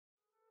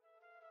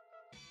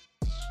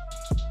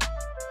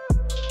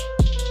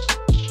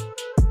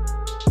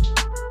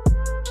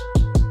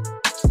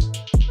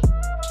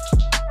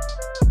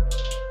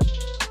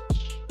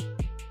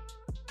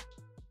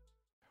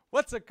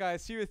What's up,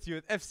 guys? Here with you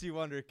at FC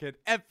Wonder Kid,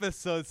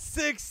 episode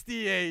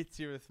 68.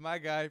 Here with my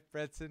guy,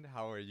 Breton.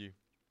 How are you?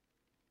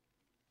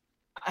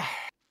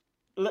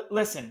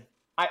 Listen,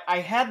 I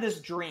had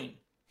this dream,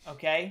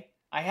 okay?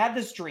 I had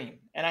this dream,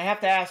 and I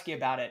have to ask you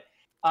about it.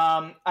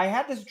 I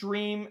had this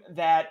dream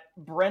that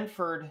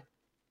Brentford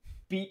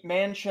beat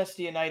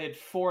Manchester United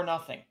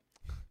 4-0.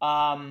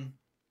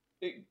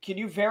 Can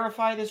you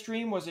verify this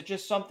dream? Was it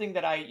just something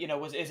that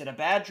is it a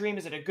bad dream?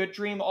 Is it a good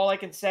dream? All I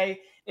can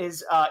say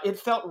is it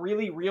felt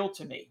really real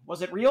to me.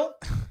 Was it real?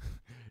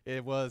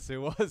 It was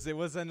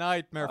a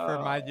nightmare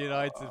for Man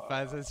United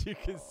fans, as you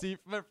can see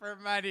for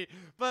many.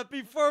 But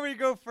before we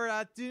go for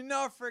that, do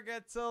not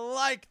forget to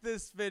like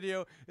this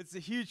video. It's a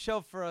huge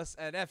help for us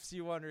at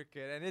FC Wonder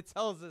Kid, and it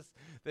tells us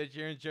that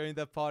you're enjoying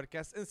the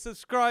podcast. And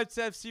subscribe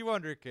to FC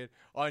Wonder Kid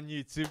on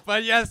YouTube.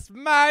 But yes,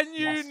 Man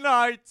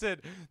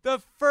United, the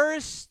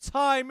first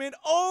time in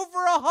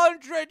over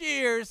 100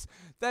 years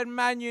that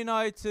Man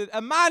United,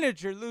 a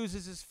manager,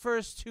 loses his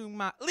first two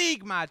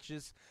league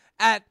matches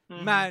at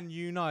Man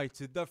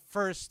United, the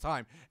first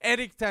time.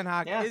 Erik ten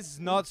Hag is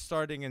not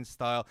starting in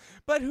style.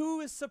 But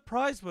who is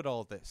surprised with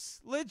all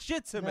this?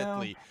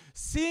 Legitimately.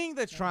 Seeing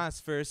the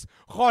transfers,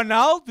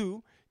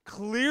 Ronaldo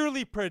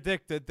clearly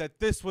predicted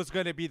that this was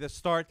going to be the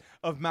start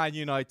of Man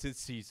United's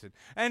season.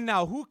 And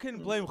now, who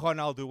can blame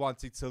Ronaldo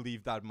wanting to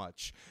leave that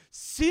much?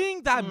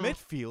 Seeing that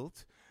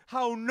midfield,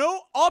 how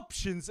no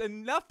options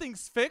and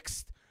nothing's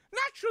fixed,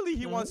 naturally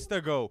he wants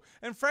to go.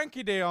 And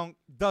Frankie de Jong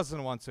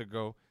doesn't want to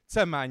go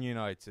to Man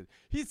United.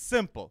 He's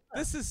simple.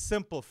 This is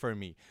simple for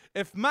me.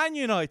 If Man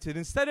United,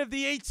 instead of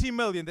the 80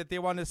 million that they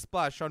want to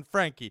splash on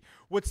Frankie,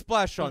 would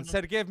splash on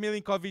Sergej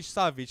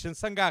Milinkovic-Savic and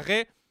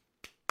Sangaré,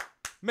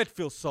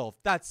 midfield solved.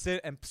 That's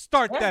it. And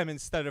start them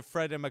instead of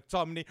Fred and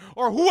McTominay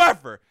or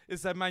whoever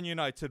is at Man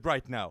United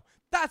right now.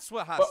 That's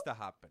what has to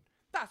happen.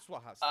 That's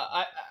what has to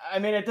happen. I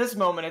mean, at this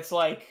moment, it's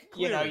like,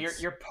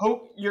 you're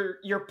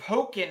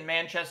poking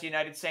Manchester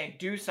United saying,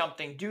 do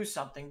something,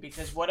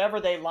 because whatever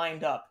they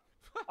lined up,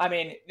 I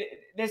mean,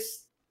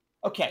 there's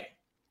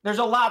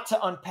a lot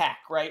to unpack,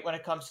 right, when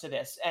it comes to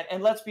this.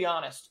 And let's be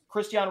honest,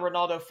 Cristiano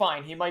Ronaldo,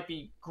 fine, he might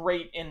be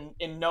great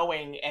in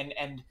knowing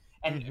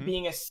and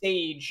being a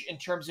sage in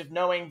terms of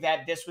knowing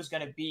that this was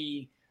going to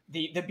be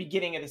the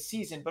beginning of the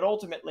season. But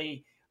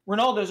ultimately,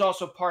 Ronaldo is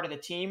also part of the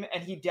team,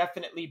 and he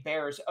definitely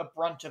bears a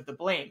brunt of the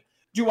blame.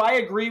 Do I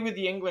agree with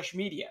the English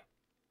media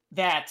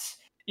that,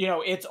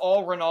 it's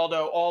all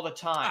Ronaldo all the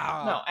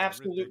time? No,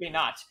 absolutely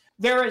not.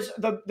 There is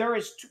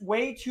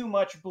way too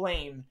much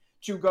blame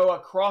to go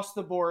across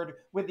the board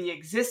with the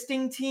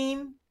existing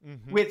team,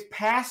 with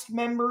past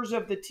members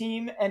of the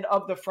team and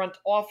of the front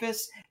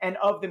office and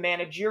of the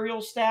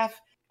managerial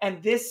staff.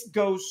 And this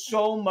goes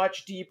so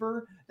much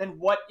deeper than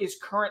what is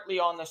currently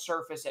on the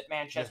surface at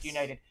Manchester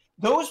United.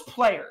 Those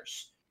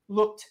players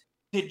looked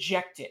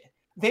dejected.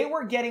 They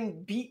were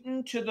getting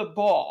beaten to the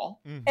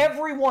ball,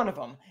 every one of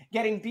them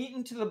getting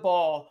beaten to the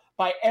ball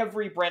by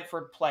every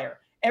Brentford player.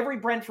 Every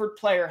Brentford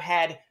player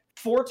had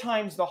 4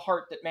 times the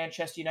heart that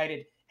Manchester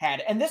United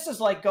had. And this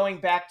is like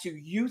going back to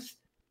youth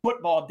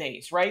football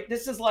days, right?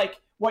 This is like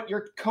what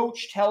your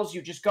coach tells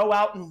you, just go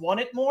out and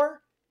want it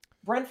more.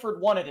 Brentford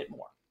wanted it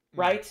more,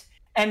 right?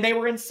 And they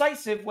were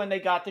incisive when they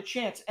got the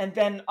chance. And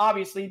then,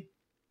 obviously,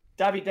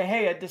 David De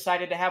Gea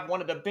decided to have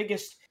one of the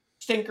biggest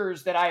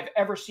stinkers that I've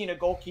ever seen a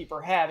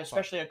goalkeeper have,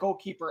 especially a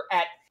goalkeeper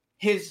at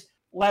his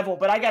level.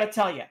 But I got to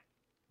tell you,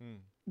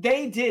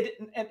 they did,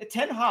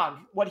 Ten Hag,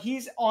 what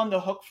he's on the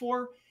hook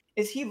for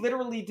is he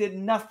literally did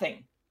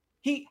nothing.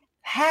 He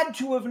had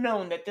to have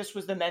known that this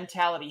was the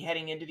mentality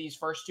heading into these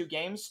first 2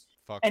 games,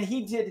 and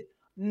he did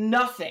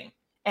nothing.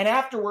 And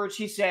afterwards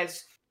he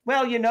says,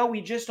 well,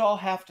 we just all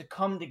have to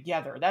come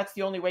together. That's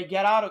the only way we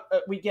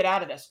get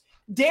out of this.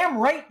 Damn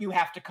right you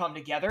have to come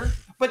together,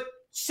 but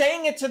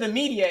saying it to the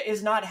media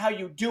is not how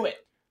you do it.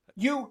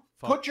 You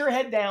put your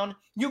head down,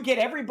 you get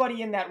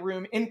everybody in that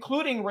room,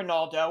 including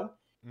Ronaldo,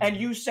 and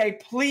you say,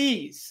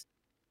 please,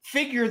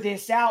 figure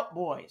this out,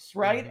 boys,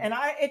 right? And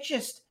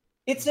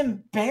it's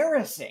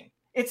embarrassing.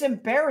 It's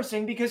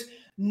embarrassing because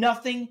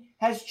nothing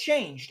has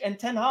changed. And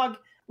Ten Hag,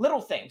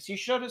 little things. He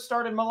should have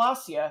started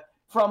Malacia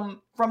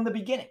from the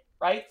beginning,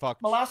 right?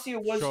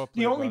 Malacia was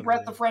the only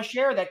breath of fresh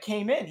air that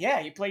came in. Yeah,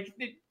 he played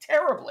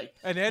terribly.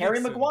 And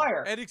Harry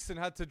Maguire. Eriksen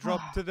had to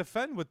drop to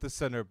defend with the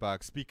center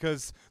backs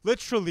because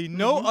literally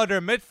no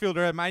other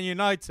midfielder at Man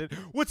United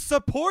would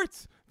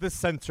support the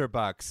center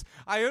backs.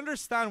 I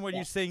understand when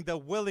you're saying the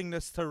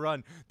willingness to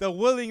run, the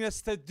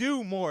willingness to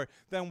do more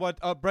than what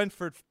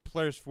Brentford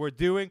players were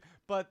doing,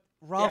 but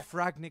Ralf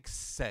Rangnick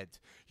said,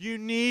 you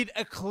need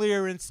a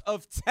clearance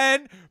of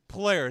 10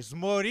 players.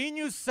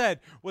 Mourinho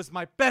said, was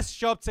my best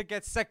job to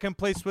get second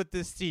place with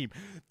this team.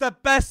 The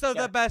best of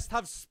the best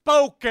have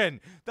spoken.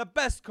 The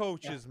best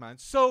coaches, man.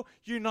 So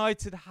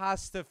United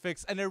has to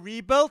fix. And a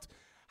rebuild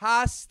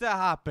has to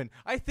happen.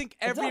 I think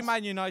every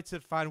Man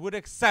United fan would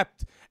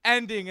accept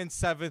ending in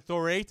 7th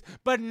or 8th,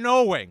 but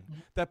knowing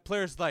that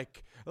players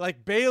like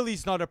Like,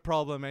 Bailey's not a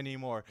problem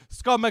anymore.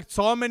 Scott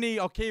McTominay,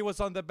 okay, was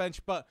on the bench,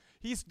 but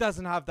he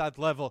doesn't have that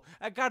level.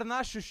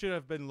 Garnacho should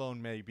have been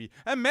loaned, maybe.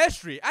 And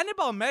Mejri,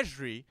 Annabelle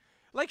Mejri,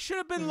 like, should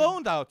have been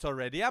loaned out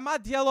already.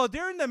 Amad Diallo,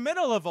 they're in the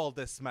middle of all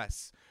this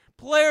mess.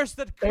 Players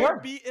that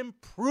could be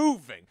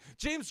improving.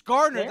 James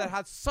Garner that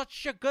had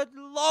such a good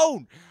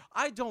loan.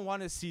 I don't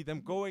want to see them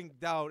going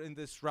down in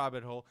this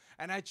rabbit hole.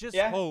 And I just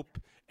hope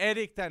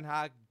Erik ten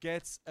Hag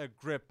gets a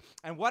grip.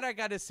 And what I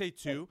got to say,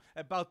 too,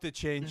 about the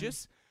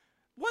changes,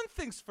 one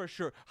thing's for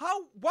sure.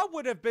 What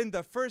would have been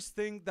the first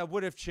thing that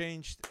would have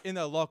changed in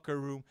a locker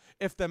room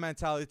if the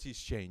mentality's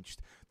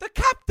changed? The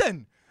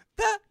captain!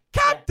 The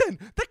captain!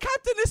 The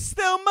captain is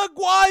still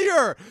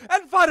Maguire!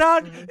 And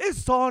Varane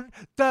is on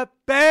the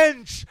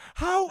bench!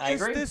 How is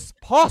this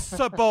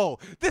possible?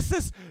 This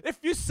is, if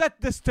you said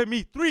this to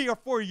me 3 or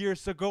 4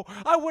 years ago,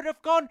 I would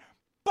have gone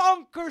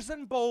bonkers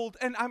and bold.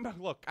 And I'm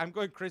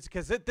going crazy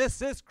because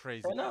this is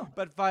crazy.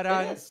 But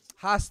Varane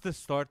has to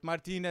start.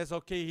 Martinez,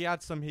 okay, he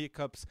had some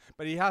hiccups,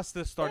 but he has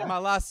to start.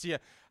 Malacia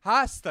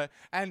has to.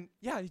 And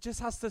yeah, he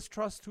just has to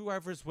trust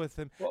whoever's with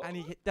him. And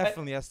he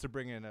definitely has to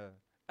bring in a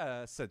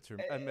center,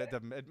 a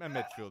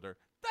midfielder.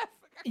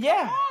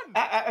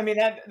 I mean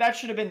that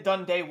should have been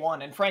done day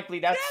one, and frankly,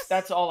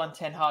 that's all on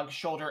Ten Hag's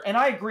shoulder. And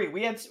I agree.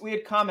 We had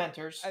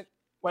commenters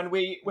when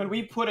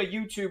we put a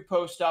YouTube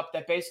post up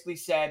that basically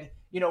said,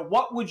 you know,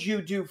 what would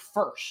you do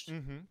first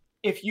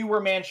if you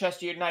were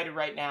Manchester United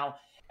right now?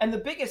 And the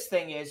biggest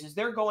thing is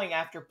they're going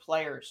after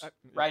players,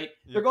 right?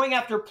 They're going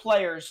after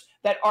players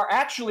that are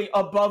actually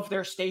above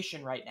their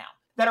station right now,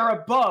 that are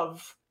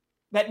above.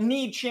 That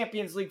need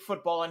Champions League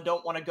football and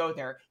don't want to go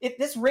there.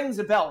 This rings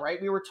a bell,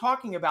 right? We were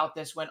talking about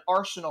this when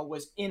Arsenal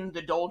was in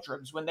the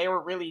doldrums, when they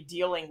were really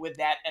dealing with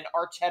that, and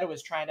Arteta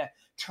was trying to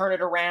turn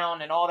it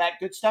around and all that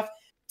good stuff.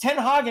 Ten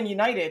Hag and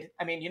United,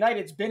 I mean,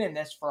 United's been in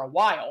this for a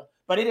while,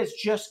 but it has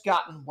just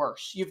gotten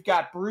worse. You've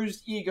got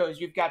bruised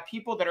egos. You've got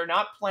people that are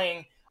not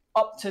playing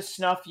up to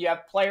snuff. You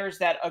have players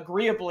that,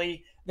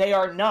 agreeably, they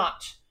are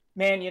not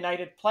Man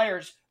United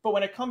players. But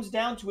when it comes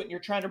down to it and you're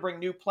trying to bring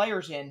new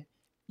players in,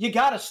 you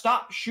got to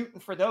stop shooting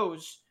for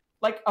those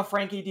like a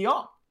Frankie de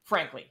Jong,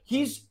 frankly.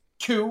 He's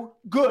too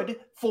good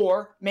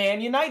for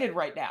Man United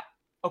right now,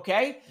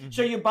 okay?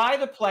 So you buy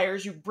the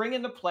players, you bring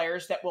in the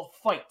players that will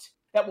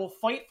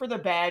fight for the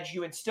badge.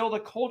 You instill the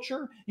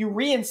culture, you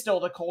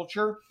reinstill the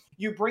culture,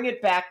 you bring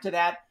it back to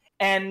that,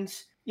 and,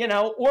 you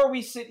know, or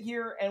we sit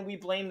here and we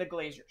blame the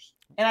Glazers.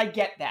 And I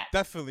get that.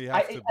 Definitely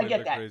have to blame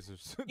the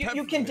Glazers.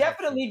 You can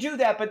definitely do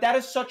that, but that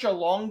is such a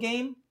long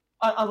game.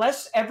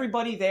 Unless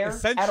everybody there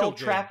at Old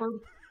Trafford...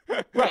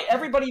 Right,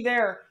 everybody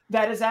there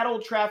that is at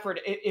Old Trafford,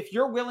 if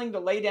you're willing to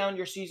lay down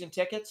your season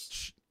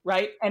tickets,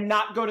 right, and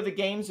not go to the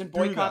games and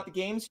boycott the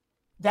games,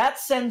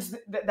 that's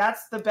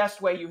the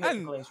best way you hit the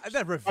Glazers.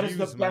 That is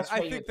the best way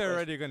I think they're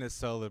already going to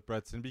sell it,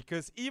 Breton,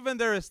 because even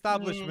their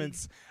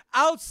establishments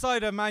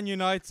outside of Man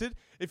United,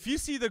 if you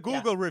see the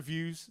Google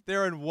reviews,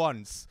 they're in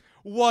ones.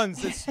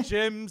 It's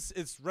gyms,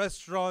 it's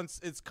restaurants,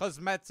 it's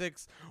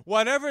cosmetics.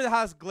 Whatever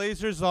has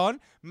Glazers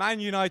on, Man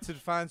United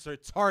fans are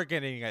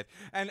targeting it.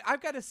 And I've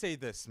got to say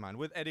this, man,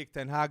 with Erik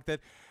ten Hag, that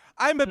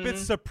I'm a bit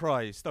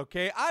surprised,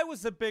 okay? I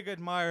was a big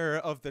admirer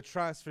of the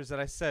transfers that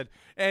I said.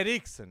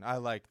 Eriksen, I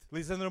liked.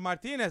 Lisandro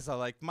Martinez, I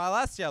liked.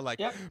 Malacia, I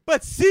liked.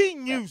 But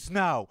seeing news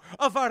now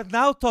of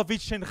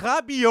Arnautovic and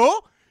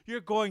Rabiot, you're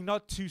going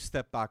not 2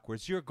 step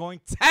backwards. You're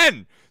going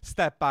 10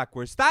 step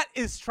backwards. That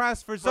is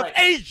transfers of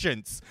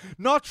agents,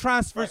 not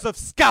transfers of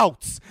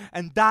scouts.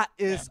 And that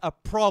is a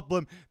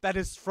problem that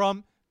is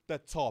from the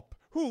top.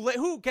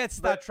 Who gets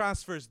that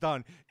transfers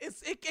done?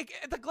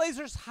 The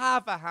Glazers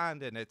have a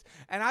hand in it.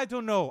 And I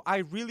don't know. I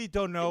really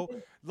don't know,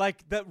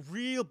 like, the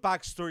real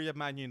backstory of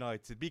Man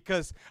United.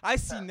 Because I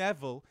see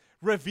Neville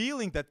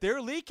revealing that they're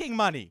leaking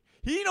money.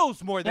 He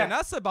knows more than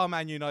us about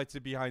Man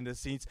United behind the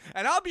scenes.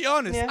 And I'll be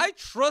honest, I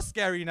trust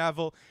Gary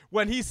Neville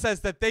when he says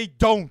that they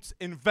don't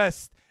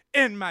invest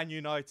in Man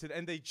United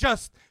and they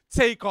just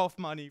take off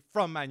money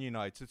from Man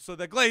United. So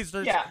the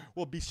Glazers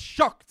will be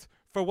shocked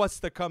for what's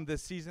to come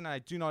this season. I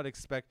do not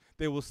expect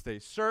they will stay.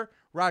 Sir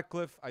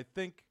Ratcliffe, I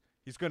think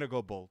he's going to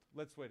go bold.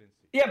 Let's wait and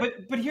see. Yeah,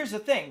 but here's the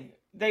thing.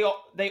 They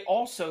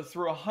also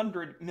threw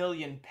 £100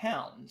 million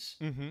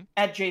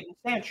at Jadon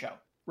Sancho.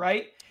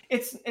 Right?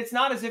 It's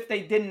not as if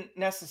they didn't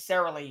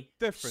necessarily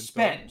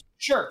spend.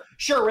 Though.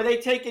 Sure. Were they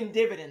taking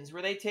dividends?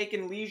 Were they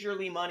taking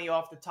leisurely money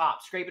off the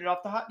top, scraping it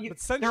off the hot? But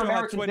Sancho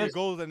had 20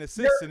 goals and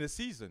assists in a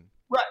season.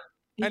 Right.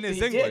 And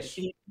his English.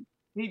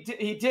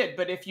 He did.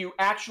 But if you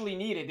actually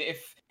needed,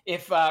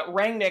 if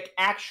Rangnick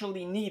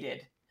actually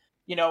needed,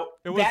 you know,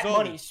 that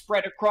money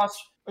spread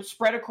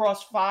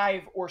across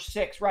 5 or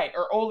 6, right?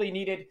 Or Ole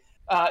needed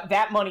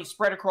that money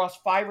spread across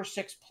 5 or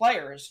 6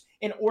 players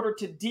in order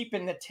to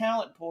deepen the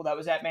talent pool that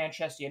was at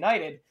Manchester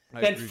United,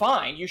 then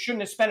fine. You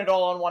shouldn't have spent it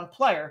all on one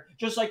player,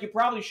 just like you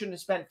probably shouldn't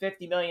have spent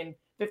 50 million,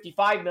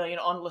 55 million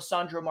on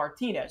Lisandro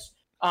Martinez.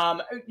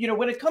 You know,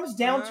 when it comes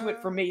down to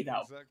it for me,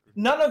 though,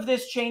 none of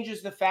this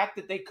changes the fact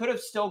that they could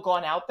have still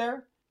gone out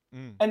there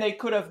and they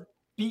could have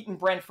beaten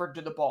Brentford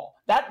to the ball.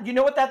 That, you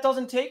know what that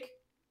doesn't take?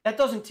 That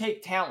doesn't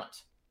take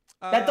talent.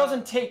 That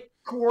doesn't take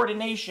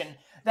coordination.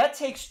 That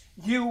takes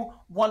you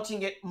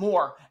wanting it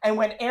more. And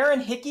when Aaron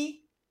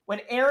Hickey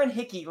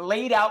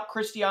laid out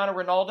Cristiano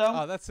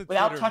Ronaldo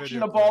without touching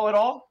the ball at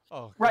all,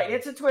 right,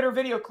 it's a Twitter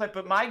video clip,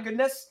 but my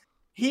goodness,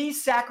 he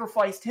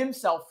sacrificed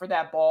himself for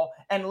that ball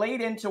and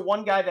laid into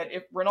one guy that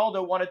if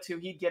Ronaldo wanted to,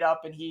 he'd get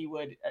up and he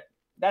would.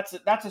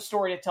 That's a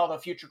story to tell the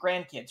future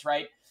grandkids,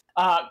 right?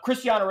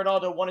 Cristiano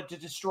Ronaldo wanted to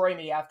destroy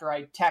me after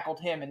I tackled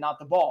him and not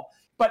the ball.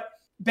 But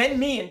Ben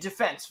Mee in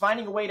defense,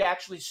 finding a way to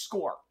actually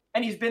score.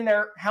 And he's been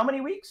there how many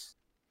weeks?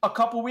 A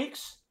couple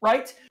weeks,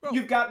 right? Bro.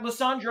 You've got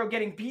Lisandro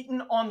getting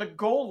beaten on the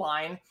goal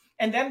line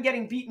and them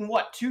getting beaten,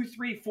 2,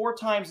 3, 4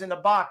 times in the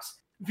box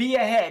via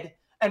head.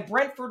 And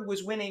Brentford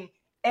was winning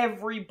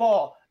every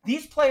ball.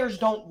 These players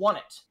don't want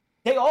it.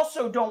 They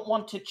also don't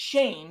want to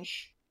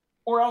change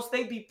or else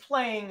they'd be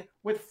playing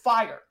with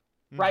fire,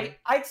 right?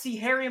 I'd see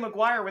Harry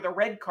Maguire with a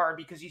red card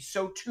because he's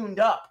so tuned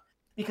up,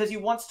 because he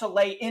wants to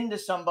lay into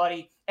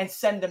somebody and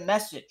send a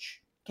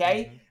message,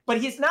 okay?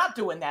 But he's not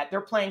doing that. They're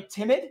playing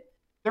timid.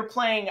 They're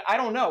playing, I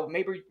don't know,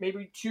 maybe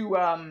to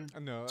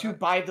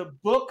by the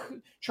book,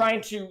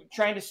 trying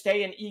to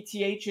stay in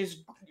ETH's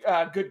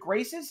good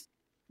graces.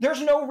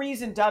 There's no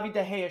reason David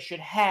De Gea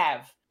should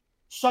have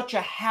such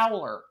a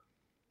howler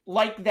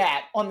like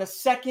that on the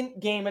second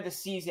game of the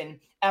season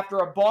after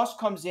a boss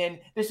comes in.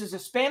 This is a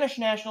Spanish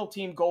national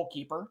team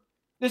goalkeeper.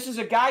 This is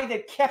a guy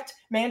that kept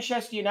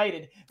Manchester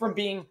United from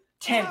being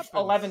 10th,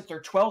 11th,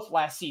 or 12th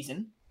last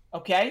season,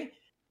 okay?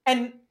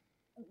 And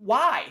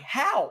why?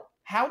 How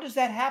does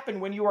that happen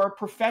when you are a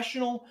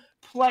professional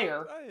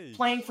player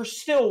playing for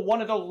still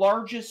one of the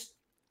largest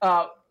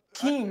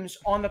teams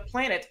on the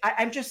planet?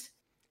 I'm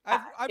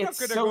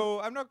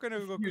not gonna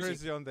go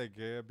crazy on De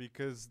Gea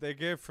because De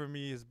Gea for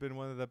me has been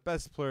one of the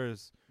best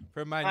players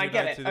for Man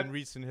United in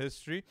recent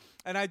history,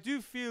 and I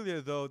do feel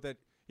here though that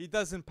he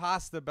doesn't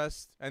pass the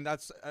best, and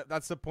that's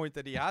the point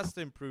that he has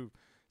to improve,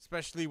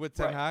 especially with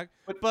Ten Hag.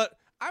 But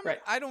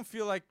I don't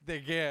feel like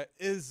De Gea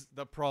is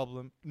the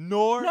problem,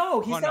 nor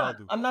he's Ronaldo. Not.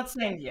 I'm not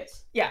saying he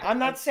is. Yeah, I'm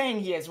not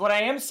saying he is. What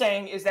I am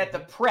saying is that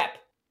the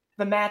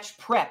match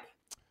prep,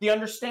 the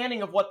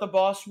understanding of what the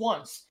boss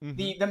wants,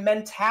 the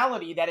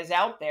mentality that is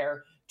out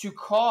there to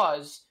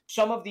cause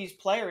some of these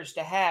players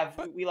to have,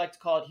 we like to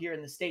call it here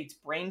in the States,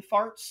 brain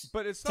farts,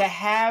 but it's to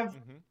have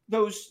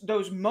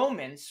those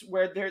moments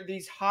where they're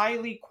these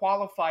highly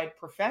qualified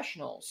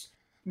professionals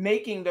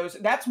making those.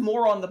 That's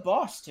more on the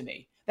boss to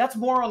me. That's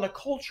more on the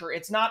culture.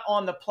 It's not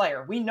on the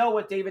player. We know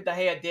what David De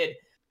Gea did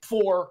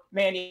for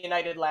Man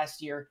United last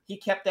year. He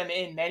kept them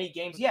in many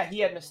games. Yeah, he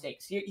had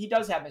mistakes. He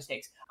does have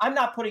mistakes. I'm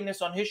not putting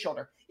this on his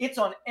shoulder. It's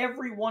on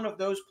every one of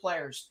those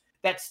players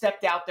that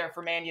stepped out there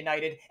for Man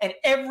United, and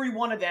every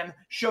one of them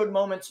showed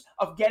moments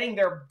of getting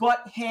their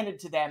butt handed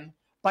to them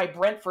by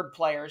Brentford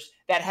players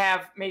that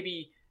have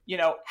maybe,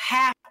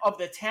 half of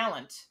the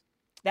talent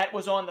that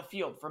was on the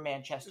field for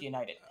Manchester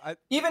United.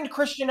 Even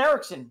Christian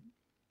Eriksen,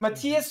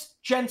 Matthias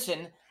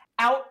Jensen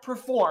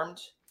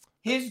outperformed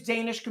his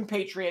Danish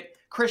compatriot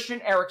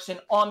Christian Eriksen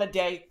on the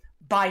day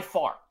by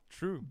far.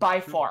 By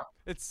far.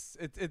 I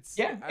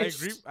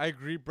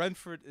agree.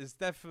 Brentford is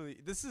definitely,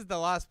 this is the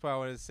last part I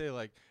want to say,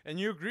 and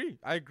you agree.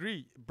 I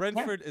agree.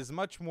 Brentford is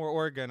much more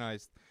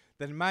organized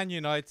than Man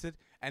United,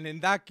 and in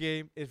that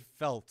game it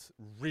felt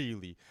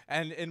really.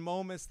 And in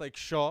moments like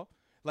Shaw,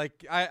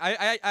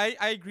 I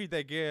agree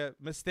they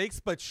get mistakes,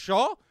 but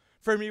Shaw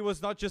for me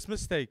was not just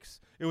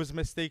mistakes. It was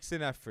mistakes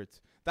in effort.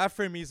 That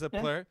for me is a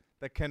player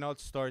that cannot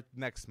start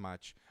next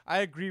match. I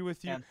agree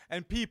with you.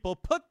 And people,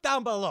 put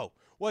down below,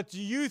 what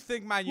do you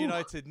think Man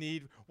United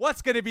need?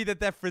 What's going to be the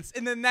difference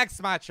in the next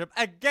matchup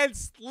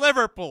against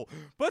Liverpool?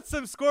 Put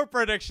some score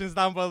predictions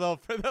down below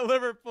for the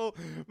Liverpool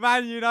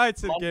Man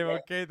United game,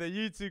 okay? The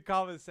YouTube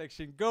comment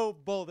section. Go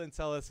bold and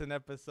tell us in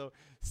episode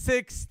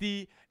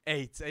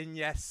 68. And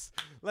yes,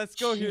 let's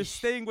go here.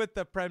 Staying with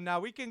the Prem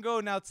now. We can go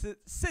now to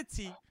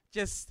City.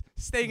 Just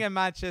staying in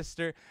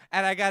Manchester.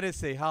 And I got to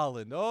say,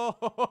 Haaland.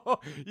 Oh,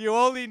 you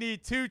only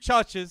need two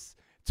touches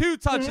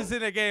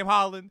in a game,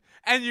 Haaland,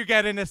 and you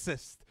get an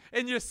assist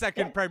in your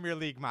second Premier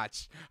League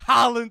match.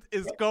 Haaland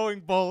is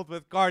going bold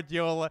with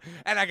Guardiola.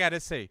 And I got to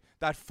say,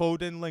 that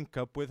Foden link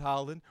up with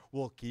Haaland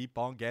will keep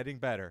on getting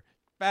better.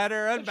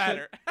 Better and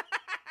better.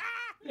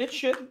 It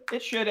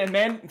should. And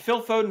man,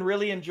 Phil Foden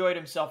really enjoyed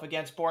himself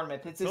against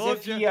Bournemouth. It's as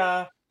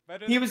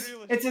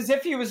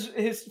if he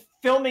was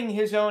filming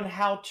his own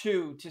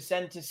how-to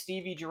send to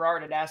Stevie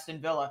Gerrard at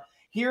Aston Villa.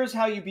 Here's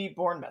how you beat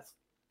Bournemouth.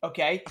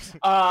 Okay,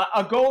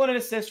 a goal and an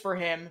assist for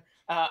him,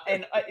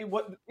 and it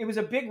was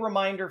a big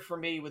reminder for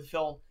me with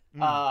Phil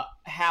how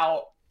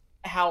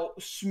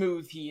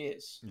smooth he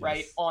is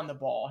right on the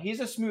ball.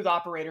 He's a smooth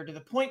operator to the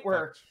point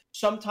where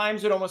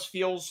sometimes it almost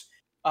feels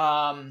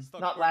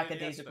not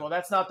lackadaisical.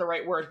 That's not the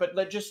right word,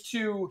 but just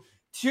too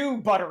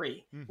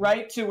buttery,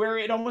 right? To where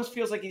it almost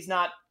feels like he's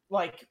not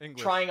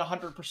trying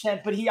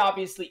 100%, but he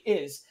obviously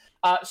is.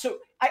 So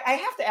I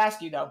have to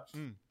ask you though.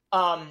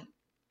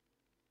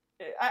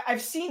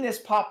 I've seen this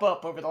pop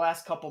up over the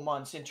last couple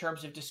months in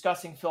terms of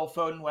discussing Phil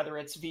Foden, whether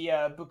it's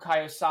via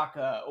Bukayo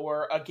Saka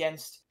or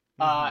against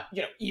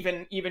You know,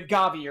 even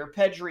Gavi or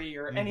Pedri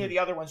or any of the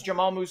other ones,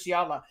 Jamal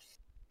Musiala.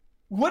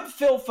 Would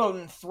Phil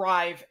Foden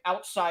thrive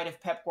outside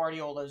of Pep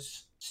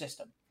Guardiola's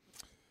system?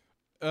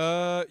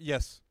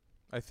 Yes,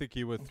 I think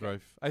he would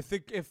thrive. I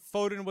think if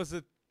Foden was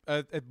at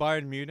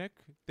Bayern Munich,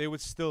 they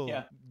would still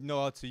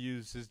know how to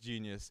use his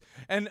genius.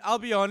 And I'll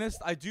be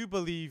honest, I do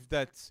believe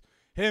that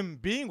him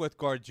being with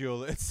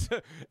Guardiola, it's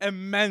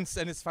immense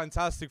and it's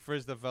fantastic for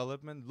his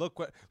development.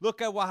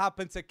 Look at what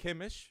happened to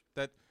Kimmich.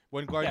 That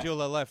when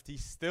Guardiola left, he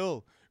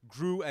still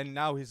grew, and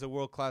now he's a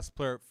world-class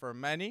player for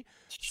many.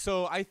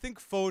 So I think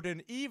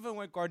Foden, even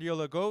when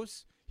Guardiola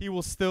goes, he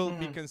will still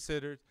be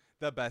considered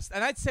the best.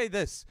 And I'd say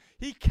this,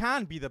 he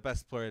can be the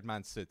best player at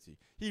Man City.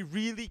 He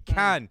really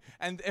can.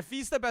 And if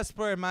he's the best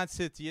player at Man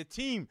City, a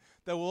team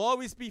that will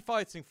always be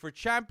fighting for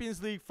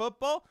Champions League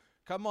football,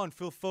 come on,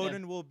 Phil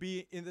Foden will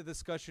be in the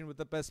discussion with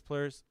the best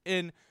players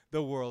in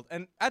the world.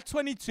 And at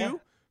 22,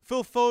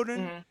 Phil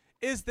Foden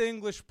is the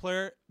English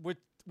player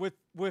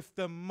with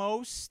the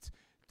most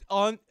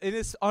on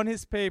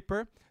his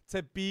paper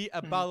to be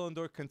a Ballon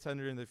d'Or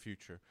contender in the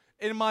future,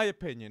 in my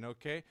opinion.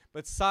 Okay,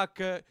 but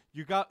Saka,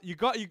 you got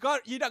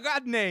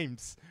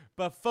names,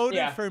 but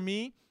Foden for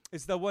me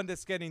is the one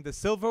that's getting the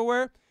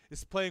silverware,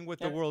 is playing with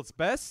the world's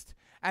best,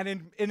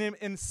 and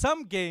in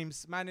some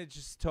games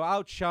manages to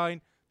outshine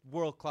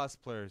world-class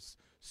players.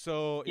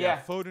 So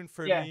Foden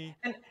for me.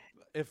 And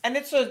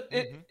it's a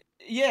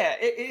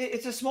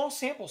it's a small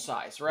sample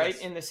size, right?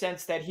 Yes. In the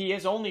sense that he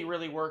has only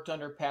really worked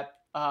under Pep.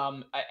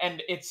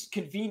 And it's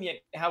convenient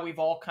how we've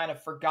all kind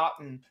of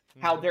forgotten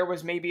how there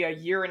was maybe a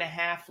 1.5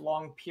 year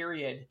long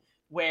period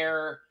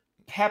where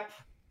Pep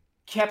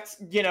kept,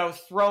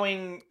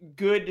 throwing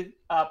good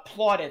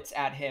plaudits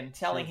at him,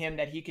 telling him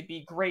that he could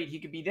be great, he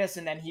could be this,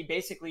 and then he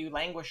basically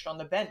languished on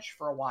the bench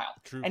for a while.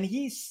 And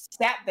he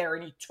sat there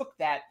and he took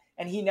that,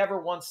 and he never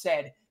once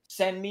said,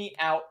 "Send me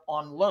out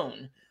on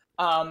loan."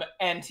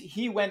 And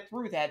he went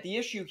through that. The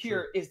issue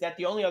here is that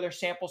the only other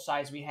sample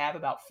size we have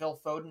about Phil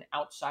Foden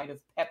outside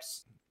of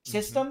Pep's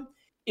system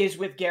is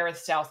with Gareth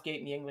Southgate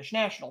and the English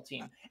national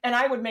team. And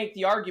I would make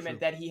the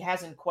argument that he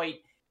hasn't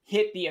quite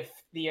hit the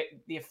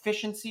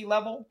efficiency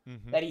level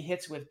that he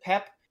hits with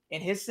Pep in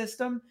his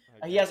system.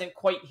 He hasn't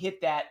quite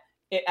hit that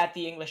at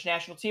the English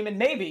national team. And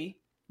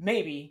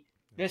maybe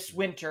this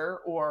winter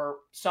or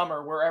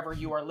summer, wherever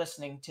you are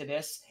listening to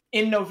this,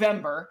 in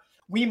November,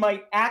 we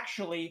might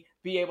actually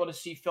be able to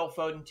see Phil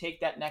Foden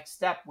take that next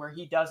step where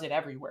he does it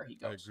everywhere he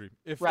goes. I agree.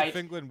 If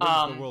England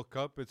wins the World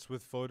Cup, it's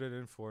with Foden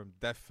in form.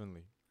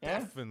 Definitely.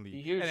 Definitely.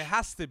 Huge. And it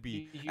has to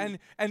be.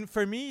 And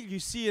for me, you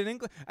see in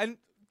England, and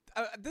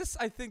this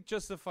I think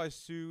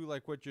justifies too,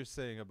 like what you're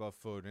saying about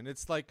Foden.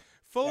 It's like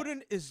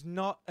Foden is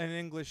not an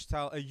English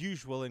talent, a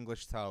usual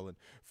English talent.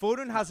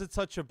 Foden has a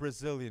touch of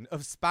Brazilian,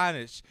 of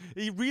Spanish.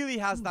 He really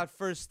has that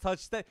first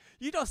touch that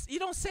you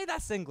don't say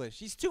that's English.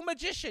 He's too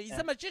magician. He's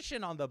a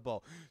magician on the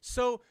ball.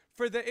 So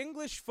for the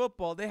English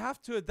football, they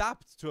have to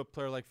adapt to a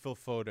player like Phil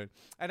Foden.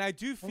 And I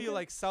do feel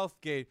like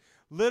Southgate,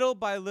 little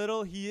by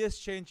little, he is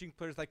changing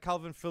players like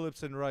Calvin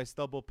Phillips and Rice,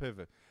 double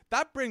pivot.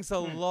 That brings a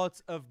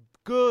lot of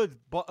good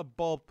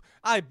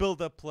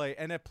build-up play.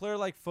 And a player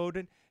like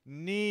Foden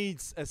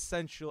needs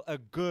a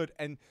good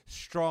and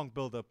strong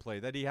build-up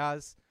play that he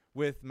has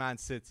with Man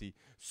City.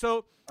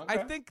 So I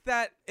think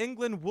that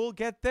England will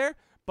get there,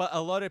 but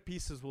a lot of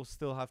pieces will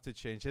still have to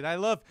change. And I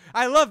love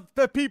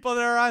the people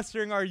that are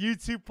answering our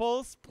YouTube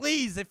polls.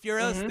 Please, if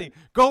you're listening,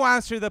 go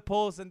answer the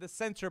polls and the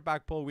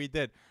center-back poll we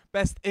did.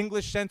 Best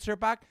English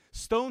center-back,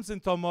 Stones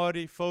and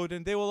Tomori,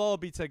 Foden, they will all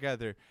be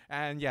together.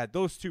 And yeah,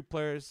 those two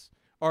players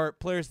are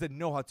players that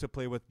know how to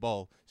play with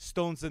ball,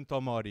 Stones and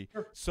Tomori.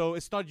 So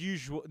it's not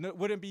usual,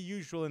 wouldn't be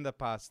usual in the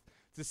past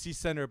to see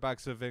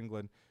center-backs of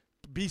England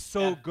be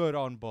so good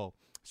on ball.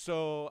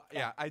 So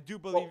yeah, I do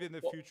believe in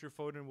the future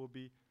Foden will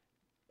be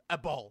a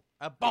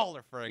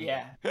baller for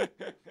England.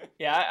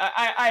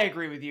 I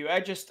agree with you.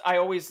 I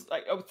always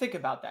think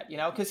about that,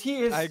 because he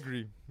is. I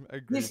agree.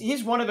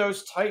 He's one of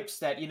those types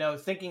that,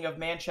 thinking of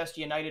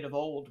Manchester United of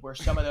old, where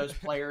some of those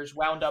players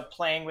wound up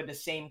playing with the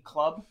same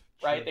club,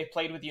 right? They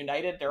played with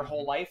United their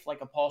whole life,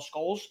 like a Paul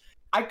Scholes.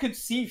 I could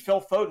see Phil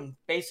Foden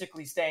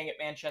basically staying at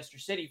Manchester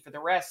City for the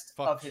rest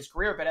of his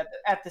career, but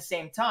at the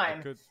same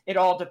time, it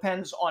all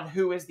depends on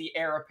who is the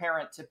heir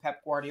apparent to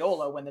Pep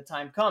Guardiola when the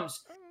time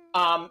comes.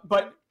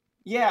 But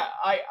yeah,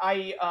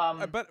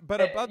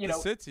 but about the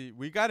City,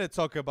 we got to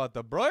talk about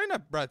De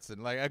Bruyne, Bretson,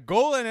 like a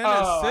goal and an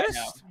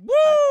assist.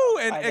 Woo!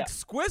 An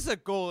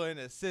exquisite goal and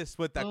assist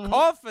with the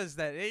confidence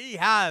that he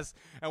has.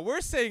 And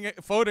we're saying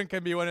Foden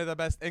can be one of the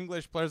best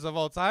English players of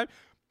all time.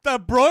 De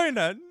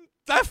Bruyne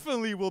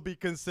definitely will be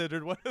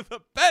considered one of the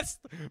best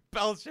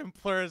Belgian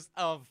players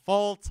of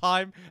all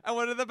time and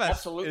one of the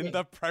best in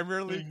the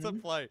Premier League to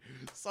play.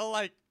 So,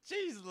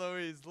 geez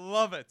Louise,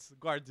 love it,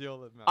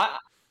 Guardiola, man.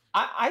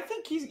 I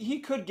think he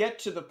could get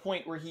to the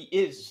point where he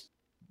is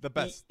the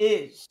best. He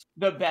is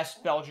the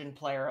best Belgian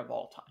player of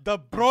all time. De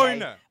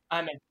Bruyne. Okay?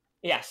 I mean,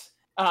 yes.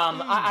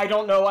 I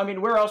don't know. I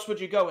mean, where else would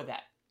you go with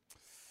that?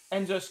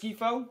 Enzo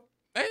Schifo?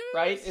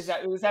 right?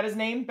 Was that his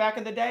name back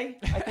in the day?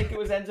 I think it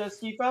was Enzo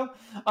Schifo.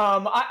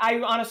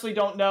 I honestly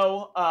don't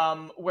know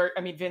where.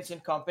 I mean,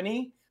 Vincent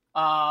Company.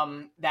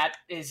 That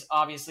is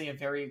obviously a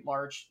very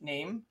large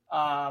name.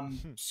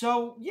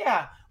 So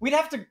yeah, we'd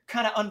have to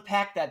kind of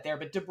unpack that there.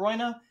 But De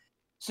Bruyne,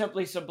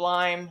 simply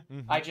sublime.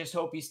 I just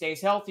hope he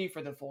stays healthy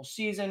for the full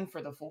season,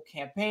 for the full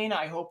campaign.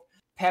 I hope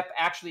Pep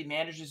actually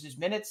manages his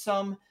minutes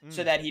some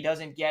so that he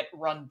doesn't get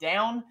run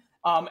down.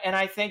 And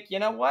I think, you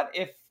know what,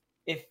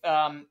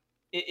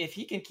 if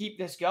he can keep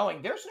this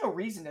going, there's no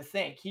reason to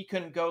think he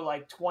couldn't go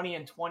like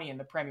 20-20 in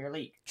the Premier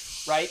League,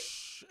 right?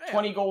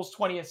 20 goals,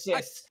 20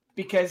 assists,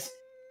 because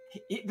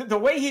the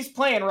way he's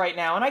playing right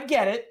now, and I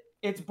get it,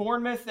 it's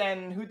Bournemouth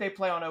and who'd they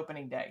play on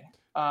opening day?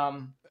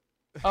 Why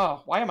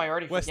am I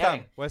already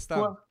forgetting? West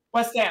Ham.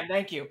 West Ham,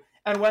 thank you.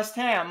 And West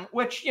Ham,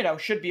 which, you know,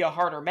 should be a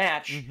harder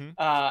match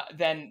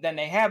than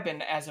they have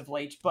been as of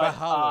late. But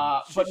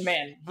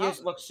man, he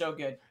has looked so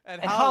good.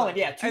 And Haaland,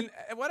 yeah, two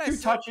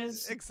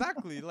touches.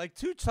 Exactly, like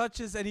 2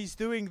 touches, and he's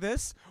doing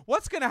this.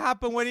 What's going to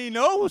happen when he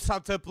knows how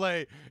to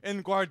play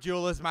in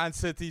Guardiola's Man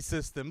City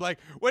system? Like,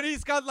 when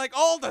he's got, like,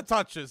 all the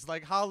touches,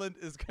 like,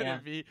 Haaland is going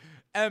to be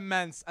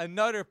immense.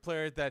 Another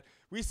player that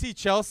we see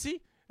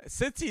Chelsea,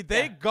 City,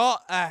 they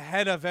got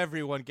ahead of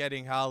everyone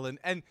getting Haaland,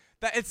 and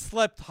that it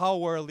slept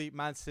how early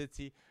Man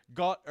City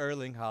got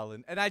Erling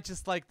Haaland. And I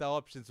just like the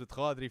options with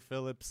Rodri,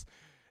 Phillips.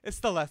 It's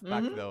the left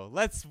back, though.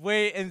 Let's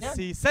wait and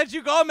see.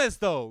 Sergio Gomez,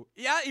 though.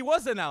 Yeah, he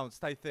was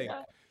announced, I think.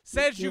 Yeah.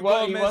 Sergio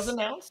Gomez. He was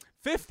announced.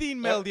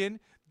 15 million.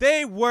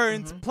 They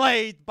weren't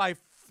played by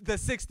the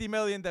 60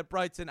 million that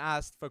Brighton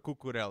asked for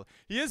Cucurella.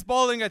 He is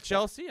balling at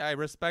Chelsea. I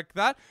respect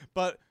that.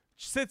 But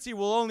City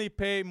will only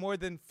pay more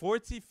than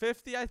 40,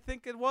 50, I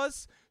think it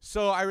was.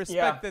 So I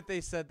respect that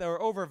they said they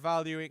were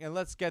overvaluing, and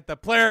let's get the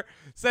player,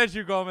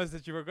 Sergio Gomez,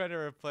 that you were going to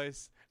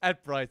replace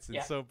at Brighton.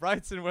 Yeah. So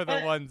Brighton were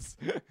the ones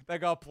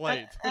that got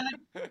played. And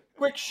a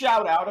quick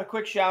shout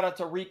out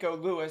to Rico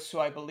Lewis, who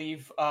I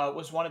believe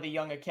was one of the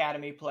young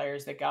academy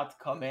players that got to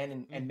come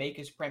in and make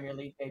his Premier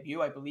League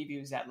debut. I believe he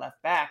was at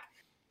left back.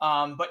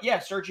 But yeah,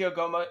 Sergio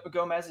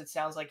Gomez, it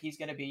sounds like he's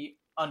going to be,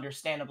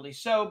 understandably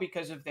so,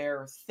 because of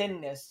their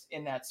thinness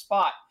in that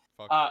spot.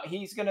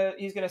 He's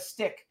gonna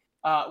stick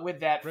with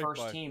that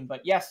first team.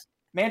 But yes,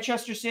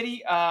 Manchester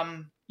City,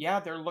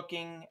 they're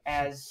looking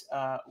as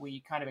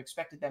we kind of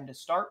expected them to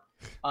start.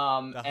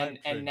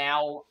 And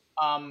now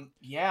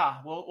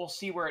we'll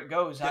see where it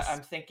goes. Yes.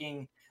 I'm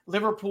thinking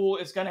Liverpool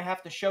is going to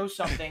have to show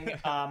something.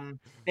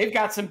 They've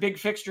got some big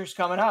fixtures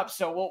coming up,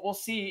 so we'll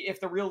see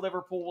if the real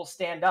Liverpool will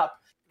stand up,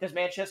 because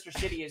Manchester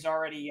City is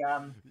already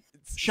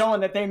showing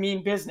that they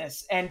mean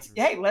business. And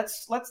hey,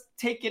 let's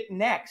take it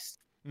next.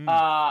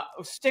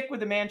 Stick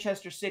with the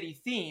Manchester City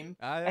theme,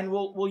 and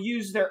we'll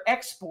use their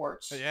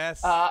exports.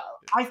 Yes.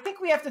 I think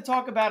we have to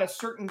talk about a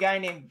certain guy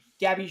named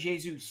Gabby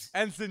Jesus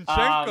and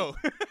Zinchenko.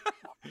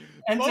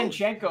 And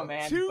Zinchenko,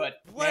 man. Two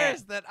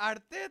players that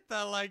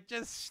Arteta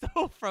just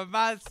stole from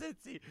Man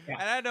City. Yeah.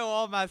 And I know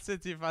all Man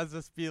City fans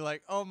just be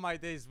like, oh my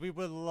days, we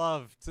would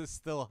love to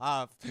still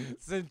have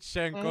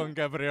Zinchenko and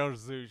Gabriel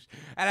Jesus.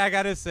 And I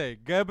gotta say,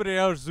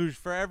 Gabriel Jesus,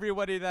 for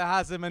everybody that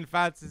has him in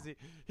fantasy,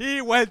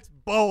 he went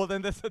bold,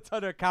 and there's a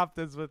ton of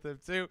captains with him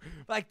too.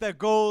 Like the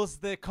goals,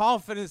 the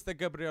confidence that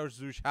Gabriel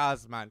Jesus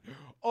has, man.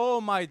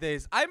 Oh my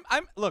days. I'm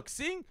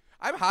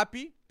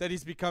happy that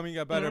he's becoming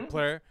a better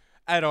player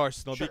at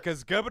Arsenal,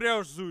 because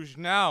Gabriel Jesus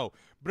now,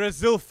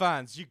 Brazil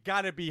fans, you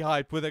gotta be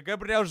hyped with a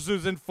Gabriel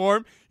Jesus in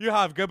form. You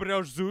have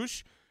Gabriel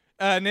Jesus,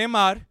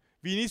 Neymar,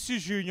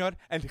 Vinicius Junior,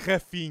 and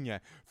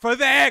Rafinha for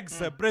the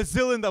eggs.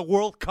 Brazil in the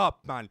World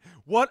Cup, man.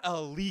 What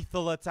a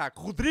lethal attack.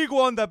 Rodrigo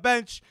on the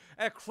bench,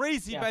 a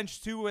crazy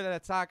bench too with an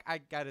attack. I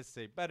gotta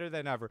say, better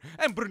than ever.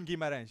 And Bruno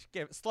Guimarães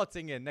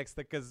slotting in next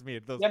to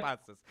Casemiro, those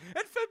passes,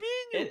 and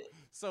Fabinho.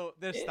 So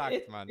they're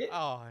stacked, man.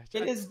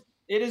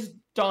 It is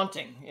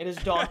daunting. It is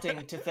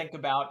daunting to think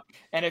about.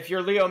 And if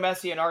you're Leo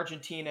Messi in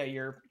Argentina,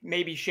 you're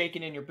maybe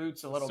shaking in your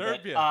boots a little bit.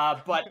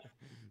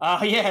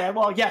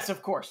 Yes,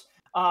 of course.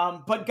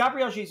 But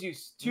Gabriel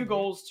Jesus, 2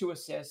 goals, 2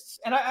 assists.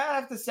 And I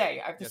have to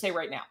say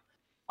right now,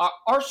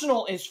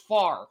 Arsenal is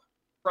far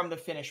from the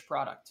finished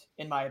product,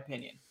 in my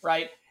opinion,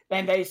 right?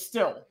 And they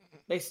still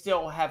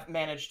have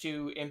managed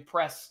to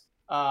impress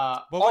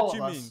all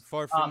of us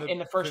far from in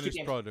the first 2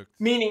 games. Product?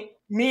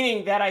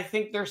 Meaning that I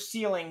think their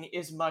ceiling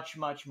is much,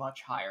 much,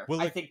 much higher.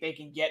 I think they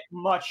can get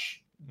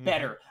much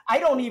better. I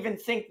don't even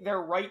think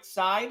their right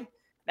side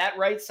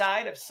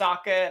of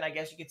Saka, and I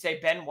guess you could say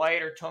Ben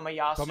White or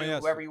Tomiyasu,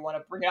 whoever you want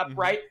to bring up,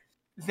 right?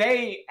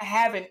 They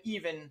haven't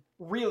even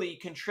really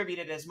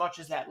contributed as much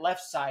as that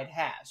left side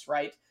has,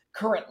 right?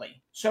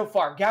 Currently, so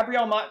far,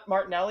 Gabriel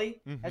Martinelli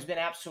has been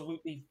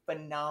absolutely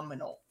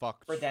phenomenal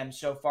for them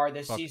so far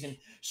this season.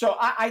 So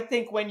I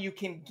think when you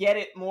can get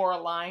it more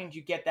aligned,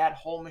 you get that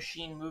whole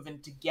machine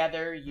moving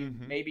together, you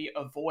maybe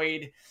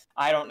avoid,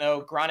 I don't know,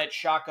 Granit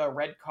Xhaka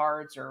red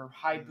cards or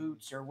high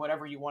boots or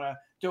whatever you want to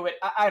do it.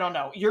 I don't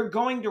know. You're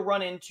going to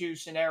run into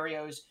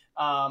scenarios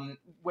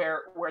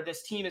where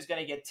this team is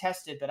going to get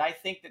tested, but I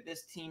think that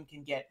this team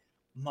can get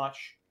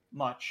much,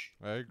 much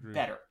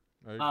better.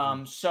 I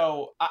agree.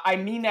 So I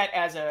mean that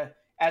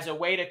as a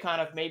way to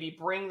kind of maybe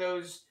bring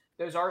those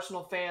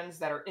Arsenal fans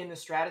that are in the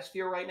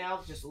stratosphere right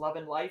now, just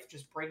loving life,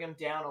 just bring them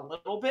down a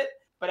little bit.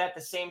 But at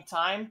the same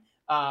time,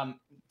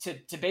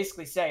 to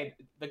basically say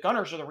the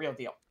Gunners are the real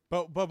deal.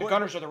 But The what?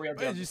 Gunners are the real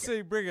deal You this year.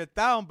 say bring it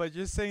down, but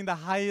you're saying the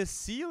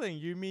highest ceiling.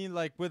 You mean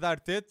like with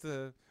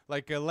Arteta,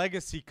 like a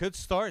legacy could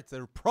start,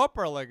 a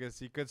proper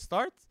legacy could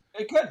start.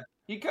 It could.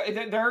 He could.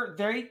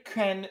 They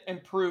can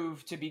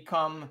improve to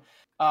become.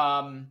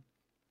 I'm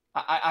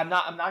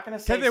not going to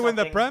say. Can they win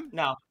the something- Prem?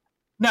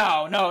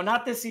 No, no,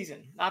 not this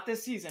season. Not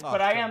this season. Oh, but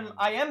come on.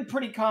 I am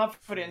pretty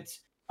confident.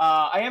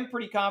 I am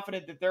pretty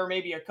confident that there may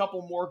be a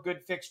couple more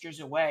good fixtures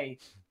away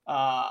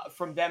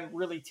from them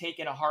really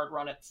taking a hard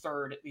run at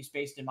third, at least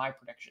based in my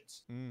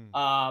predictions.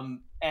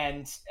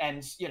 And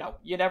you know,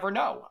 you never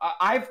know.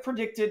 I've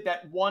predicted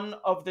that one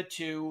of the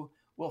two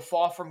will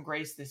fall from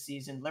grace this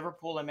season,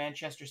 Liverpool and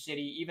Manchester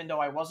City. Even though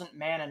I wasn't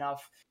man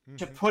enough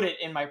to put it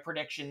in my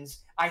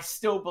predictions, I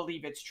still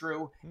believe it's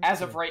true.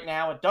 As of right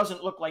now, it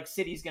doesn't look like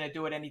City's going to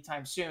do it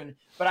anytime soon,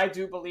 but I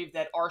do believe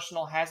that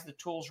Arsenal has the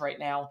tools right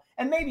now,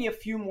 and maybe a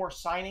few more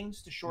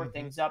signings to shore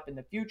things up in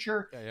the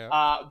future.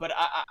 But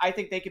I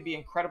think they could be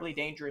incredibly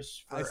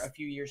dangerous for a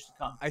few years to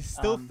come. I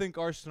still think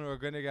Arsenal are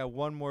going to get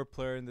one more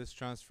player in this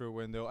transfer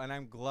window, and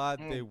I'm glad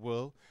they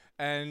will.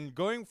 And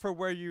going for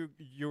where you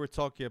were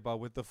talking about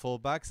with the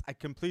fullbacks, I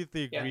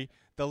completely agree.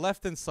 The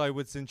left-hand side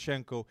with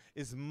Zinchenko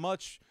is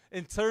much,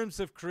 in terms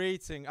of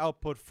creating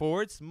output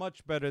forwards,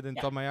 much better than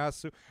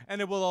Tomiyasu,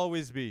 and it will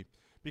always be.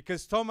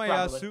 Because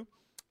Tomiyasu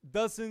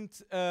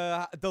doesn't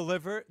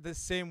deliver the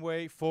same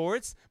way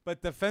forwards,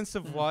 but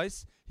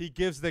defensive-wise, he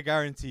gives the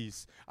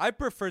guarantees. I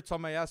prefer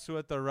Tomiyasu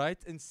at the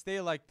right and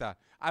stay like that.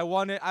 I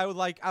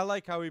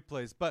like how he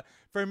plays. But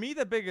for me,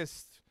 the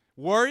biggest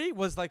worry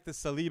was like the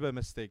Saliba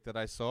mistake that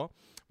I saw,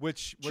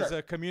 which was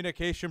a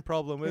communication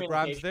problem with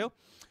Ramsdale.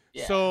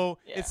 So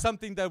it's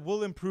something that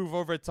will improve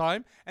over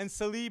time. And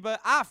Saliba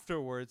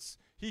afterwards,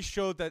 he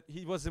showed that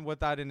he wasn't with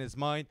that in his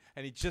mind,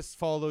 and he just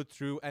followed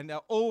through. And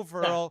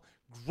overall,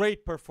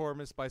 great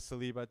performance by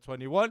Saliba at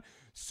 21.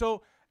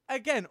 So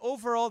again,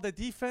 overall, the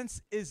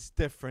defense is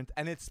different,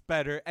 and it's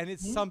better. And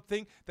it's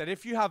something that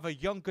if you have a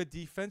young, good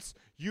defense,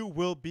 you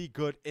will be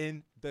good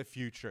in the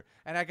future.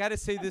 And I got to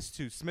say this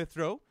too. Smith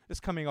Rowe is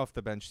coming off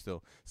the bench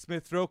still.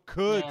 Smith Rowe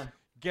could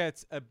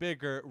get a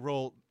bigger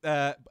role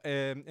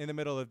in the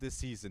middle of this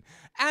season.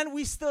 And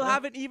we still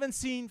haven't even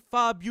seen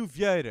Fabio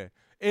Vieira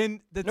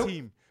in the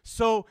team.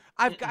 So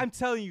I'm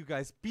telling you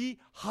guys, be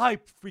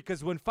hyped,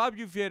 because when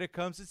Fabio Vieira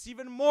comes, it's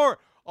even more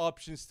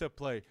options to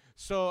play.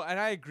 So, and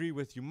I agree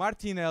with you.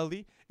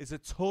 Martinelli is a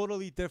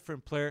totally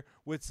different player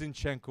with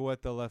Zinchenko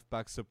at the left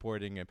back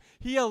supporting him.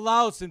 He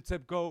allows him to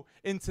go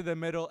into the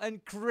middle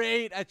and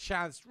create a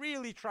chance.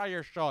 Really try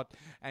your shot.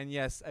 And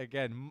yes,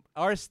 again,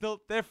 are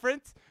still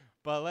different,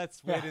 but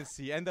let's wait and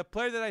see. And the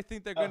player that I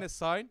think they're going to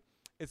sign,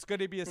 it's going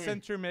to be a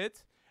center mid.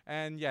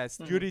 And yes,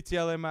 Yuri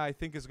Tielemans, I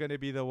think, is going to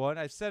be the one.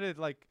 I've said it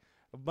like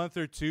a month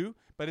or two,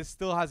 but it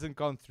still hasn't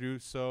gone through.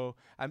 So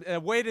I'm a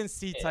wait and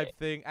see type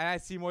thing. And I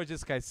see more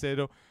just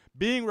Caicedo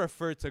being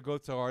referred to go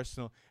to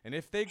Arsenal. And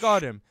if they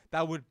got him,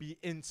 that would be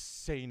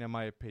insane in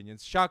my opinion.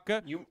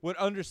 Xhaka would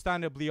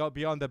understandably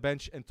be on the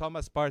bench, and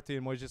Thomas Partey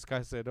and Moises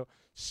Caicedo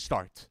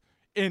start,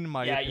 in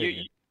my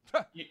opinion.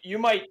 You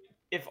might,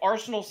 if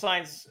Arsenal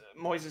signs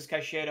Moises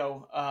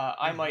Caicedo,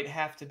 I might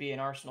have to be an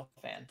Arsenal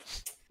fan.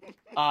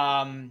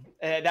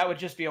 That would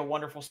just be a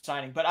wonderful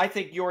signing. But I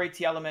think Yuri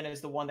Tielemans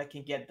is the one that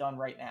can get done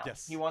right now.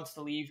 Yes. He wants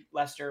to leave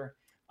Leicester.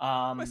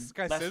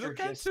 Caicedo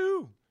can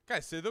too.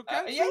 Caicedo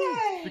can too.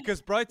 Yeah.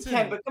 Because Brighton,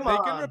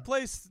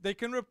 they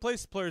can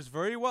replace players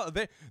very well.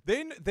 They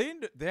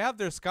have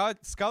their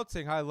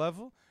scouting high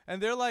level,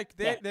 and they're like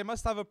they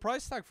must have a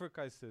price tag for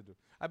Caicedo.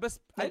 I bet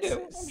I'm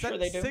sure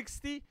they do.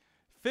 60,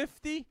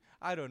 50.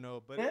 I don't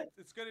know, but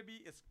it's gonna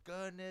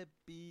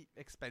be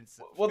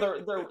expensive. Well,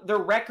 their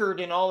record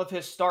in all of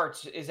his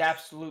starts is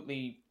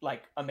absolutely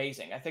like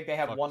amazing. I think they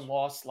have one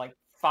loss, like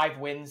 5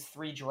 wins,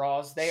 3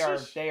 draws. They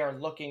are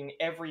looking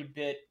every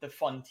bit the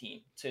fun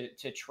team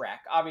to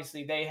track.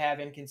 Obviously, they have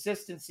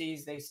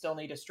inconsistencies. They still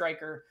need a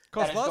striker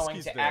that is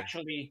going to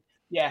actually.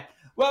 Yeah.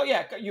 Well,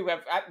 yeah.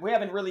 We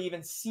haven't really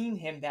even seen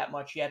him that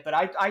much yet. But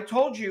I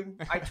told you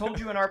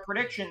in our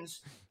predictions.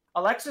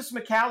 Alexis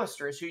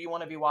McAllister is who you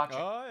want to be watching.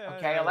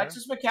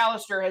 Alexis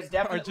McAllister has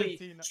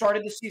definitely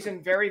started the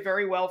season very,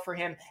 very well for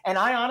him. And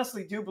I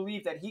honestly do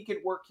believe that he could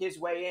work his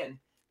way in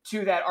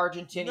to that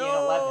Argentinian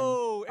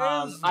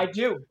 11. I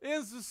do.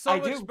 Enzo is so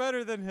much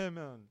better than him,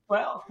 man.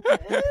 Well,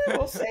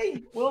 we'll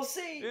see. We'll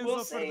see.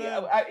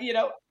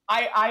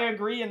 I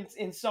agree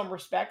in some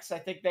respects. I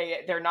think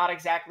they're not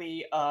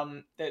exactly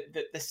the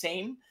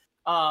same.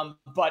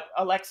 But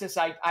Alexis,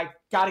 I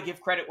got to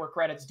give credit where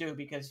credit's due,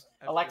 because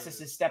Alexis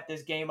has stepped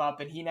his game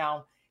up, and he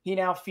now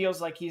feels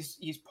like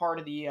he's part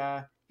of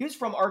the. He was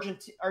from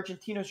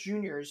Argentinos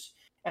Juniors,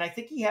 and I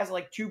think he has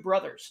like 2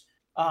 brothers,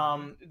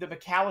 the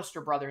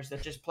McAllister brothers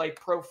that just play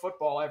pro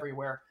football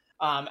everywhere.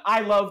 I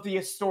love the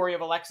story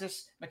of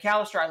Alexis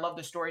McAllister. I love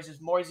the stories of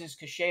Moises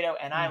Caicedo,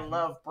 and I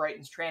love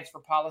Brighton's transfer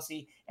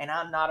policy. And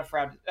I'm not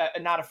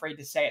afraid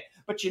to say it.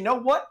 But you know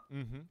what?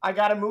 I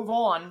got to move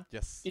on.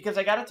 Yes. Because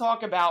I got to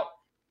talk about.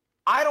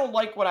 I don't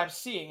like what I'm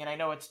seeing, and I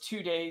know it's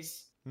 2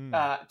 days,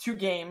 2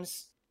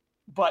 games,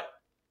 but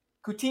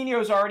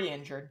Coutinho's already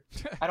injured.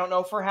 I don't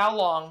know for how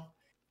long,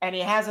 and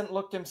he hasn't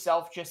looked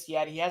himself just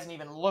yet. He hasn't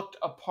even looked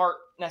a part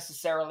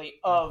necessarily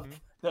of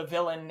the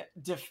villain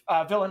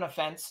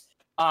offense.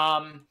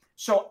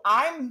 So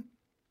I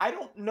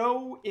don't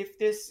know if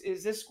this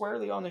is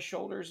squarely on the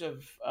shoulders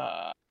of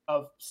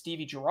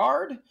Stevie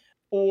Gerrard,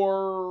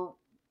 or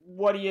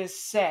what do you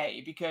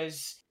say?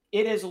 Because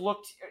it has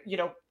looked,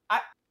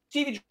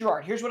 Stevie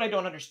Gerrard, here's what I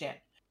don't understand.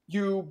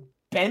 You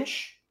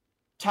bench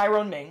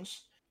Tyrone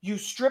Mings, you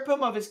strip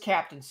him of his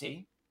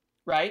captaincy,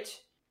 right?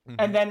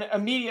 And then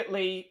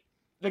immediately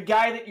the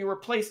guy that you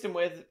replaced him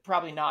with,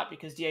 probably not,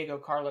 because Diego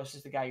Carlos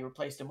is the guy you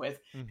replaced him with.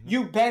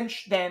 You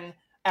bench then,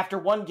 after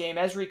 1 game,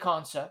 Ezri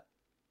Konsa,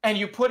 and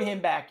you put him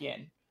back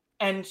in.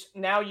 And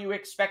now you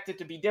expect it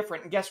to be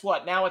different. And guess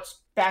what? Now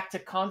it's back to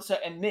Konsa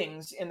and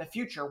Mings in the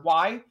future.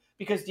 Why?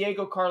 Because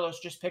Diego Carlos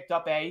just picked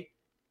up a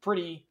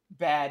pretty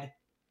bad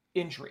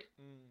injury,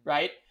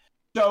 right?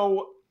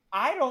 So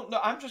I don't know.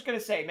 I'm just going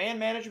to say man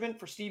management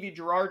for Stevie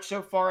Gerrard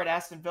so far at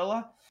Aston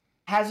Villa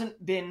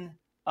hasn't been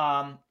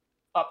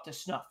up to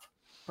snuff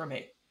for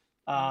me.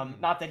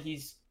 Not that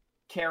he's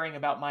caring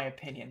about my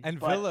opinion, and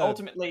but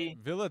ultimately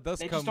Villa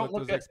does come with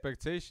those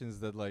expectations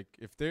that, like,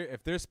 if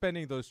they're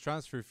spending those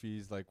transfer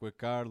fees, like with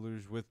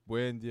Carlos, with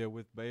Buendia,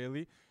 with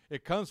Bailey,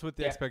 it comes with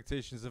the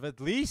expectations of at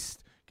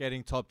least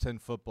getting top 10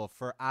 football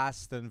for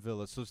Aston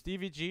Villa. So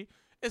Stevie G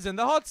is in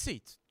the hot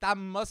seat. That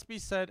must be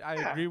said. I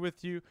agree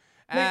with you.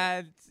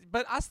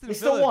 But Aston Villa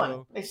still won.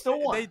 Though, they still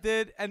won. They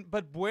did,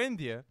 but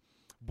Buendia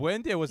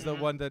was the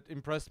one that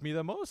impressed me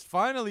the most,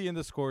 finally in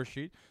the score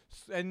sheet.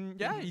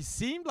 And he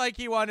seemed like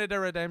he wanted a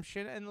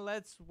redemption, and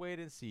let's wait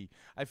and see.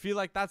 I feel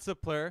like that's a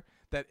player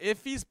that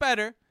if he's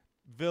better,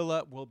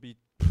 Villa will be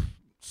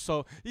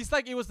so. He's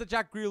like, it was the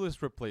Jack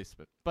Grealish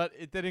replacement, but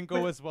it didn't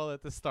go as well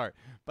at the start.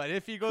 But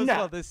if he goes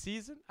well this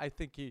season, I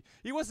think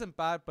he wasn't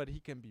bad, but he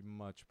can be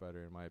much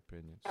better in my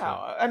opinion. So.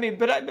 I mean,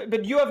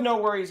 but you have no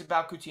worries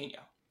about Coutinho.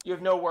 You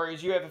have no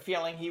worries. You have a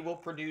feeling he will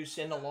produce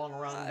in the long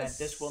run, that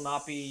this will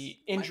not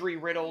be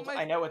injury-riddled.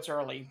 I know it's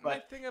early,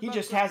 but he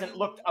just hasn't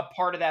looked a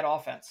part of that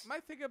offense.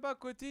 My thing about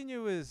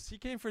Coutinho is he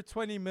came for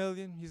 20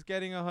 million. He's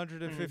getting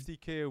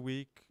 150K a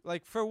week.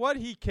 Like, for what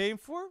he came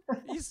for,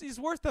 he's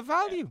worth the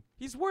value.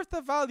 He's worth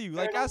the value.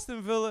 Like,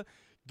 Aston Villa,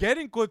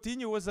 getting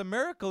Coutinho was a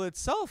miracle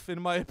itself,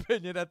 in my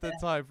opinion, at the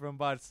time from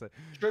Barca.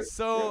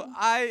 So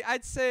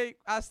I'd say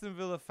Aston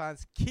Villa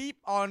fans,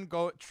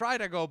 try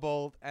to go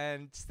bold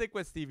and stick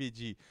with Stevie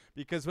G,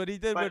 because what he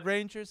did with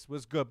Rangers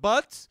was good.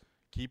 But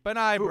keep an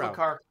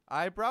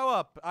eyebrow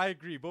up. I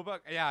agree.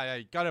 Yeah,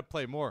 you gotta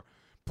play more.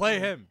 Play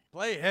him.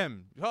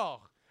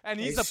 Oh, and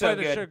he's a player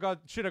that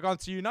should have gone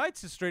to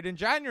United straight in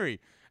January,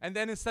 and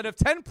then instead of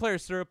 10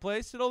 players to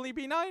replace, it'd only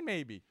be 9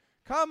 maybe.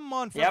 Come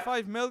on, for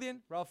 5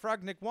 million. Ralph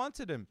Ragnick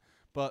wanted him,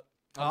 but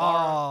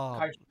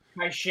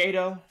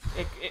Caicedo,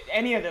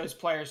 any of those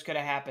players could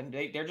have happened.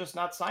 They're just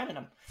not signing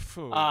them.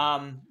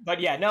 But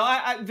yeah,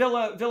 no,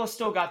 Villa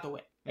still got the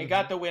win. They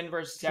got the win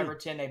versus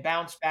Everton. They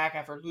bounced back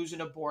after losing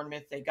to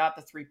Bournemouth. They got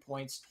the 3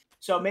 points.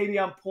 So maybe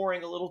I'm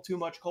pouring a little too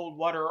much cold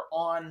water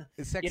on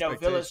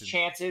Villa's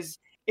chances.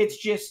 It's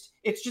just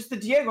the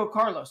Diego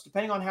Carlos.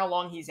 Depending on how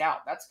long he's out,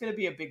 that's going to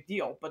be a big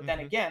deal. But then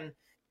again,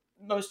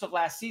 most of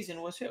last season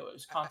was who? It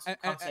was Konsa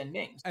and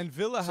Mings. And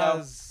Villa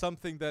has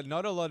something that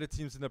not a lot of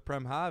teams in the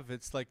Prem have.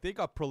 It's like they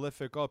got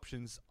prolific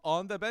options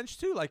on the bench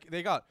too. Like,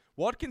 they got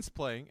Watkins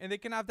playing, and they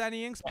can have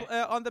Danny Ings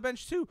on the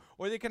bench too.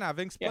 Or they can have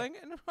Ings playing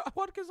and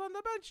Watkins on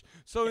the bench.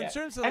 So in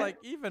terms of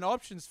even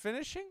options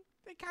finishing,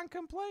 they can't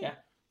complain. Yeah.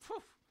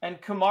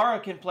 And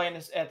Kamara can play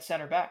at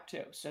center back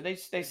too. So they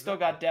still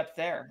got depth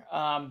there.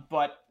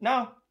 But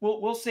no,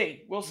 we'll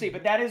see. We'll see.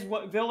 But that is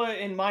what Villa,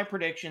 in my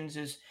predictions,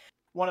 is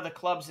one of the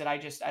clubs that I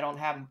don't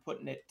have them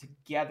putting it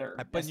together.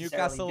 I put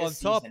Newcastle on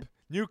top.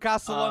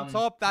 Newcastle on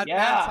top. That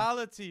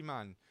mentality,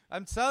 man.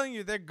 I'm telling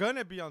you, they're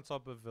gonna be on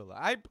top of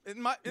Villa.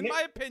 In my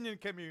opinion,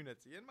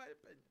 community. In my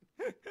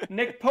opinion.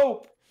 Nick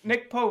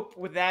Pope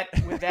with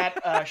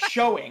that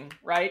showing,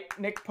 right?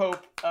 Nick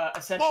Pope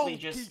essentially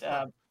just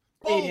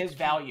paid his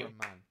value.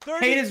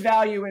 Paid his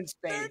value in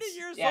spades. 30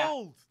 years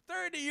old.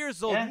 30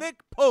 years old. Yeah.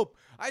 Nick Pope.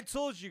 I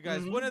told you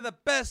guys, one of the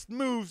best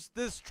moves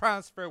this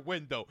transfer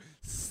window.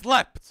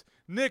 Slept.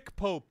 Nick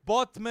Pope,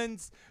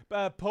 Botmans,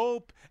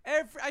 Pope,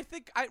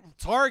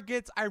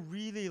 Targets. I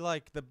really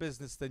like the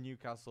business that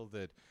Newcastle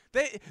did.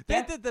 They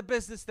did the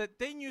business that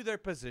they knew their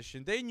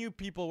position. They knew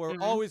people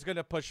were always going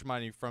to push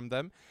money from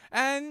them.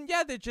 And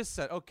they just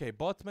said, okay,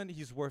 Botman,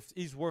 he's worth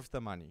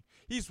the money.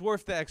 He's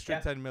worth the extra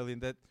 10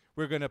 million that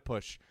we're going to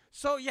push.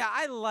 So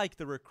I like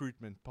the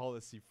recruitment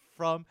policy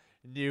from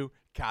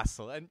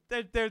Newcastle, and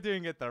they're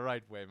doing it the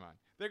right way, man.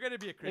 They're going to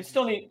be a crazy. They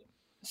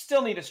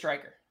still need a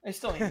striker. They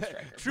still need a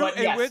striker. True,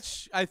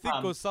 which I think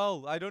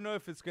Gosal, I don't know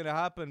if it's going to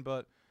happen,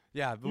 but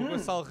Yeah,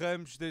 Gonçalo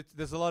Ramos,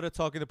 there's a lot of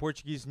talk in the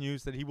Portuguese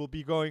news that he will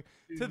be going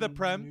to the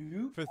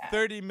Prem for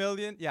 30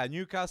 million. Yeah,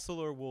 Newcastle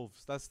or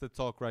Wolves. That's the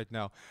talk right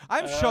now.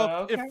 I'm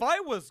shocked. Okay. If I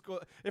was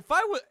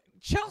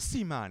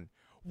Chelsea, man,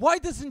 why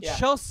doesn't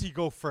Chelsea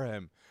go for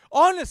him?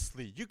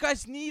 Honestly, you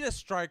guys need a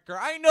striker.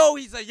 I know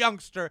he's a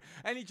youngster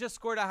and he just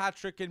scored a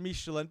hat-trick in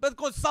Michelin, but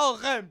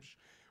Gonçalo Ramos,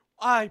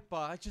 I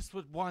just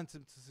would want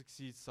him to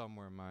succeed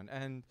somewhere, man.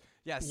 And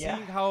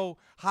seeing how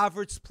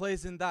Havertz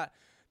plays in that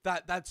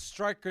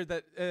striker,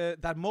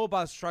 that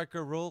mobile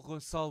striker role,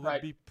 Gonçalo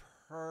would be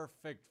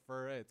perfect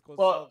for it.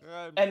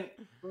 And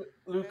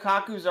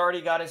Lukaku's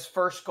already got his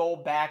first goal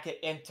back at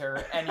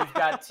Inter, and you've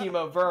got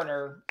Timo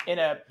Werner in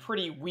a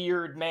pretty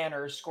weird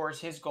manner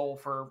scores his goal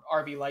for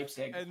RB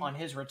Leipzig on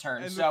his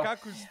return. And so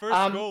Lukaku's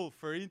first goal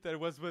for Inter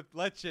was with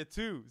Lecce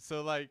too.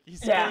 So he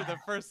scored the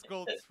first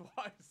goal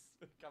twice.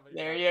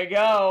 There you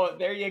go.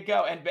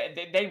 And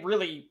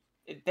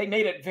they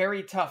made it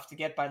very tough to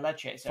get by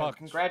Lecce. So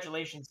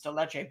congratulations to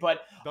Lecce.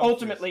 But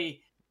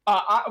ultimately,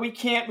 we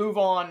can't move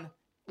on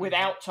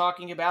without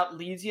talking about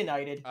Leeds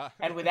United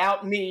and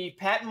without me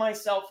patting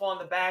myself on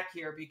the back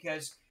here,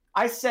 because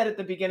I said at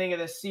the beginning of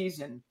this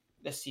season,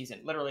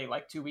 literally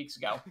like 2 weeks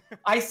ago,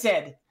 I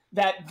said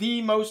that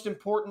the most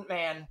important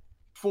man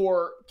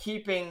for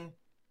keeping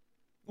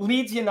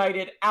Leeds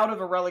United out of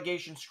a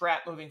relegation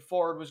scrap moving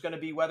forward was going to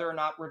be whether or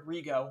not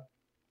Rodrigo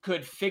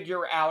could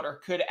figure out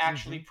or could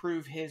actually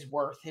prove his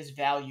worth, his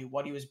value,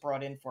 what he was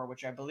brought in for,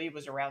 which I believe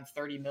was around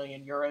 30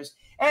 million euros.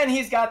 And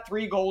he's got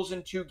 3 goals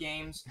in 2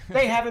 games.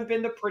 They haven't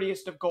been the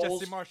prettiest of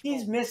goals.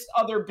 He's missed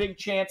other big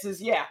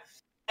chances. Yeah.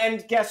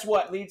 And guess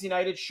what? Leeds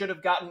United should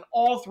have gotten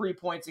all 3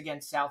 points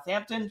against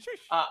Southampton,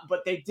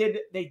 but they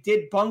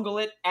did bungle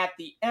it at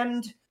the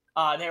end.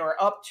 They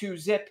were up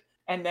 2-0,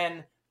 and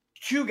then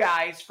 2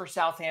 guys for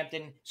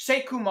Southampton,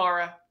 Sekou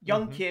Mara,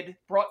 young kid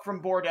brought from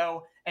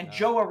Bordeaux, and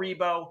Joe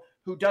Aribo,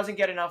 who doesn't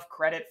get enough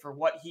credit for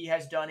what he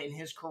has done in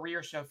his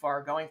career so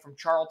far, going from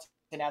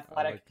Charlton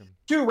Athletic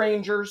to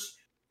Rangers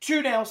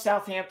to now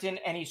Southampton,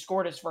 and he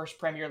scored his first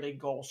Premier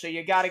League goal. So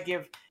you got to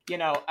give,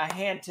 a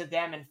hand to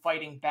them in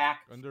fighting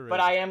back. Underrated.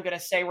 But I am going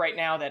to say right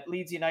now that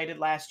Leeds United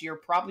last year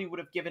probably would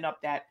have given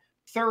up that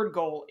 3rd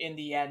goal in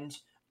the end,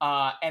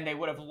 and they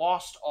would have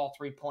lost all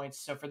 3 points.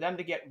 So for them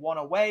to get 1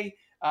 away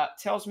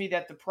tells me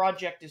that the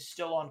project is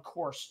still on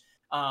course.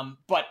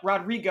 But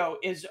Rodrigo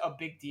is a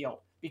big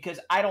deal, because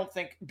I don't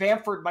think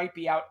Bamford might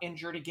be out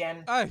injured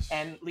again,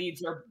 and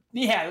Leeds are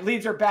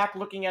back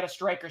looking at a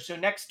striker. So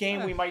next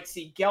game we might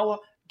see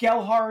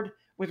Gelhard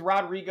with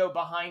Rodrigo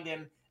behind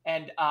him,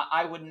 and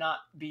I would not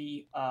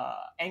be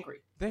angry.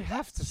 They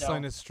have to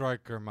sign a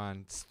striker,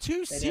 man. It's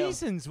 2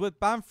 seasons with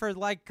Bamford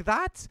like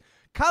that.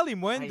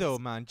 Kalimundo,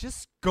 man,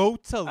 just go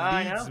to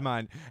Leeds,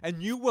 man,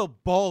 and you will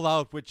ball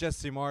out with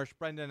Jesse Marsch,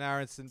 Brendan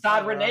Aronson.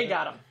 Stade Rennais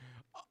got him.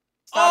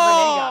 Stade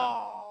Rennais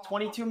got him.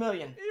 22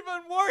 million.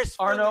 Even worse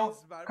for Arno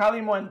Leeds, man.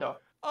 Kalimundo.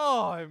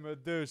 Oh, I'm a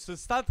douche. So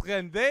Stade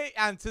Rennes, they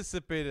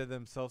anticipated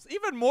themselves.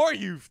 Even more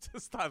youth to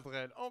Stade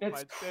Rennes. Oh,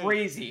 it's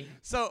crazy.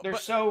 So they're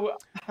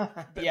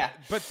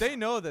But they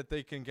know that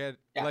they can get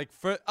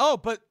exactly.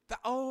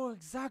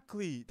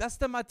 That's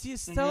the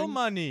Matthias Tell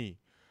money.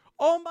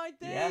 Oh my days.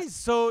 Yes.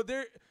 So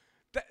they're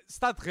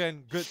Stade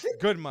Rennes,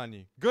 good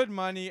money,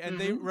 and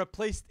they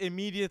replaced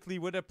immediately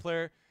with a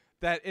player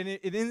that in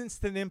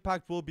instant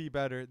impact will be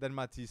better than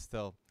Matthias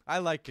Tell. I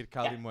like it,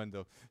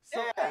 Kalimundo.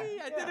 So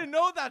I didn't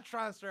know that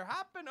transfer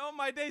happened. Oh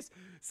my days.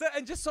 So,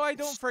 and just so I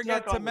don't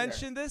forget to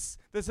mention this,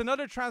 there's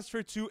another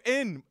transfer too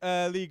in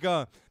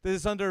Liga that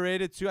is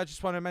underrated too. I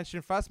just want to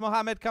mention fast.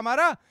 Mohamed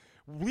Kamara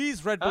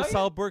leaves Red Bull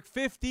Salzburg,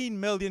 15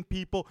 million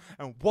people,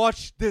 and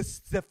watch this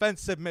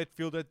defensive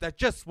midfielder that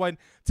just went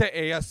to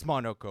AS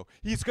Monaco.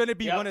 He's going to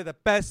be one of the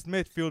best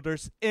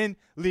midfielders in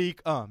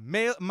League 1.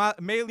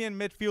 Malian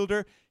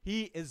midfielder.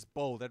 He is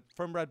bold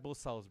from Red Bull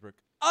Salzburg.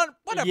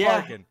 What a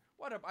bargain.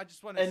 I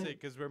just want to say,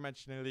 because we're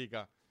mentioning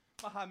Liga.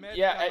 Mohamed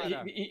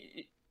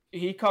Kamara.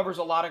 He covers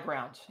a lot of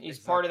ground. He's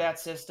part of that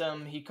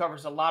system. He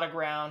covers a lot of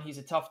ground. He's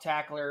a tough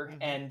tackler,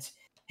 and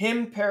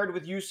him paired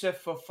with Youssouf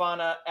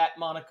Fofana at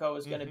Monaco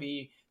is going to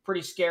be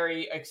pretty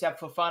scary,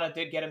 except Fofana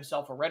did get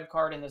himself a red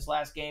card in this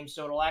last game,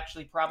 so it'll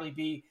actually probably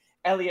be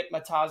Elliot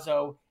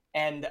Matazo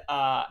and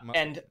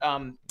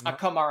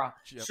Kamara.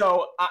 Yep.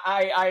 So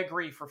I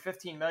agree, for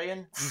 15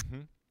 million,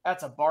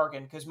 that's a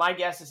bargain, because my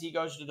guess is he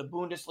goes to the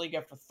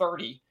Bundesliga for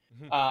 30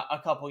 a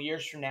couple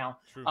years from now.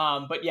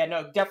 But yeah,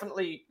 no,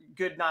 definitely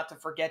good not to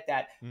forget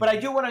that. But I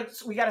do want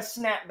to, we got to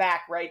snap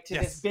back, right, to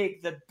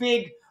the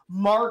big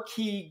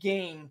marquee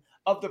game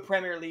of the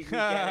Premier League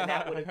weekend, and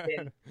that would have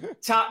been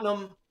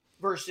Tottenham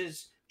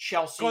versus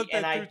Chelsea.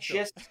 And I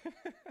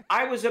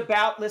was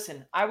about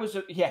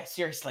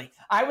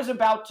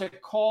to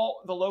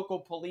call the local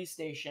police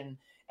station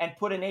and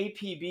put an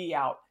APB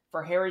out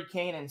for Harry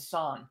Kane and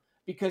Son,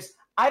 because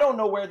I don't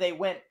know where they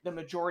went the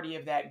majority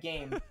of that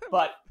game,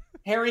 but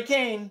Harry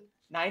Kane,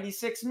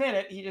 96th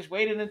minute, he just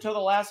waited until the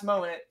last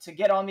moment to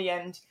get on the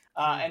end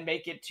and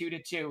make it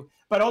 2-2.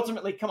 But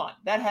ultimately, come on,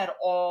 that had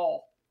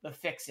all the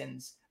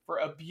fixins for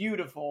a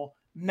beautiful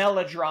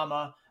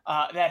melodrama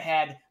that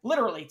had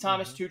literally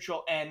Thomas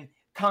Tuchel and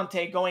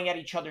Conte going at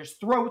each other's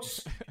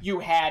throats. You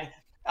had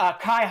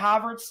Kai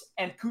Havertz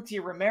and Cuti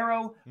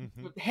Romero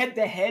head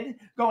to head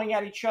going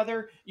at each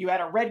other. You had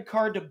a red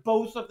card to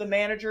both of the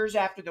managers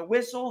after the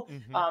whistle.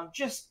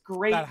 Just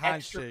great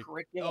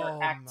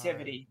extracurricular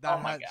activity. That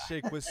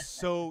handshake was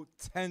so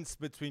tense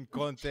between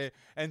Conte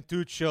and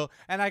Tuchel.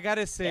 And I got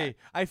to say,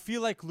 I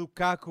feel like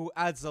Lukaku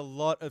adds a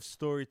lot of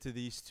story to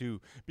these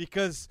two,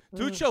 because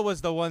Tuchel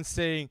was the one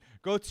saying,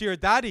 go to your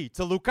daddy,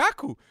 to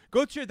Lukaku.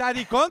 Go to your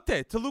daddy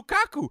Conte, to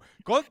Lukaku.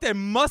 Conte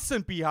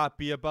mustn't be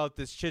happy about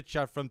this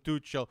chit-chat from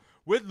Tuchel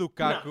with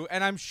Lukaku,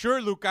 and I'm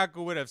sure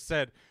Lukaku would have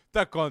said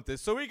to Conte.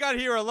 So we got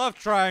here a love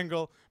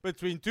triangle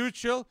between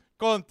Tuchel,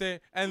 Conte,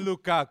 and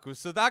Lukaku.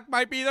 So that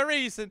might be the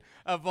reason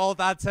of all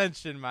that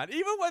tension, man.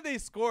 Even when they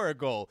score a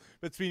goal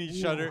between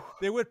each other,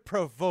 they would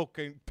provoke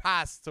and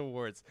pass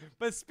towards.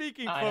 But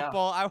speaking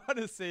football, I want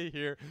to say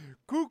here,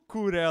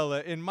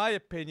 Cucurella, in my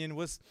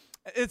opinion,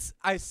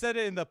 I said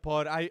it in the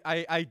pod.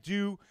 I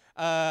do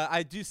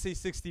say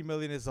 60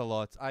 million is a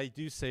lot. I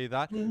do say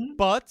that.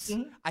 But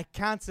I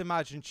can't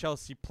imagine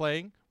Chelsea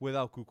playing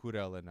without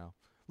Cucurella now.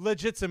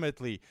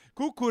 Legitimately.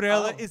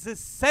 Cucurella is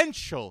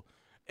essential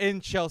in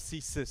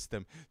Chelsea's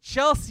system.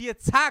 Chelsea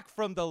attack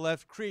from the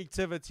left,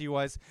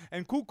 creativity-wise,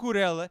 and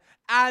Cucurella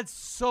adds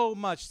so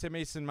much to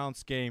Mason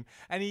Mount's game,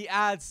 and he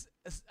adds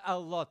a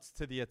lot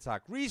to the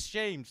attack. Reece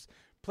James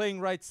playing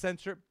right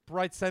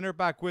center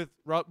back with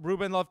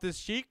Ruben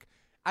Loftus-Cheek.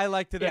 I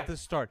liked it at the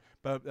start,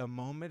 but the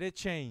moment it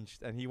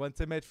changed and he went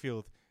to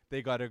midfield,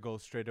 they got to go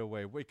straight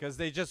away because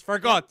they just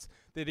forgot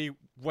that he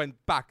went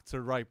back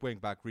to right wing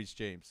back, Reece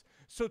James.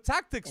 So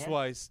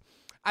tactics-wise,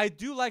 I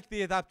do like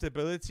the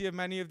adaptability of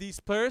many of these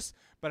players,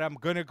 but I'm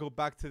going to go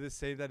back to the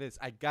same that is,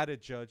 I got to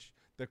judge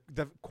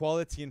the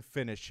quality in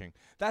finishing.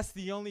 That's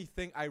the only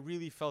thing I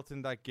really felt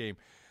in that game.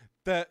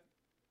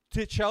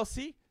 To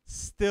Chelsea,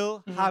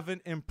 still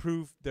haven't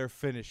improved their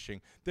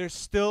finishing. They're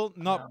still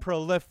not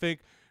prolific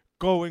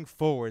going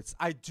forwards.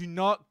 I do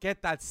not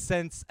get that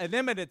sense, an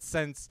imminent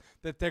sense,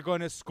 that they're going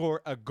to score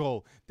a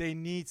goal. They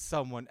need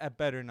someone, a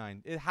better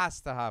nine. It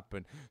has to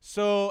happen.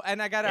 So,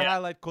 and I got to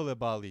highlight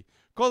Koulibaly.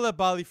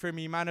 Koulibaly, for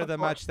me, man of the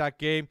match that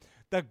game.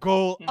 The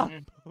goal,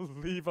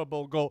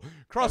 unbelievable goal.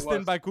 Crossed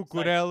in by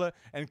Cucurella,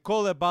 and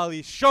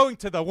Koulibaly showing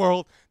to the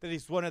world that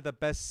he's one of the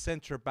best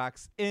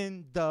center-backs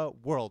in the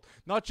world.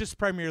 Not just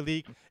Premier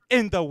League,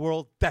 in the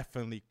world,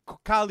 definitely.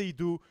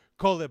 Kalidou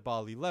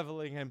Koulibaly,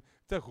 leveling him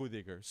to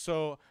Rudiger.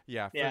 So,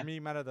 for me,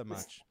 man of the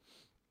match.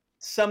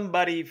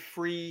 Somebody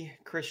free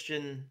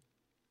Christian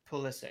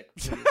Pulisic,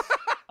 please.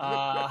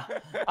 I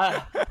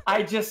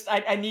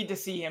need to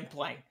see him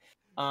playing.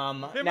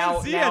 Now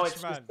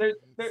it's just,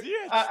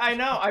 I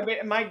know. I mean,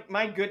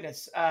 my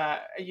goodness.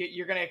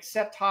 You're going to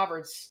accept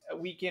Havertz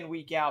week in,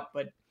 week out,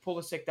 but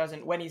Pulisic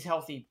doesn't, when he's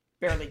healthy,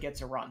 barely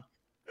gets a run.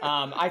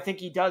 I think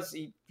he does.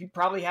 He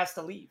probably has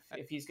to leave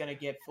if he's going to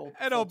get full.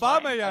 And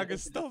Aubameyang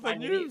is still the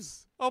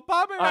news.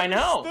 Aubameyang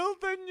is still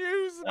the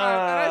news, man. And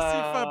I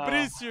see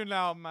Fabrizio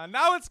now, man.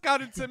 Now it's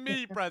gotten to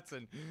me,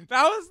 Breton.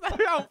 That was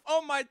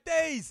oh my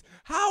days.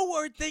 How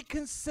are they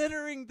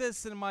considering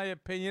this? In my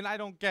opinion, I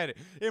don't get it.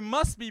 It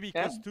must be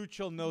because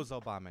Tuchel knows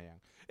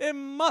Aubameyang. It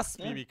must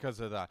be because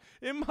of that.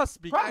 It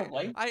must be.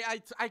 Probably.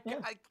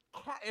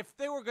 If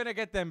they were going to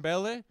get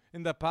Dembele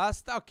in the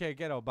past, okay,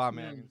 get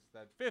Aubameyang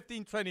instead.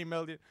 15, 20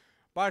 million.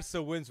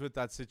 Barca wins with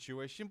that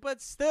situation.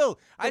 But still,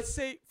 I'd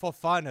say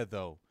Fofana,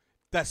 though.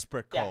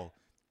 Desperate call.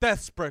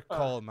 Desperate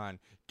call, man.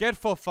 Get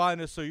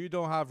Fofana so you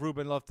don't have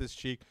Ruben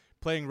Loftus-Cheek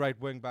playing right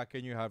wing back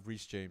and you have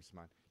Reece James,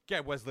 man.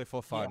 Get Wesley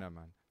Fofana,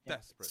 man.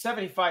 Desperate.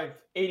 75,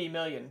 80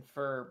 million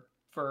for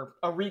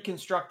a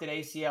reconstructed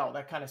ACL.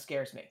 That kind of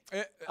scares me.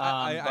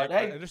 I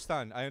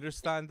understand. I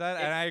understand that,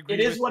 and I agree.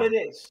 It is what it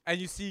is. And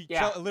you see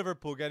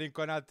Liverpool getting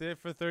Konate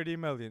for 30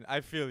 million.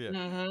 I feel you.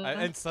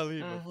 And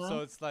Saliba. So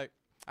it's like,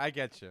 I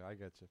get you.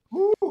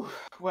 Woo.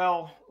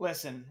 Well,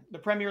 listen, the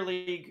Premier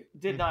League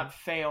did not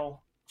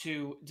fail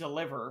to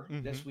deliver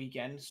this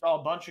weekend. Saw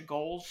a bunch of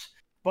goals,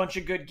 bunch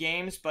of good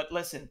games, but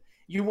listen,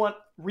 you want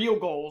real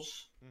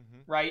goals,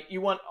 right? You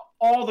want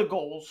all the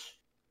goals.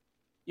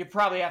 You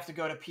probably have to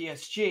go to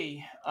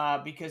PSG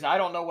because I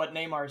don't know what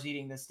Neymar's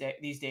eating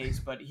these days,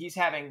 but he's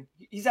having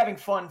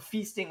fun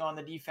feasting on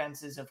the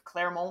defenses of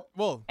Clermont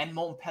and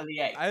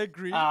Montpellier. I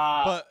agree,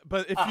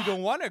 but if you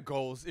don't want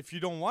goals,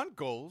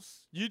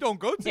 you don't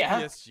go to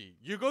PSG.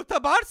 You go to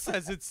Barca,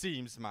 as it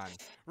seems, man.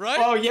 Right?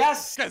 Oh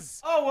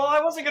yes. Oh well,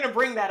 I wasn't going to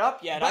bring that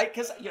up yet,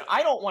 because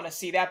I don't want to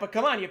see that. But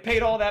come on, you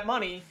paid all that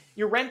money.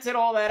 You rented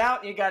all that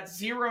out, and you got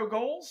 0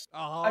 goals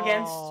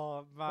against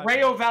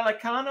Rayo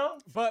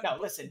Vallecano. But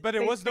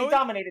they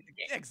dominated the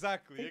game.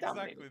 Exactly.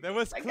 There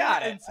was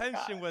clear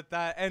intention with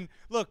that. And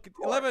look,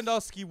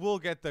 Lewandowski will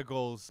get the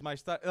goals.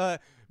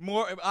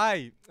 More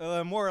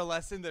or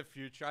less in the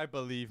future, I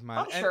believe, man.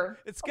 I'm sure.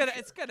 It's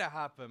gonna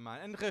happen,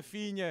 man. And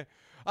Rafinha,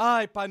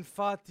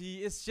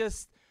 Panfati. It's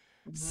just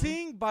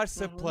seeing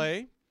Barca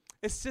play.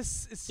 It's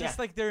just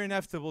like they're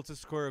inevitable to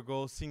score a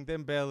goal. Seeing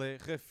Dembele,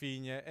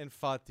 Rafinha, and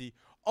Fati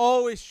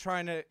always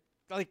trying to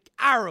like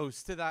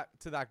arrows to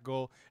that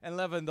goal. And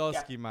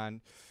Lewandowski,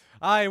 man,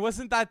 it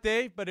wasn't that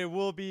day, but it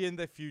will be in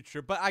the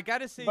future. But I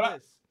gotta say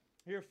this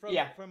here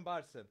from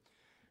Barca.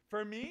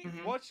 For me,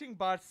 watching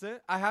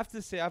Barca, I have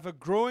to say I have a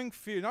growing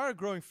fear, not a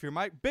growing fear.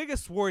 My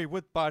biggest worry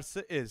with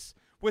Barca is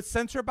with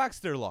center backs,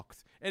 they're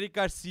locked. Eric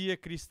Garcia,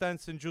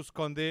 Christensen, Jules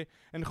Koundé,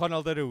 and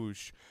Ronald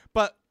Araújo.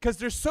 But because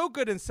they're so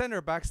good in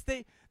center backs,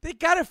 they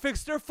gotta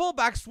fix their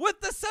fullbacks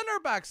with the center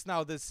backs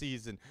now this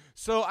season.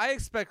 So I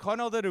expect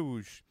Ronald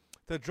Araújo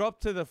to drop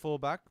to the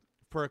fullback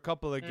for a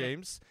couple of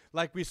games,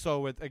 like we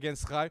saw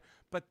against Rai.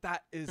 But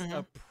that is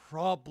a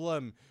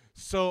problem.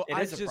 So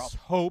I just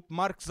hope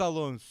Marcos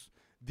Alonso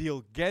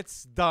deal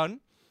gets done,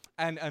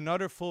 and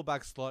another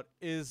fullback slot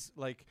is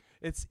like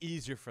it's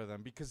easier for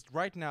them, because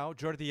right now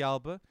Jordi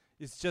Alba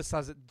is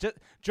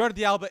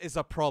Jordi Alba is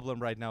a problem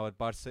right now at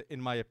Barca,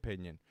 in my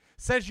opinion.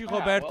 Sergio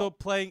Roberto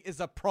playing is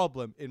a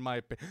problem, in my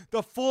opinion.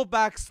 The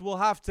fullbacks will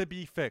have to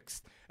be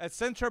fixed. At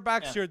center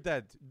backs, you're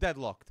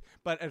deadlocked,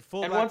 but at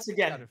fullbacks, once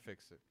again, you gotta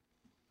fix it.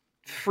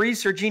 Free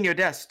Serginho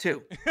Dest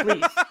too,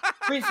 please.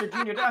 Free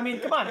Serginho. I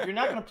mean, come on. If you're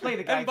not going to play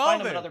the guy, find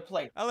him another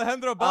play.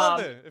 Alejandro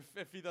Balde,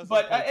 if he doesn't.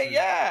 But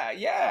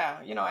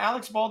yeah. You know,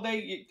 Alex Balde.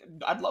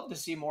 I'd love to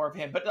see more of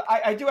him. But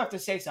I do have to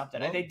say something.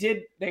 Well,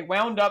 they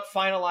wound up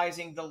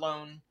finalizing the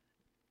loan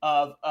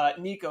of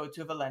Nico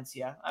to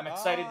Valencia. I'm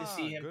excited to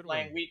see him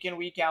playing week in,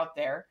 week out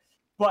there.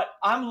 But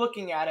I'm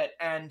looking at it,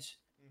 and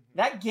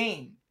that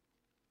game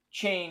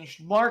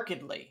changed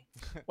markedly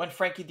when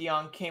Frenkie de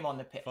Jong came on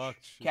the pitch.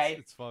 Okay,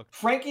 it's fucked.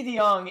 Frenkie de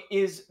Jong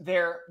is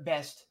their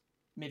best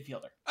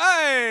midfielder.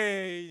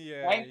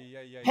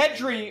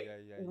 Pedri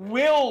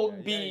will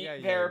be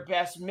their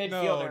best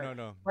midfielder.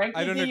 No.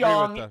 Frenkie de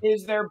Jong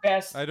is their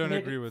best midfielder. I don't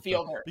agree with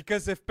that.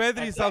 Because if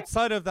Pedri is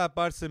outside of that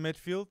Barca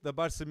midfield, the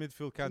Barca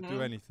midfield can't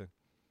do anything.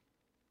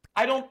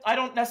 I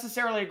don't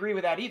necessarily agree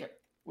with that either.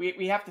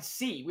 We have to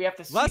see. We have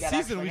to see. Last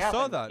season we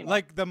saw that. You know?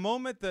 Like the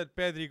moment that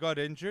Pedri got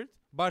injured,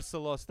 Barca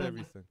lost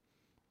everything.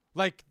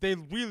 Like they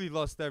really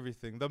lost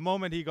everything the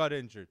moment he got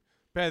injured.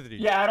 Pedri.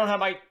 Yeah, I don't have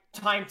my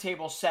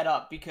timetable set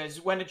up, because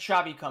when did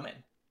Xavi come in?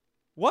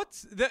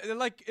 What?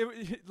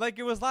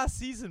 It was last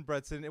season,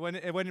 Bretson,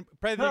 when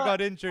Pedri got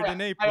injured in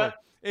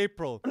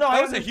April. No,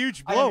 that was a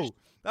huge blow.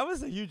 That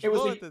was a huge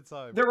blow at the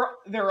time.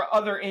 There were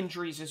other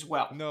injuries as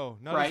well. No,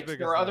 not right? as big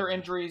there as were other that.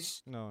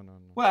 injuries. No.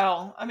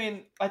 Well, I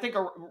mean, I think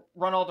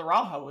Ronald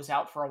Araujo was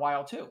out for a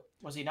while too.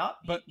 Was he not?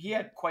 But he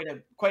had quite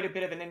a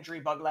bit of an injury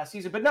bug last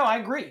season. But no, I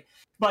agree.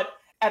 But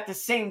at the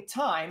same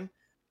time,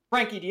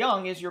 Frenkie de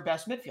Jong is your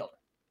best midfielder.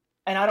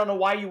 And I don't know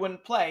why you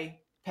wouldn't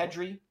play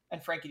Pedri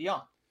and Frenkie de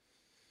Jong,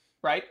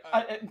 right?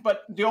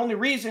 But the only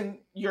reason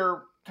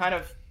you're kind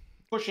of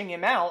pushing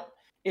him out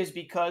is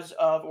because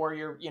of,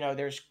 or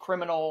there's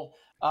criminal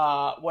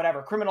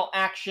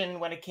action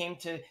when it came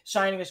to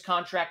signing his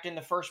contract in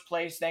the first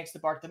place, thanks to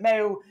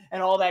Bartomeu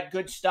and all that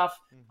good stuff.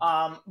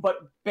 But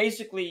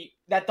basically,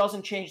 that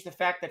doesn't change the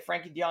fact that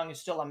Frenkie de Jong is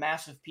still a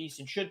massive piece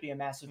and should be a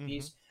massive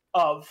piece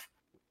of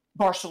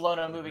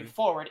Barcelona moving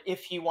forward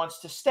if he wants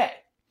to stay.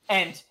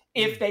 And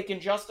if they can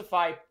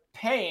justify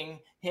paying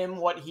him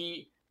what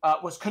he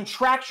was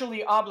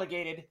contractually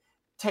obligated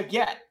to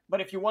get.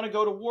 But if you want to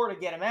go to war to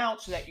get him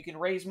out so that you can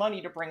raise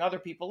money to bring other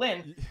people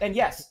in, then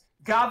yes,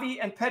 Gavi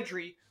and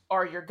Pedri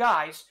are your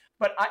guys.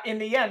 But in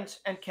the end,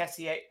 and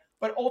Kessié,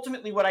 but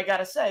ultimately what I got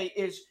to say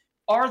is,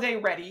 are they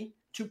ready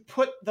to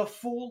put the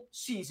full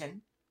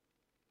season,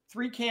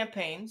 3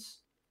 campaigns,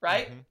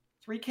 right?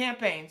 3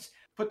 campaigns,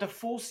 put the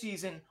full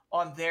season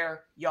on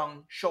their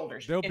young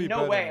shoulders. In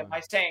no way am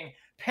I saying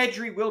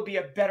Pedri will be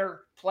a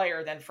better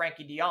player than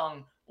Frenkie de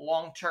Jong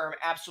long term,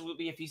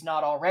 absolutely, if he's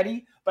not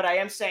already. But I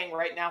am saying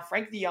right now,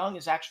 Frenkie de Jong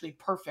is actually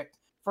perfect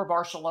for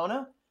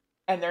Barcelona,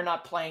 and they're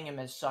not playing him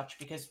as such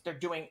because they're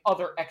doing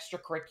other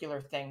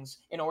extracurricular things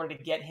in order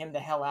to get him the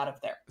hell out of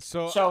there.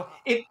 So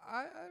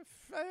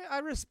I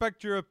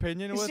respect your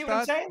opinion with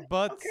that,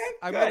 but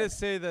I'm going to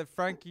say that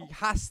Frenkie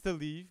has to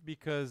leave,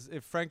 because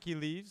if Frenkie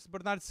leaves,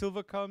 Bernardo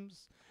Silva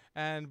comes,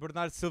 and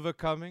Bernardo Silva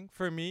coming,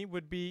 for me,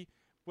 would be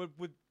what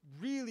would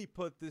really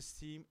put this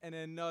team in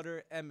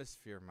another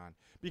hemisphere, man.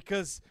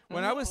 Because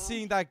when I was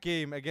seeing that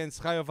game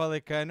against Rayo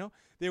Vallecano,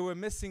 they were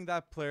missing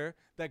that player.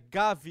 That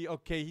Gavi,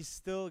 okay, he's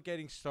still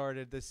getting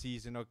started this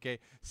season, okay.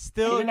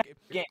 Still, he didn't have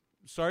a game.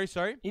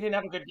 Sorry. He didn't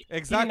have a good.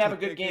 Exactly. He didn't have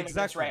a good game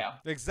against Rayo.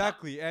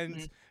 Exactly,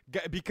 and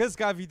because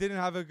Gavi didn't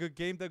have a good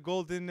game, the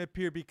goal didn't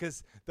appear,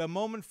 because the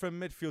moment from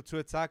midfield to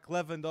attack,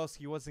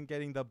 Lewandowski wasn't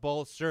getting the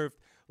ball served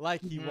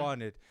like he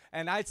wanted.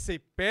 And I'd say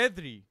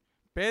Pedri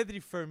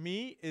for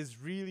me is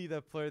really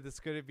the player that's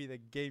going to be the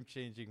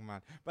game-changing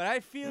man. But I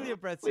feel you,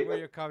 Brett, where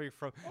you're coming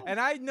from. And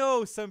I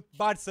know some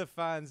Barca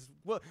fans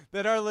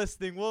that are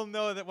listening will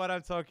know that what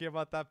I'm talking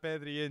about, that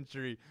Pedri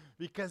injury,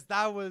 because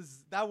that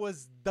was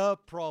the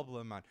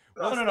problem, man.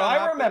 No.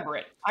 I remember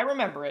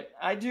it.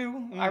 I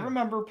do. I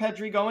remember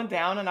Pedri going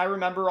down, and I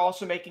remember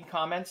also making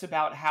comments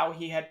about how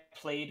he had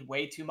played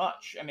way too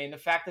much. I mean, the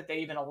fact that they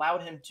even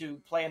allowed him to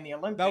play in the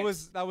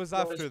Olympics. That was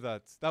after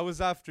that. That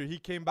was after he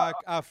came back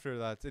after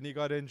that, and he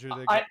got injured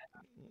again.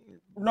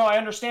 No, I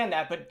understand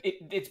that, but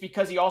it's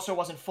because he also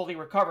wasn't fully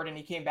recovered and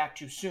he came back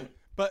too soon.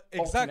 But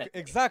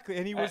exactly,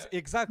 and he was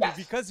yes.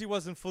 because he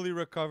wasn't fully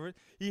recovered.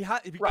 He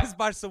had because Right.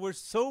 Barca were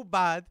so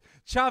bad,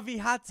 Xavi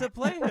had to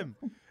play him,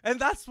 and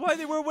that's why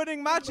they were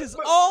winning matches.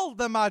 All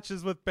the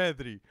matches with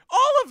Pedri,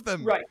 all of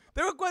them. Right.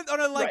 They were going on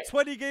a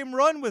 20-game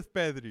run with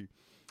Pedri,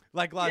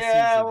 like last season.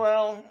 Yeah,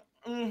 well,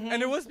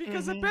 and it was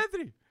because of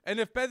Pedri. And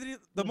if Pedri,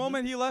 the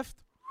moment he left,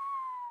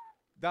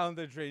 down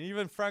the drain.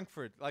 Even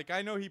Frankfurt, like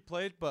I know he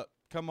played, but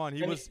come on,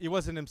 he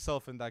wasn't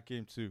himself in that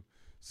game too.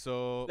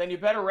 So then you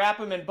better wrap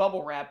him in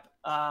bubble wrap,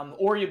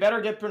 or you better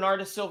get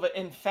Bernardo Silva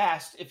in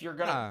fast if you're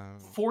gonna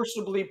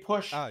forcibly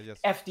push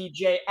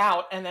FDJ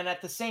out. And then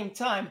at the same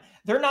time,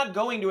 they're not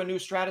going to a new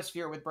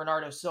stratosphere with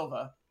Bernardo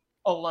Silva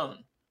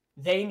alone.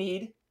 They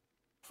need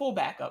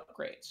fullback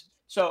upgrades.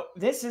 So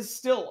this is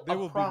still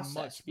a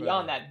process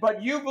beyond that.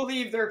 But you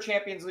believe they're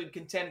Champions League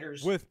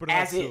contenders with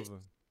Bernardo Silva.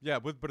 Yeah,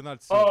 with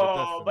Bernardo Silva.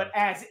 Oh, but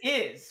as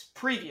is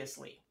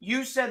previously,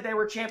 you said they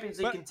were Champions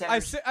League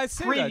contenders. I'd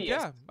say that.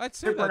 Yeah, I'd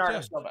say that.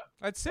 Yeah. Silva.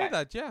 I'd say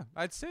that. Yeah,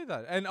 I'd say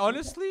that. And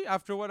honestly,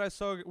 after what I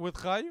saw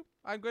with Rayo,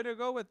 I'm gonna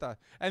go with that.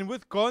 And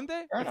with Conde,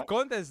 if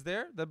Conde is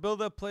there, the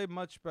build-up play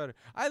much better.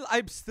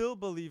 I still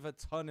believe a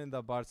ton in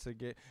the Barca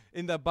game,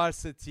 in the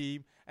Barca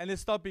team, and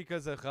it's not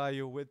because of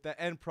Rayo. With the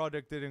end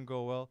product didn't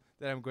go well,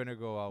 that I'm gonna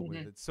go out with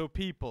it. So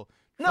people,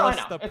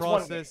 trust the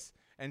process.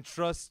 And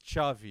trust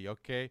Xavi,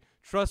 okay?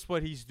 Trust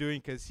what he's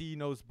doing because he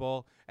knows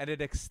ball at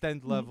an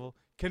extent level.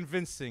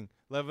 Convincing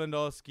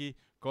Lewandowski,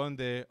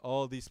 Conde,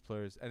 all these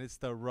players. And it's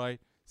the right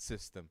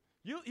system.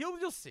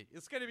 You'll see.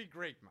 It's going to be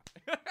great,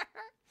 man.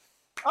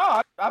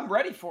 Oh, I'm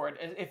ready for it.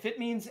 If it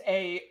means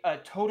a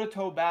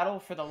toe-to-toe battle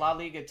for the La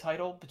Liga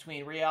title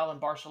between Real and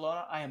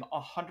Barcelona, I am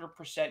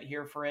 100%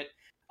 here for it.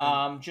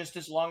 Just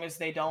as long as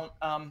they don't,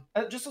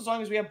 just as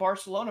long as we have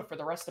Barcelona for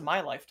the rest of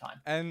my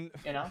lifetime. And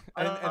you know,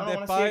 I don't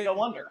want to see it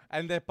go under.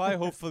 And Depay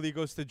hopefully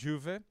goes to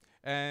Juve.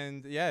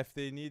 And yeah, if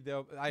they need,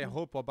 I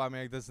hope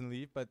Aubameyang doesn't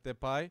leave. But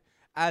Depay,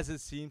 as it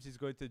seems, he's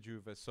going to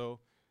Juve. So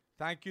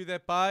thank you,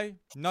 Depay.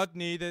 Not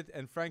needed.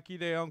 And Frankie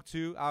De Jong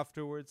too.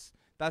 Afterwards,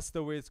 that's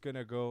the way it's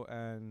gonna go.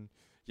 And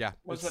yeah,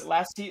 was it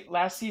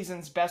last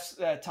season's best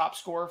top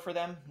scorer for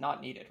them? Not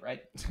needed,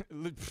 right?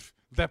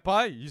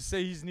 Depay, you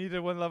say he's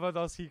needed when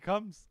Lewandowski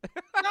comes.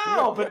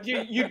 No, but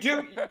you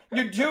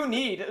do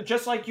need,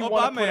 just like you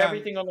want to put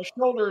everything on the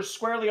shoulders,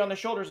 squarely on the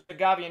shoulders of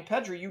Gavi and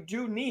Pedri, you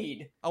do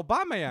need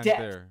Aubameyang depth.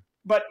 There.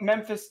 But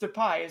Memphis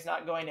Depay is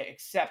not going to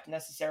accept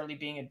necessarily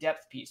being a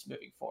depth piece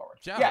moving forward.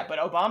 Yeah, but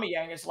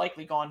Aubameyang is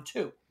likely gone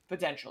too,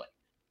 potentially,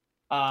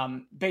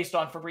 based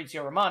on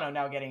Fabrizio Romano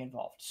now getting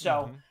involved.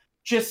 So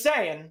just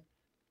saying,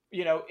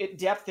 you know,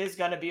 depth is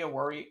going to be a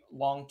worry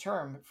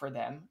long-term for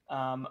them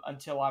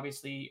until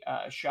obviously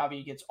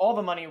Xavi gets all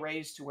the money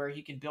raised to where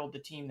he can build the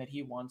team that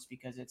he wants,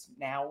 because it's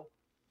now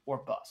or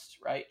bust,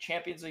 right?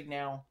 Champions League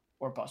now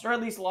or bust, or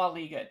at least La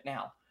Liga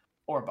now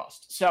or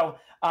bust. So,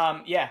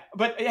 yeah,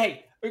 but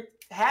hey,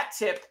 hat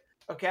tip,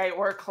 okay,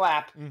 or a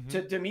clap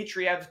to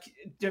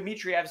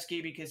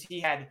Dimitrievski, because he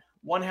had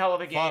one hell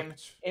of a game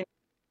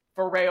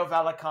for Rayo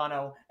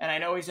Vallecano. And I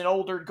know he's an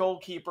older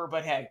goalkeeper,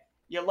 but hey,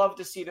 you love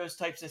to see those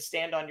types of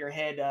stand on your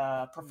head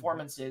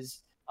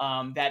performances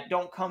that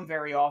don't come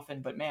very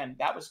often. But man,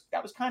 that was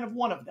kind of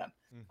one of them.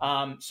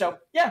 So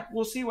yeah,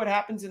 we'll see what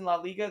happens in La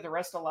Liga. The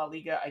rest of La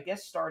Liga, I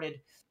guess,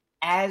 started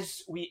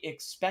as we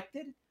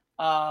expected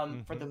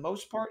for the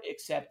most part,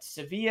 except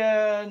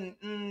Sevilla.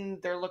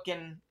 They're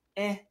looking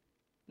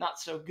not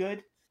so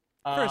good.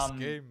 First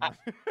game.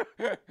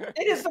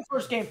 It is the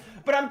first game,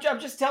 but I'm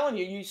just telling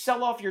you, you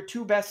sell off your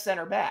two best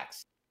center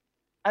backs.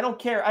 I don't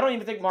care. I don't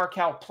even think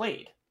Marcao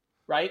played.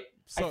 Right,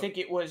 so, I think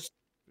it was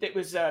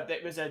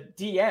a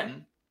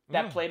DM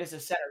that played as a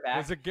center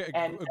back.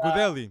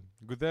 Gudeli.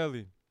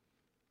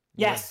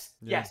 Yes.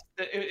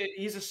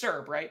 He's a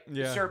Serb, right?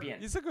 Yeah, Serbian.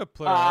 He's a good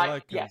player. I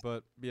like him,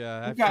 but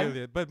yeah, I feel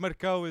it. But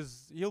Marcao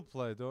he'll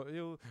play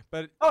though.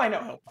 I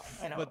know.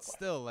 But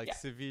still,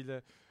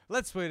 Sevilla.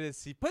 Let's wait and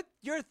see. Put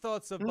your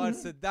thoughts of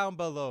Barca down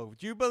below.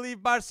 Do you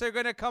believe Barca are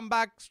gonna come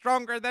back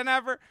stronger than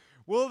ever?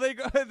 Will they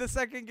go the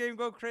second game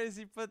go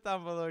crazy? Put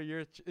down below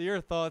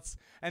your thoughts.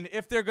 And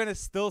if they're going to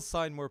still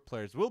sign more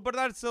players, will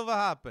Bernardo Silva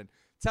happen?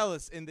 Tell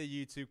us in the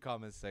YouTube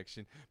comment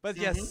section. But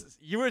yes,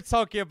 you were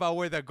talking about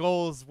where the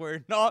goals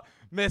were not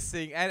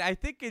missing. And I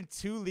think in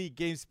 2 league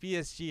games,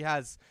 PSG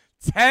has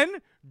 10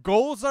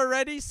 goals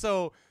already.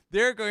 So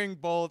they're going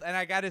bold. And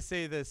I got to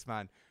say this,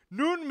 man.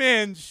 Nuno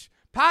Mendes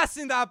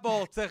passing that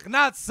ball to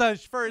Renato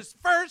Sanches for his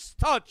first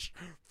touch.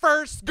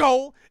 First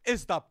goal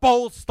is the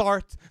bold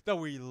start that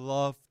we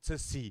love to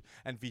see.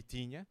 And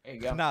Vitinha,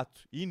 Renato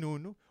e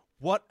Nuno,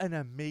 what an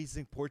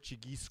amazing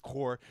Portuguese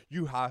core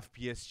you have,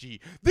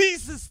 PSG.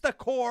 This is the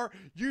core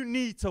you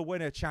need to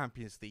win a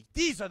Champions League.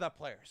 These are the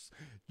players.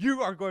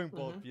 You are going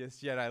bold,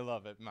 PSG, and I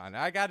love it, man.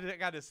 I got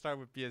to start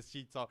with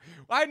PSG talk.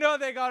 I know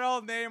they got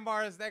all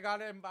Neymars, they got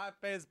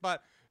Mbappes,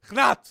 but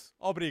Renato,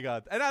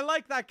 obrigado. And I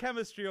like that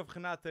chemistry of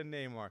Renato and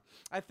Neymar.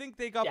 I think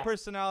they got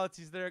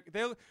personalities there.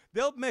 They'll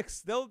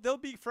mix. They'll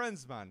be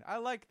friends, man. I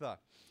like that.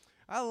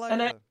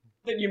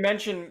 that you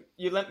mentioned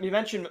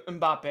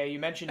Mbappe, you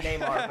mentioned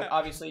Neymar, but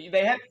obviously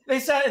they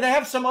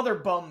have some other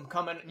bum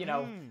coming,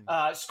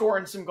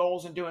 scoring some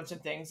goals and doing some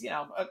things.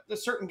 A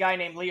certain guy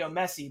named Leo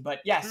Messi.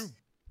 But yes, True.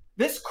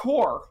 this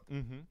core,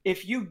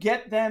 if you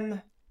get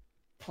them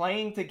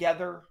playing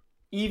together,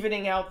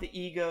 evening out the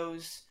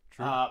egos,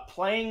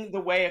 playing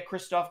the way a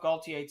Christophe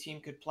Galtier team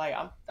could play,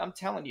 I'm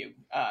telling you,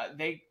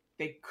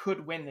 they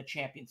could win the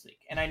Champions League.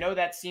 And I know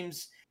that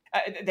seems.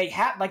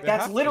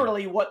 That's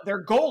literally what their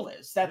goal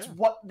is. That's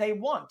what they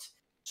want.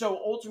 So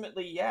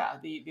ultimately,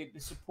 the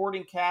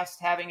supporting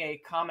cast having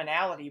a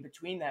commonality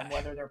between them,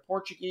 whether they're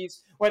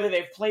Portuguese, whether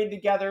they've played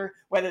together,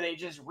 whether they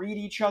just read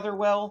each other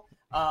well.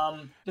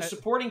 The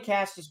supporting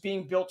cast is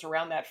being built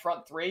around that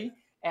front three.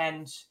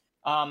 And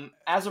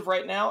as of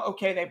right now,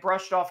 okay, they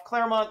brushed off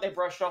Clermont, they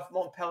brushed off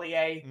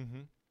Montpellier.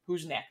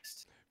 Who's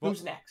next?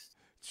 Who's next?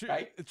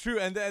 True,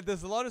 and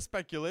there's a lot of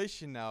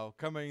speculation now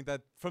coming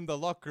that from the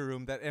locker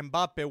room that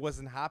Mbappe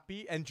wasn't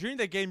happy, and during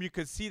the game you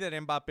could see that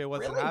Mbappe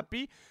wasn't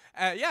happy.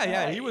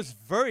 He was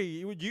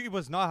he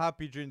was not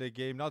happy during the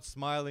game, not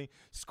smiling.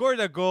 Scored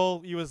a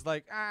goal, he was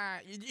like,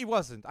 he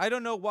wasn't. I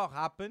don't know what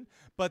happened,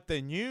 but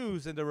the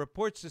news and the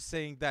reports are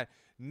saying that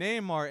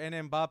Neymar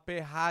and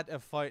Mbappe had a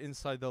fight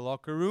inside the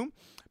locker room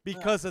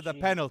because of the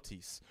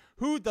penalties.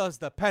 Who does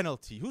the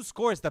penalty? Who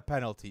scores the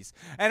penalties?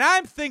 And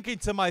I'm thinking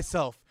to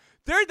myself,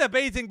 they're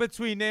debating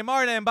between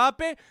Neymar and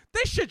Mbappe.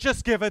 They should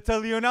just give it to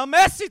Lionel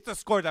Messi to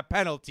score the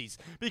penalties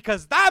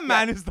because that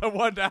man is the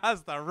one that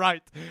has the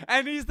right.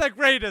 And he's the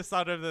greatest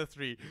out of the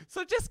three.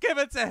 So just give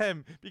it to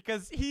him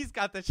because he's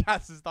got the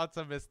chances not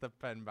to miss the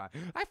pen, man.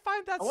 I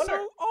find that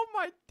oh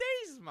my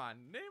days, man.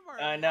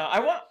 Neymar. I know.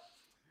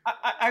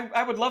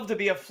 I would love to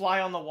be a fly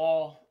on the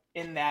wall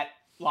in that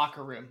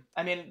locker room.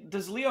 I mean,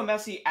 does Leo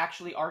Messi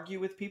actually argue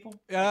with people?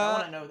 I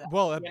want to know that.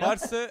 Well,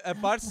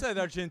 at Barca in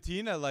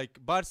Argentina,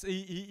 Barca,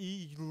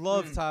 he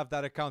loves to have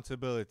that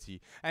accountability.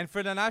 And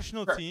for the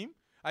national team,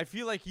 I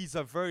feel like he's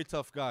a very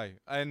tough guy.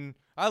 And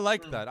I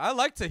like that. I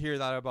like to hear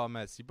that about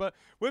Messi. But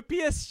with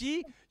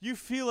PSG, you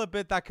feel a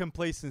bit that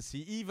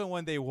complacency, even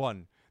when they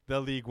won the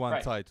League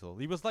One title.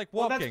 He was like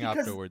walking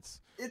afterwards.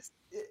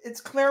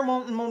 It's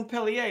Clermont and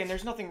Montpellier, and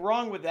there's nothing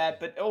wrong with that.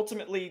 But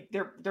ultimately,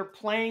 they're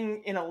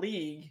playing in a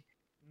league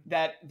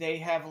that they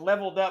have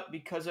leveled up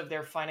because of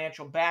their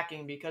financial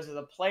backing, because of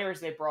the players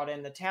they brought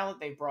in, the talent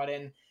they brought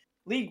in.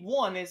 League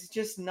One is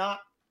just not.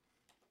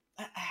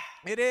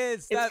 It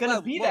is. It's going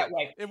to be that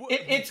way.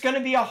 It's going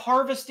to be a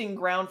harvesting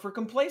ground for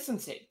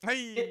complacency.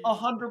 It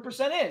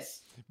 100%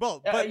 is.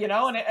 Well,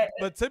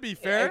 but to be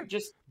fair,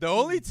 the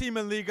only team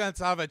in Ligue 1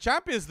 to have a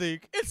Champions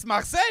League, it's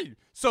Marseille.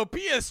 So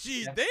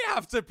PSG, they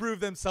have to prove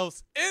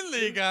themselves in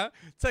Ligue 1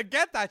 to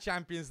get that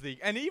Champions League.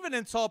 And even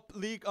in top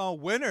Ligue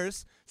 1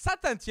 winners,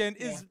 Saint-Étienne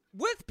is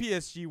with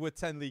PSG with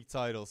 10 league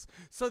titles.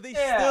 So they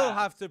still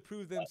have to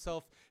prove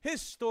themselves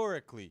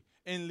historically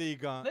in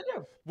Ligue 1. They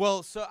do.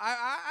 Well, so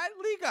I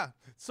Ligue 1.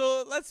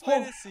 So let's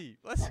wait and see.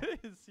 Let's wait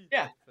and see.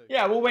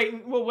 Yeah. We'll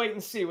wait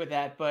and see with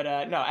that.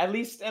 But no, at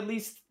least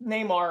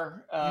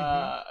Neymar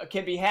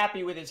can be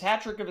happy with his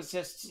hat trick of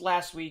assists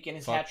last week and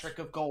his hat trick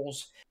of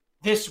goals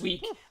this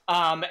week.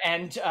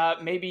 And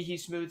maybe he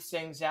smooths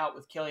things out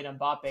with Kylian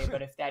Mbappe.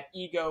 But if that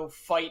ego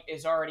fight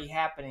is already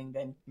happening,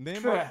 then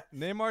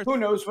Neymar, who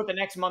knows what the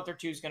next month or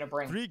two is going to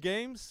bring? 3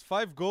 games,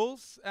 5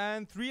 goals,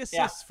 and 3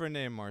 assists for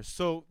Neymar.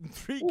 So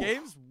 3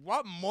 games,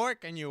 what more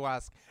can you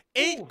ask?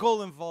 8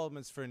 goal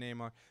involvements for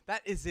Neymar.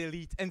 That is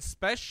elite, and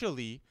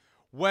especially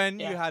when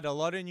you had a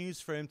lot of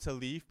news for him to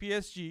leave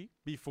PSG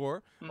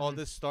before all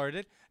this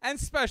started, and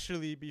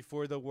especially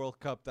before the World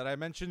Cup that I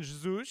mentioned,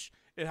 Jesus,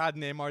 it had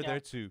Neymar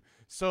there too.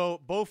 So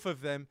both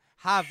of them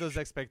have those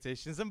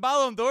expectations. And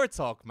Ballon d'Or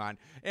talk, man.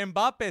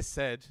 Mbappe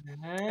said,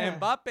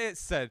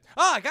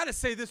 I got to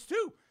say this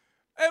too.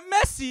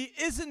 Messi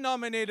isn't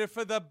nominated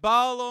for the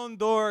Ballon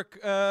d'Or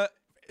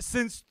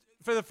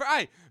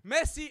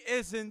Messi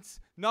isn't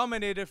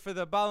nominated for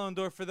the Ballon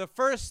d'Or for the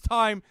first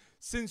time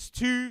since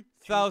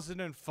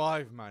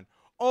 2005, man.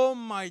 Oh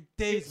my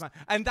days, man.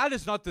 And that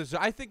is not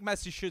deserved. I think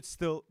Messi should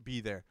still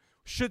be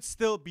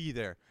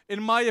there.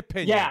 In my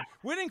opinion. Yeah.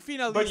 Winning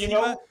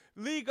Finalissima,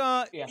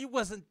 Liga, he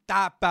wasn't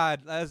that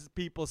bad as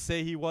people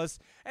say he was.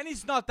 And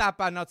he's not that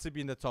bad not to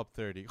be in the top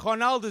 30.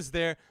 Ronaldo's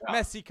there. Yeah.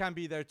 Messi can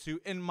be there too,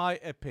 in my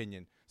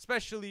opinion.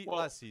 Especially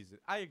last season.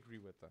 I agree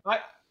with that.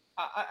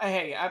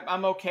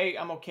 I'm okay.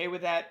 I'm okay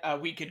with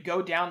that. We could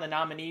go down the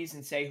nominees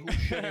and say who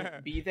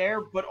shouldn't be there.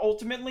 But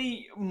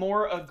ultimately,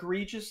 more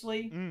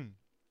egregiously,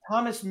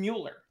 Thomas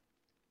Mueller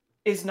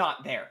is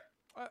not there.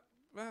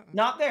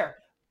 Not there.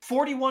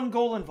 41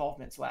 goal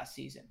involvements last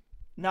season.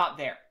 Not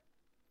there.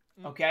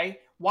 Okay?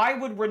 Why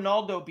would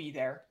Ronaldo be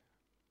there?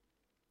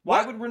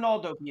 Why would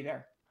Ronaldo be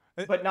there?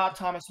 But not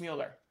Thomas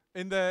Mueller?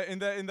 In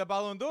the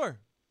Ballon d'Or.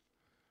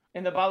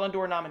 In the Ballon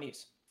d'Or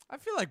nominees. I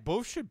feel like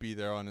both should be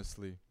there,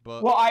 honestly.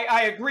 But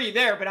I agree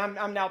there, but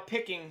I'm now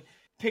picking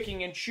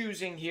and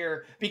choosing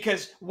here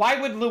because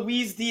why would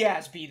Luis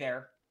Diaz be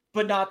there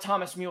but not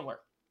Thomas Mueller?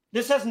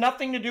 This has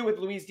nothing to do with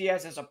Luis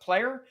Diaz as a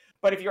player,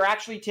 but if you're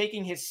actually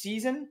taking his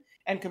season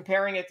and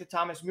comparing it to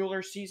Thomas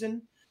Mueller's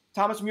season,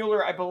 Thomas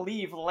Mueller, I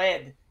believe,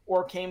 led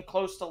or came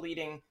close to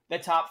leading the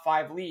top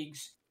 5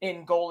 leagues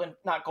in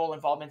not goal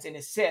involvements, in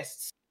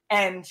assists,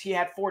 and he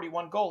had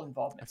 41 goal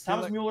involvements.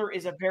 Thomas Mueller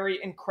is a very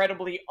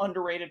incredibly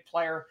underrated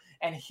player,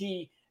 and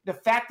the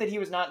fact that he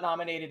was not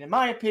nominated, in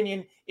my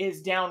opinion,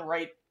 is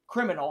downright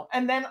criminal.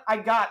 And then I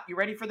got, you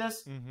ready for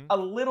this? A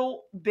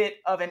little bit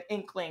of an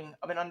inkling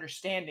of an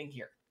understanding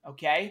here,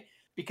 okay?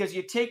 Because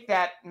you take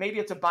that, maybe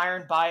it's a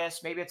Bayern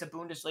bias, maybe it's a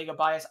Bundesliga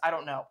bias, I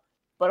don't know.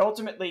 But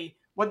ultimately,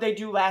 what they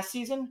do last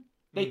season,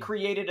 they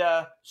created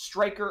a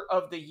Striker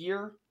of the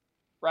Year,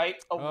 right?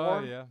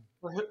 Award. Oh, yeah.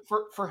 For who?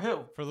 For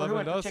who in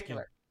Lewandowski.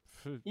 particular?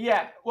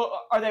 Yeah.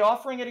 Well, are they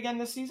offering it again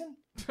this season?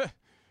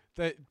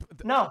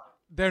 No.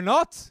 They're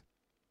not?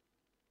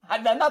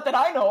 Not that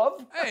I know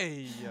of.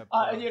 Hey,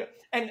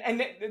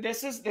 and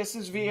this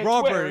is via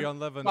robbery Twitter. on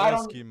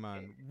Lewandowski,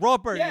 man.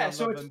 Robbery on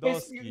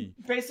Lewandowski.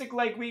 It's basically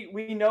like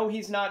we know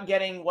he's not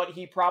getting what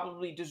he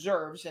probably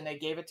deserves, and they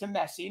gave it to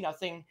Messi.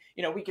 Nothing,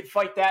 we could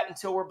fight that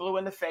until we're blue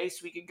in the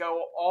face. We could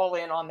go all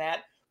in on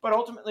that. But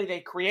ultimately,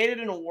 they created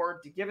an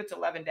award to give it to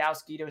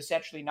Lewandowski to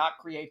essentially not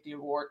create the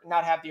award,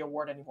 not have the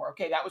award anymore.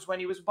 Okay, that was when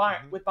he was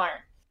with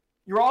Bayern.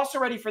 You're also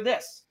ready for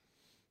this.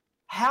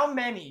 How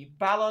many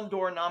Ballon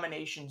d'Or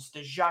nominations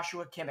does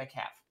Joshua Kimmich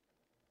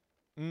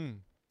have?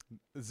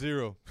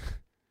 0.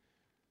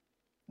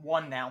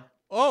 1 now.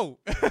 Oh,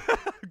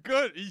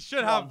 good. He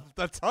should have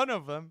a ton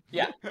of them.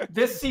 Yeah,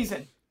 this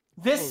season.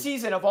 This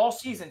season of all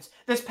seasons.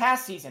 This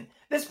past season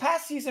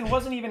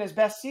wasn't even his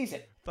best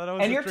season.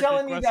 And you're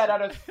telling me that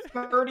out of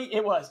 30,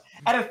 it was.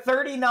 Out of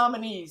 30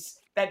 nominees,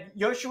 that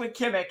Joshua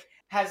Kimmich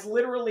has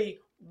literally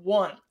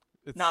 1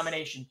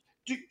 nomination.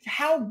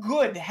 How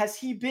good has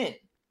he been?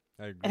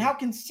 And how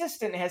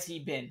consistent has he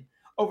been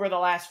over the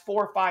last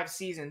 4 or 5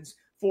 seasons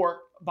for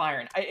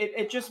Bayern?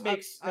 It just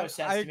makes no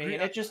sense to me.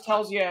 And it just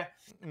tells you,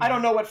 I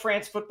don't know what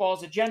France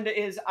football's agenda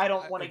is. I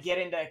don't want to get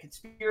into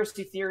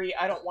conspiracy theory.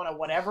 I don't want to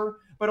whatever.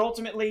 But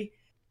ultimately,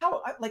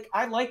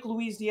 I like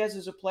Luis Diaz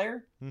as a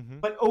player,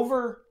 but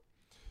over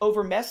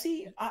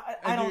Messi,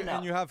 I don't know.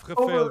 And you have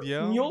Rafael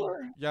Leão.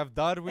 Mueller, you have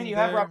Darwin. And you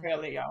there. have Rafael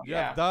Leão. You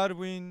have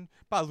Darwin.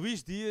 But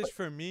Luis Diaz,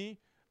 for me,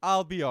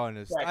 I'll be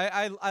honest.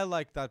 Right. I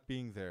like that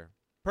being there.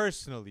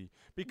 Personally,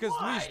 because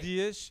Luis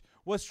Diaz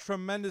was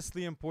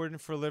tremendously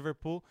important for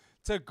Liverpool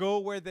to go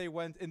where they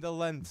went in the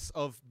lengths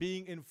of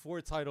being in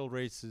 4 title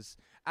races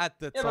at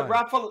the time. Yeah,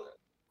 but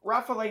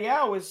Rafael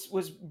Leão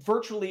was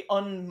virtually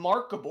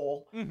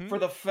unmarkable for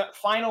the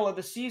final of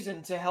the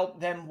season to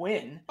help them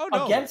win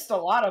against a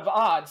lot of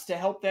odds to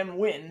help them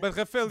win. But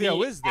Rafael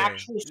Leão is there.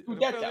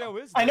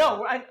 I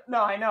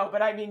know,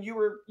 but I mean, you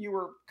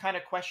were kind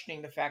of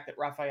questioning the fact that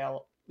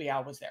Rafael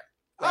Leão was there.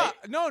 Right?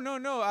 No.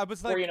 I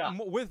was like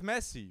with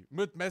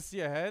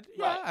Messi ahead.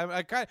 Yeah,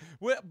 I kind.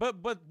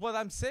 But what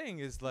I'm saying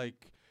is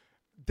like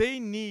they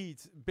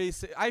need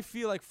basic. I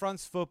feel like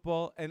France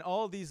football and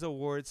all these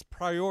awards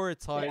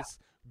prioritize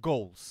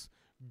goals,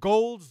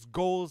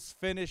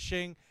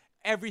 finishing,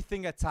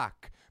 everything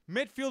attack.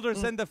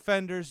 Midfielders and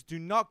defenders do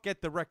not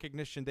get the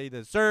recognition they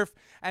deserve,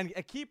 and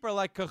a keeper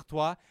like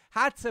Courtois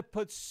had to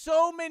put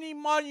so many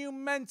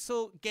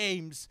monumental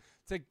games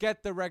to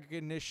get the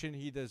recognition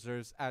he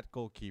deserves at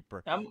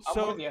goalkeeper.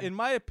 So, in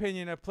my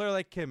opinion, a player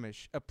like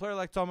Kimmich, a player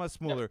like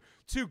Thomas Mueller,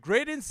 2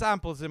 great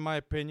examples, in my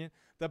opinion,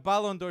 the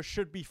Ballon d'Or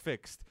should be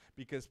fixed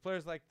because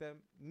players like them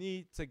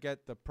need to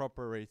get the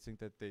proper rating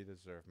that they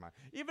deserve, man.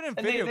 Even in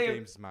video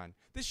games, man.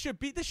 This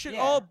should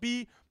all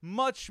be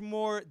much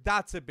more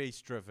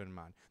database driven,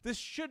 man.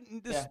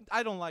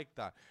 I don't like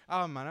that.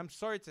 Oh, man, I'm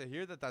sorry to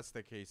hear that that's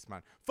the case,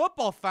 man.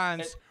 Football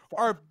fans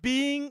are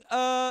being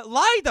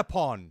lied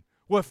upon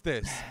with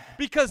this,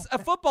 because a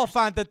football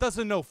fan that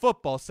doesn't know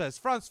football says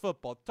France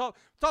football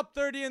top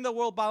 30 in the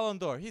world Ballon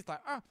d'Or. He's like,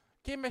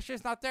 Kimmich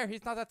is not there.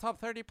 He's not a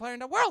top 30 player in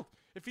the world.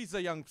 If he's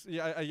a young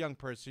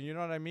person, you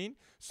know what I mean.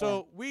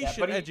 So we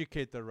should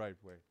educate the right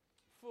way.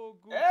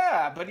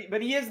 Yeah,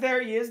 but he is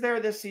there. He is there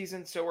this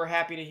season, so we're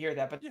happy to hear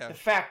that. But the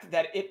fact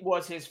that it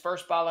was his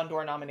first Ballon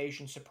d'Or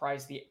nomination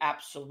surprised the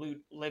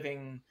absolute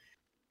living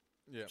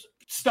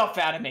stuff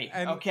out of me.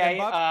 And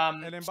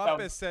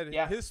Mbappe said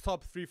his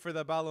top 3 for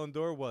the Ballon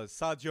d'Or was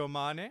Sadio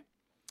Mane,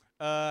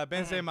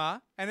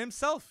 Benzema, and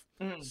himself.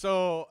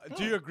 So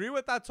do you agree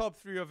with that top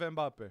 3 of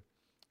Mbappe?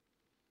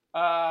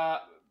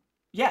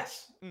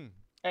 Yes.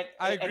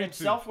 I agree and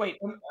himself. too. Wait,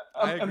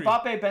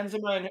 Mbappe,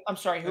 Benzema, and I'm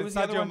sorry, who was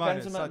the other one?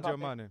 Benzema, Sadio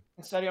Mane.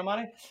 And Sadio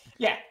Mane?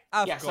 Yeah.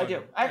 Yes, I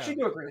do. I actually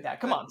do agree with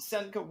that. Come on,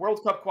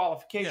 World Cup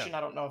qualification.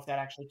 I don't know if that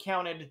actually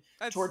counted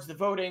towards the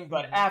voting,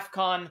 but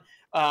AFCON,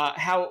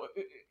 how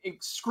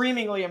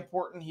screamingly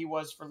important he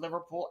was for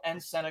Liverpool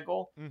and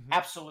Senegal.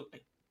 Absolutely.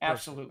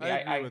 Absolutely.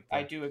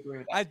 I do agree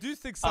with that. I do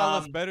think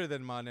Salah's better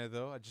than Mane,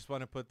 though. I just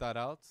want to put that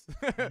out.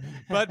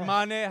 But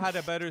Mane had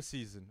a better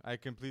season. I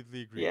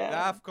completely agree. The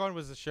AFCON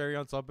was a cherry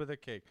on top of the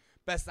cake.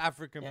 Best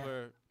African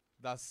player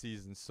that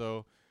season.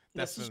 So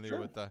definitely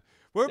with that.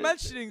 We're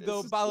mentioning,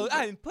 though, Ballon.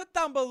 And put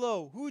down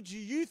below, who do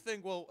you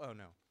think will... Oh,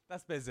 no.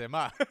 That's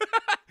Benzema.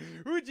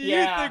 Who do you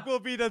Yeah. think will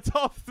be the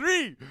top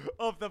 3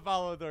 of the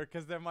Ballon d'Or?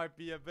 Because there might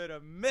be a bit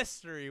of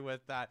mystery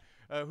with that.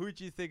 Who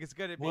do you think is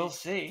going to be? We'll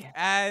see.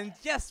 And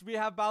yes, we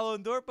have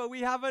Ballon d'Or, but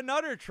we have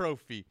another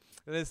trophy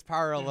that is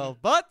parallel,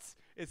 but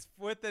it's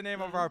with the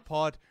name of our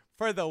pod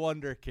for the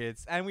Wonder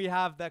Kids. And we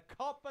have the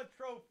Copa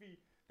Trophy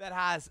that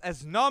has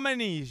as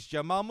nominees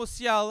Jamal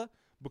Musiala,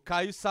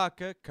 Bukayo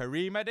Saka,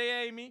 Karim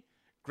Adeyemi,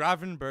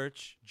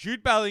 Gravenberch,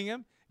 Jude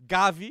Bellingham,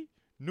 Gavi,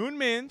 Nunes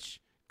Mendes,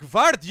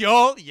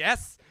 Gvardiol,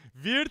 yes,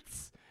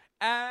 Wirtz,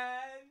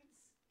 and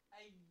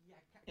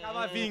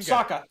Camavinga.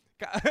 Saka.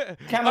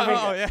 Camavinga.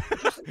 Oh,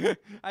 yeah.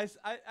 I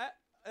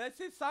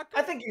say Saka?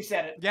 I think you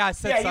said it. Yeah, I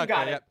said Saka. You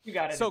got yeah. it. You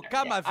got it. So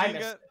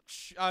Camavinga,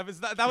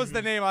 that was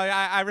the name.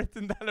 I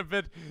written that a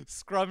bit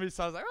scrummy,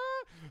 so I was like,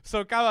 ah.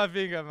 So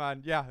Camavinga,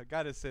 man. Yeah, I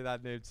gotta say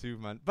that name too,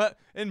 man. But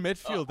in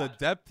midfield, the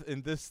depth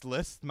in this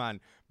list, man.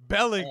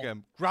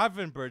 Bellingham,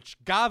 Gravenberch,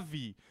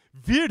 Gavi,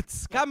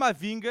 Wirtz,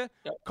 Camavinga,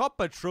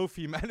 Copa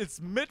Trophy, man. It's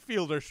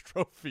midfielders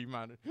trophy,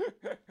 man.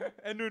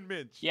 And Nunes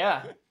Mendes.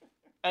 Yeah.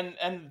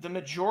 And the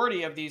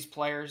majority of these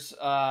players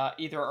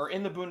either are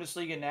in the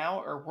Bundesliga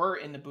now or were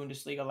in the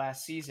Bundesliga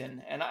last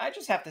season. And I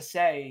just have to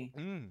say,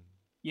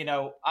 you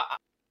know,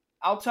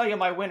 I'll tell you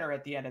my winner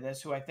at the end of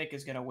this, who I think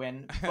is going to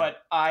win.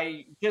 But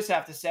I just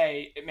have to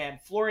say, man,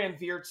 Florian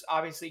Wirtz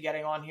obviously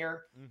getting on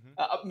here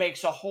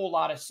makes a whole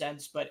lot of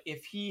sense. But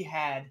if he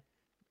had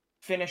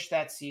finished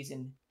that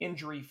season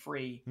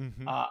injury-free,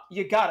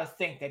 you got to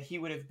think that he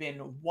would have been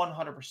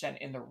 100%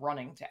 in the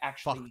running to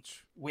actually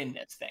win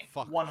this thing.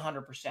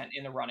 100%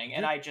 in the running.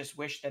 And I just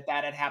wish that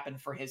had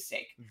happened for his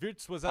sake.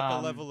 Wirtz was at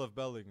the level of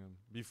Bellingham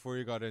before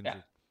he got injured.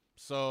 Yeah.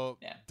 So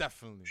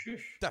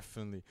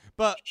definitely.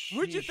 But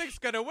who do you think's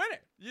gonna win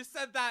it? You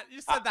said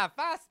that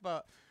fast,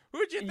 but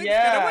who do you think's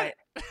gonna win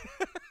it?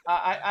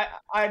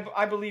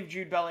 I believe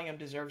Jude Bellingham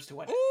deserves to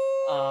win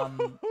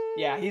it.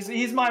 Yeah,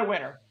 he's my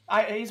winner.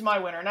 He's my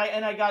winner, and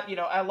I got, you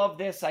know, I love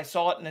this. I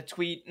saw it in a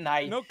tweet, and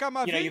no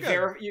Camavinga.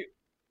 You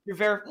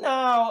know,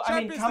 no. I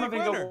mean,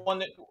 Camavinga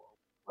won it.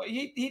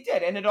 He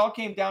did, and it all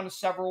came down to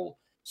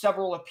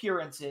several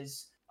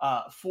appearances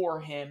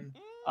for him.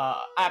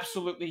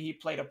 Absolutely, he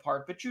played a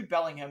part. But Jude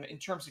Bellingham, in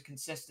terms of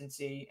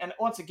consistency, and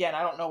once again,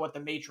 I don't know what the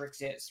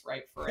matrix is,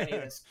 right, for any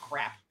of this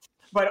crap.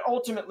 But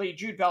ultimately,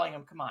 Jude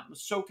Bellingham, come on,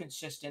 was so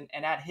consistent,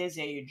 and at his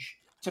age,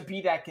 to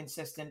be that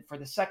consistent for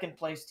the second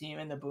place team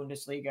in the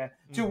Bundesliga,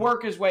 to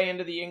work his way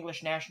into the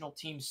English national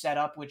team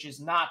setup, which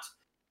is not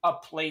a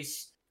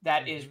place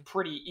that is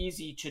pretty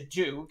easy to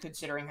do,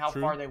 considering how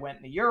far they went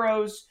in the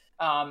Euros,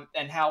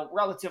 and how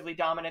relatively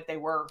dominant they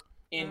were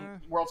in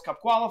World Cup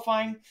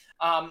qualifying.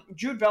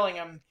 Jude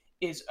Bellingham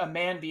is a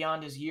man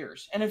beyond his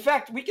years. And in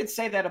fact, we could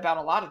say that about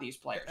a lot of these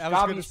players.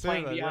 Gavi's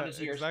playing beyond his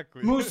years.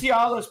 Exactly.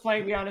 Musiala's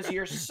playing beyond his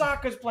years.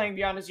 Saka's playing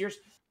beyond his years.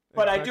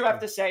 But I do have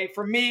to say,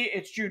 for me,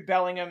 it's Jude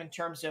Bellingham in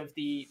terms of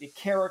the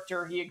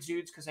character he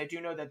exudes, because I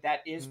do know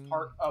that is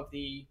part of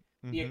the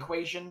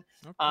equation.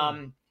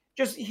 Okay.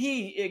 Just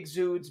he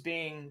exudes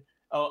being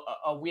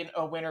a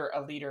winner,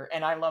 a leader,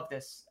 and I love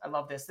this.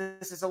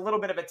 This is a little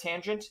bit of a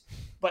tangent,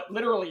 but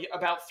literally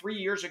about 3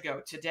 years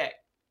ago today,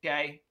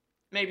 okay,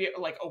 maybe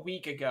like a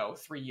week ago,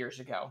 3 years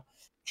ago,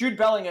 Jude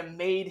Bellingham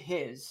made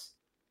his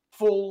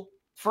full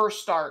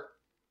first start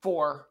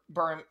for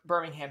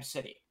Birmingham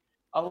City.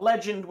 A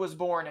legend was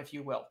born, if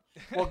you will.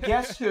 Well,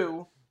 guess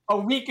who a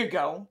week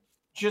ago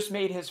just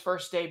made his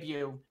first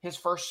debut, his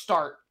first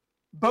start,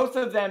 both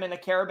of them in the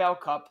Carabao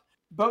Cup,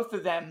 both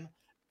of them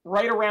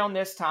right around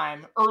this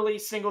time, early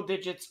single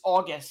digits,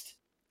 August.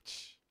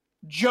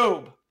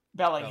 Job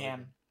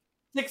Bellingham,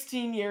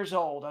 16 years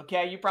old,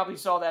 okay? You probably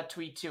saw that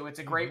tweet too. It's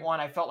a great one.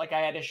 I felt like I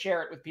had to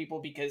share it with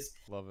people because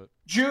love it.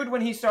 Jude,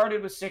 when he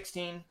started, was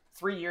 16,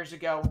 3 years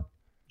ago.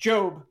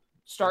 Job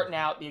starting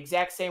out the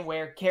exact same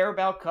way.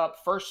 Carabao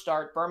Cup, first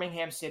start,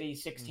 Birmingham City,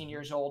 16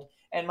 years old.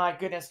 And my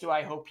goodness, do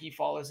I hope he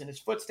follows in his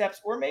footsteps,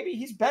 or maybe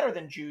he's better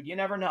than Jude. You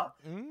never know.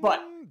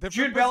 But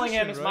Jude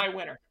Bellingham is my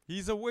winner.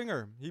 He's a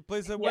winger. He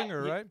plays a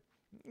winger, right?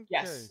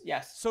 Yes,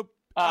 yes. So,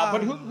 but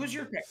who's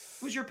your pick?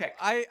 Who's your pick?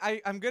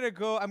 I'm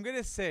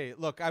gonna say,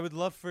 look, I would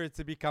love for it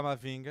to be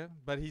Camavinga,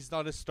 but he's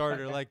not a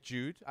starter like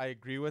Jude. I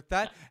agree with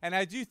that, and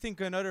I do think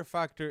another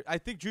factor. I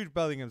think Jude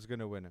Bellingham's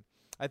gonna win it.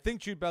 I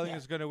think Jude Bellingham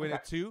is going to win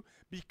it too,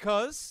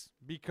 because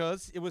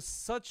it was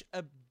such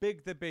a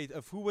big debate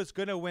of who was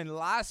going to win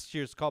last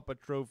year's Copa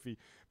Trophy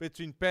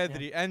between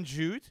Pedri and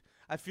Jude.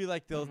 I feel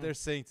like they're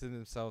saying to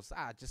themselves,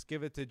 just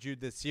give it to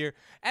Jude this year.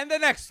 And the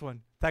next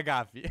one, to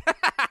Gavi.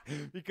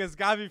 Because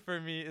Gavi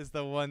for me is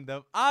the one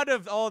that, out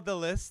of all the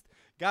list,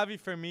 Gavi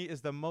for me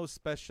is the most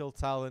special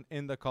talent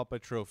in the Copa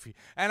Trophy.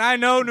 And I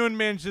know Nunes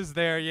Mendes is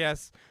there,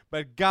 yes,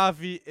 but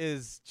Gavi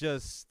is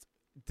just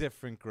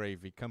different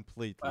gravy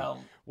completely.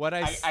 Well, what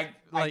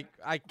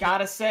I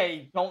gotta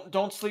say,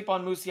 don't sleep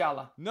on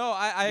Musiala. No,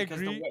 I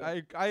agree.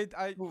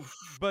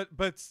 But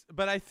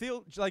I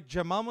feel like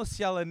Jamal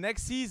Musiala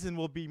next season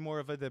will be more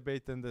of a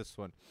debate than this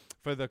one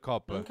for the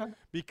Copa,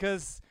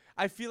 because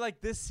I feel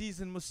like this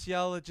season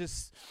Musiala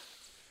just,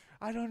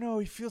 I don't know.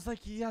 He feels like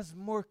he has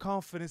more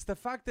confidence. The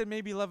fact that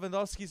maybe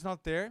Lewandowski's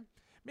not there,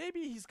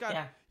 maybe he's got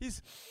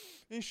he's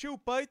in shoe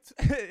bite.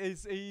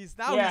 he's he's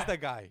the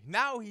guy.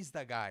 Now he's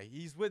the guy.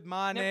 He's with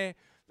Mane. Yep.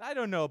 I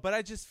don't know, but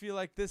I just feel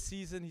like this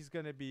season he's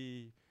gonna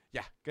be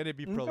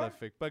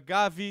prolific. But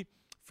Gavi,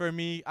 for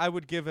me, I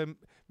would give him,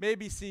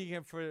 maybe seeing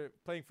him for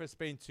playing for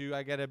Spain too.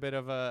 I get a bit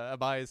of a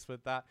bias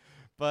with that,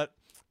 but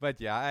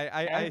yeah,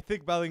 I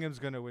think Bellingham's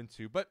going to win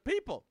too. But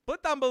people,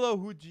 put down below,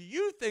 who do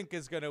you think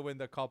is going to win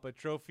the Copa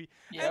Trophy?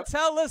 Yep. And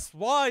tell us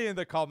why in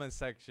the comment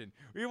section.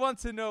 We want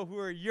to know who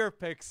are your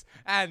picks.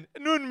 And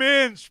Nuno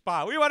Mendes,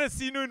 pa. We want to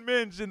see Nuno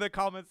Mendes in the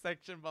comment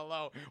section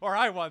below. Or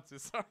I want to,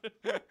 sorry.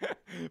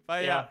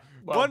 But yeah,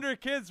 well, Wonder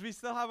Kids, we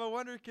still have a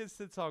Wonder Kids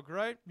to talk,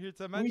 right? Here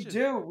to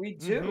mention. We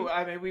do. Mm-hmm.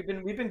 I mean,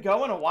 we've been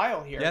going a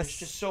while here. Yes. There's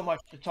just so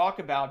much to talk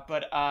about.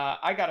 But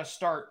I got to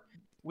start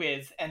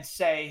with and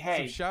say,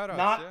 hey,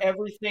 not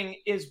everything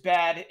is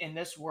bad in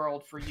this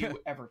world for you,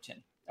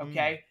 Everton.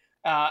 Okay,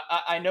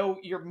 I know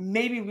you're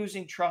maybe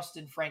losing trust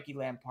in Frankie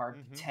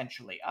Lampard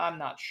potentially. I'm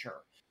not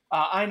sure.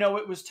 I know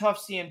it was tough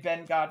seeing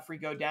Ben Godfrey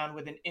go down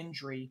with an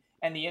injury,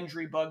 and the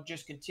injury bug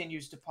just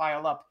continues to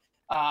pile up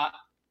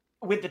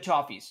with the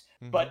Toffees.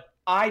 But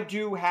I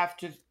do have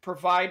to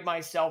provide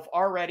myself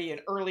already an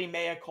early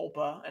mea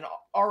culpa and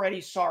already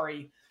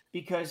sorry,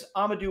 because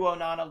Amadou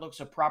Onana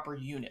looks a proper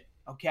unit.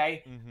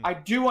 Okay, I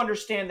do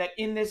understand that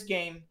in this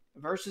game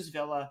versus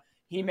Villa,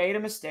 he made a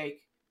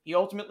mistake. He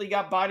ultimately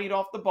got bodied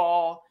off the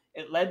ball.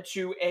 It led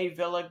to a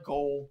Villa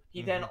goal.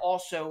 He then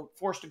also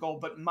forced a goal.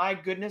 But my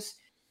goodness,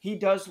 he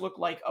does look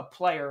like a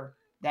player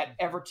that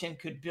Everton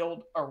could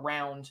build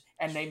around,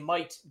 and they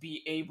might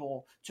be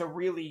able to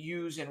really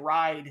use and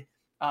ride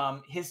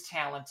his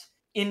talent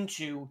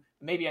into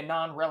maybe a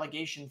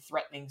non-relegation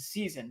threatening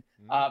season.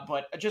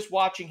 But just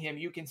watching him,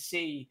 you can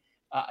see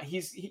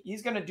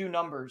he's going to do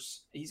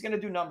numbers. He's going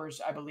to do numbers,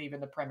 I believe, in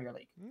the Premier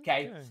League.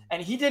 Okay?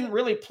 And he didn't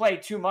really play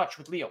too much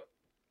with Lille.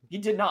 He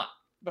did not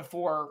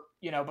before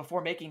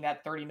making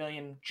that 30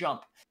 million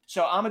jump.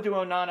 So Amadou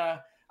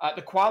Onana,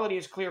 the quality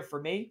is clear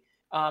for me.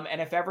 And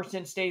if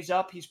Everton stays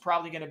up, he's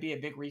probably going to be a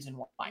big reason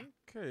why.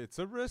 Okay, it's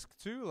a risk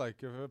too.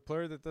 Like if a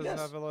player that doesn't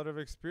have a lot of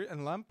experience,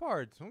 and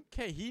Lampard,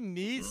 okay, he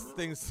needs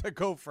things to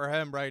go for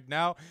him right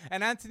now.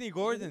 And Anthony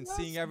Gordon,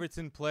 seeing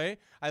Everton play,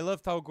 I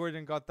loved how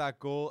Gordon got that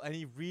goal, and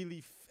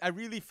I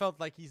really felt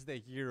like he's the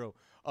hero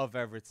of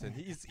Everton.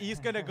 He's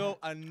gonna go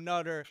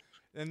another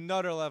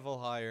level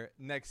higher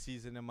next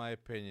season, in my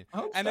opinion.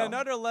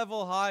 Another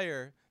level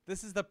higher.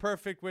 This is the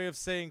perfect way of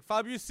saying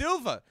Fabio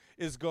Silva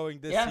is going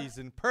this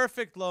season.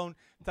 Perfect loan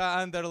to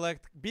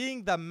Anderlecht,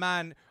 being the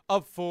man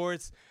up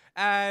forwards.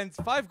 And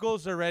 5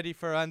 goals already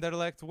for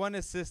Anderlecht, 1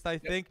 assist, I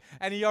think.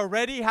 And he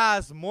already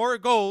has more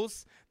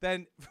goals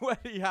than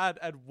what he had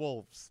at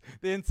Wolves,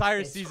 the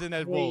entire season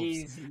at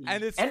Wolves.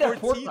 And it's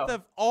 14th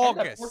of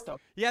August.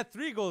 He had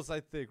 3 goals,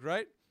 I think,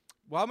 right?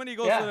 Well, how many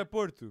goals at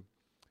Porto?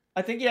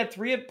 I think he had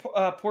 3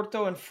 at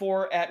Porto and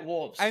 4 at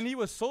Wolves. And he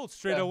was sold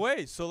straight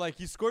away. So, like,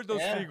 he scored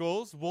those 3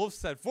 goals. Wolves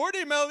said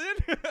 40 million.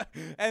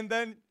 And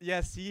then,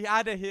 yes, he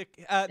had a hit.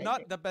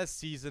 Not the best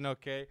season,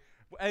 okay,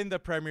 in the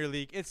Premier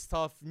League. It's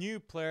tough. New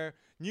player,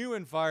 new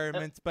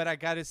environment. But I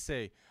got to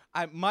say,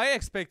 my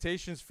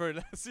expectations for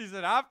the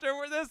season after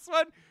were this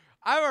one.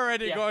 I'm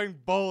already going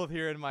bold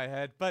here in my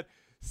head. But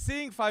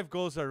seeing 5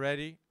 goals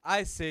already,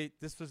 I say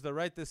this was the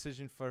right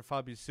decision for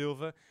Fabio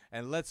Silva,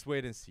 and let's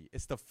wait and see.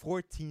 It's the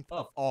 14th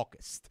of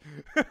August.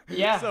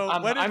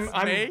 So when it's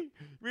May,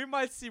 we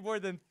might see more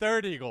than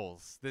 30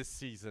 goals this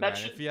season,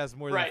 if he has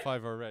more than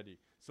 5 already.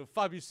 So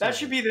Fabio Silva. That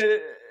should be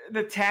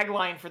the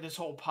tagline for this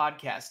whole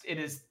podcast. It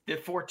is the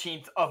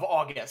 14th of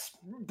August.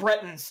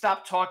 Breton,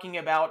 stop talking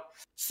about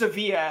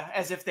Sevilla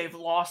as if they've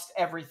lost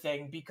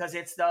everything, because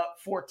it's the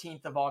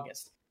 14th of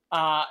August.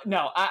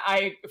 No,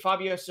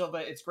 Fabio Silva,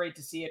 it's great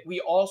to see it.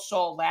 We all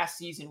saw last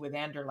season with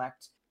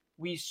Anderlecht,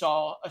 we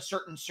saw a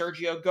certain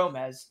Sergio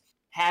Gomez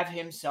have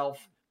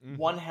himself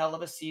one hell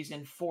of a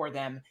season for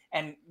them.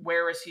 And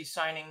where is he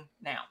signing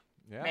now?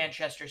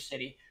 Manchester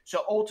City.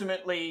 So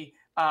ultimately,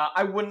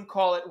 I wouldn't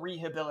call it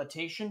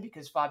rehabilitation,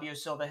 because Fabio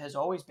Silva has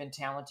always been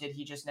talented.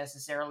 He just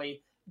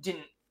necessarily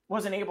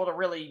wasn't able to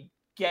really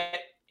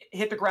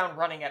hit the ground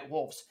running at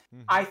Wolves.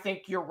 I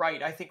think you're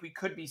right. I think we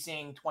could be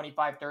seeing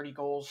 25, 30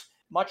 goals,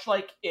 much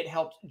like it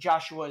helped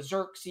Joshua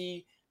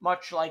Zirkzee,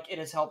 much like it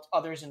has helped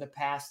others in the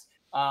past.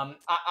 I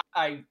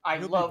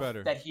love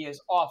that he is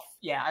off.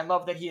 Yeah, I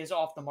love that he is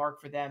off the mark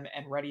for them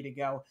and ready to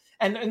go.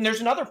 And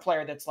there's another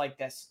player that's like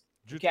this.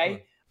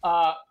 Okay,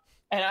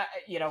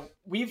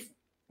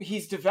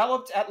 he's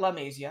developed at La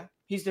Masia.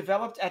 He's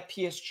developed at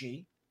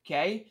PSG.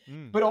 Okay,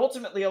 but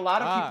ultimately, a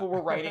lot of people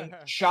were writing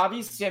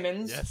Xavi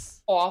Simons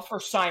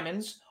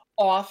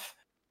off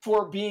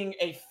for being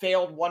a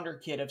failed wonder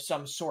kid of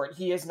some sort.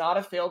 He is not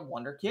a failed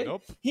wonder kid.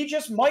 Nope. He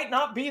just might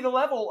not be the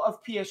level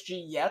of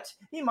PSG yet.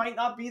 He might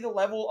not be the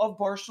level of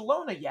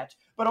Barcelona yet.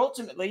 But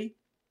ultimately,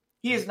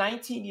 he is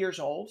 19 years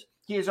old.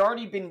 He has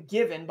already been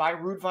given by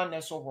Ruud van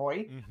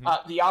Nistelrooy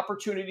the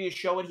opportunity to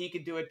show what he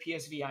could do at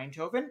PSV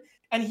Eindhoven,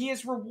 and he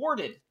is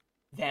rewarded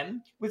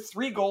them with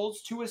 3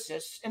 goals, 2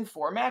 assists in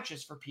 4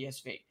 matches for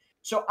PSV.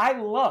 So I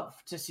love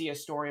to see a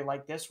story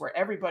like this where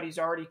everybody's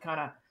already kind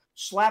of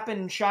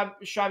slapping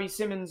Xavi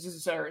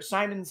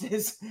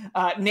Simons'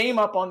 name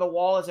up on the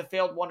wall as a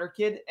failed wonder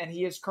kid, and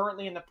he is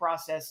currently in the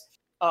process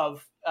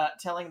of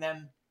telling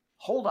them,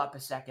 hold up a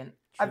second,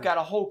 True. I've got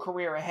a whole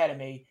career ahead of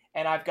me,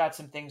 and I've got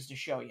some things to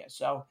show you.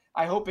 So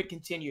I hope it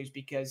continues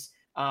because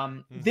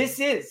this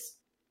is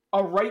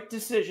a right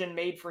decision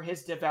made for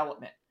his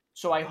development.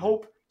 So I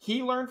hope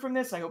he learned from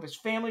this. I hope his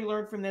family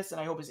learned from this,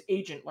 and I hope his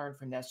agent learned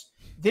from this.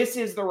 This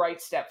is the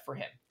right step for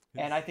him,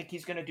 and I think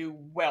he's going to do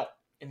well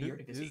in the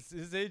Eredivisie.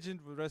 His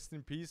agent would rest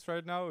in peace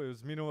right now. It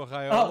was Mino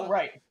Raiola. Oh,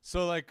 right.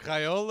 So, like,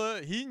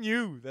 Raiola, he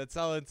knew the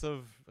talent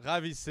of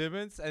Xavi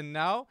Simons, and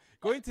now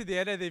going to the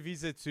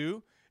Eredivisie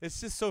too, it's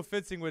just so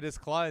fitting with his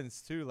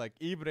clients too. Like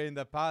Ibra in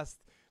the past,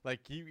 like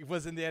he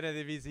was in the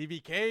Eredivisie, he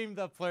became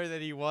the player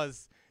that he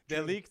was. They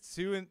leaked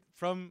too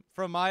from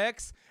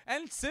Ajax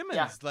and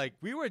Simons. Like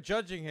we were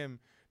judging him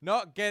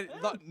not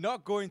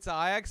going to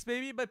Ajax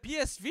maybe, but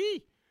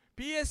PSV.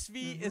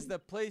 PSV is the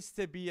place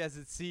to be, as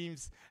it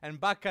seems, and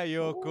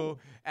Bakayoko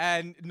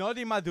and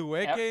Nodi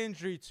Madueke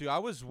injury too. I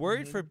was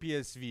worried for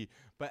PSV,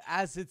 but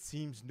as it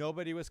seems,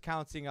 nobody was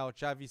counting out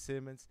Xavi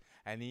Simons,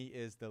 and he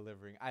is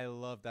delivering. I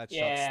love that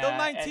shot. Still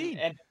 19.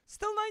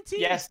 Still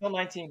 19. Yeah, still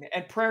 19.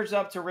 And prayers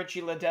up to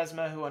Richie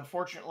Ledesma, who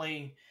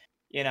unfortunately,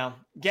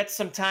 gets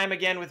some time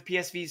again with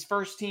PSV's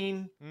first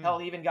team. Hell,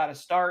 he even got a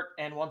start,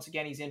 and once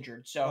again, he's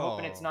injured. So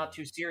hoping it's not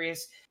too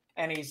serious.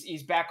 And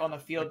he's back on the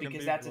field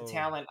because that's a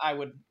talent I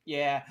would,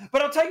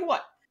 But I'll tell you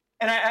what,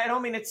 and I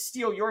don't mean to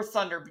steal your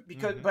thunder,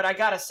 but I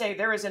gotta say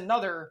there is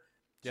another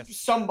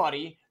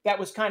somebody that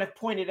was kind of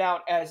pointed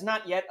out as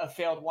not yet a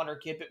failed wonder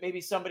kid, but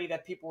maybe somebody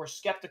that people were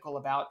skeptical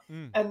about.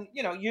 And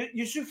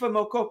Youssoufa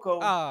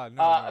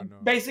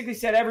Moukoko basically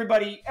said,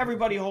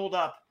 everybody hold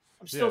up.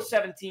 I'm still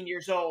 17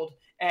 years old,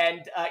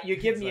 and you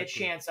give me a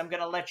chance, I'm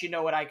going to let you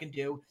know what I can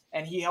do.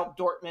 And he helped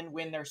Dortmund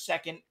win their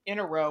second in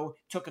a row.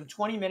 Took him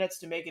 20 minutes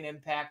to make an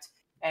impact,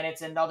 and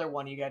it's another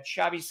one. You got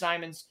Xavi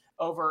Simons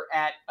over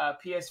at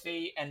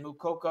PSV and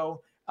Moukoko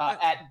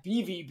at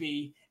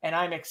BVB, and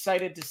I'm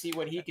excited to see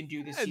what he can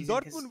do this season.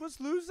 Dortmund was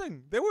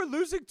losing. They were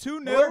losing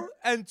 2-0,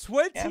 and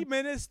 20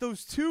 minutes,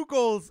 those 2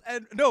 goals,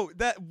 and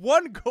that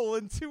 1 goal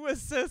and 2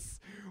 assists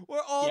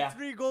were all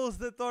 3 goals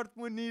that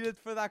Dortmund needed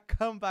for that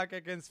comeback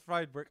against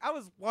Freiburg. I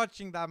was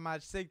watching that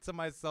match saying to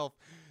myself,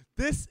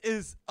 this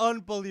is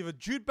unbelievable.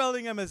 Jude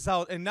Bellingham is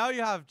out, and now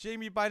you have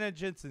Jamie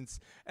Byner-Jensen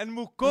and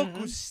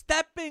Moukoko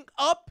stepping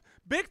up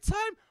big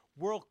time.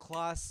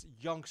 World-class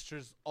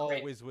youngsters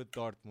always with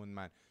Dortmund,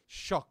 man.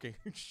 Shocking.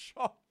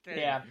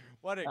 Yeah.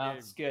 What a game.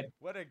 It's good.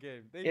 What a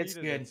game. They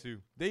needed it too.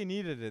 They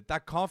needed it.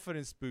 That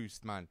confidence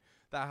boost, man.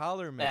 That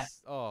Haller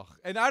miss. Oh.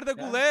 And Arda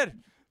Güler.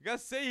 I gotta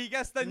say, he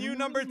gets the new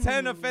number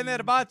 10 of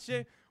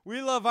Fenerbahce.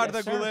 We love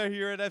Arda Güler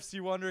here at FC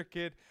Wonder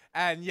Kid.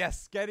 And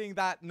yes, getting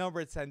that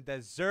number 10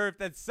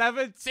 deserved at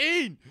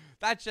 17.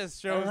 That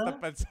just shows the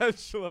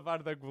potential of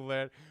Arda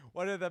Güler.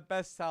 One of the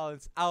best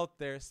talents out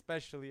there,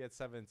 especially at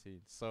 17.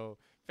 So,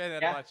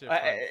 Fenerbahce,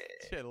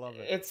 I love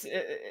it.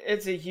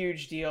 It's a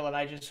huge deal, and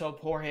I just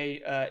hope Jorge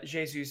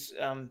Jesus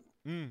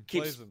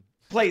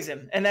plays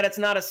him, and that it's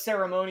not a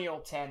ceremonial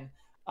 10.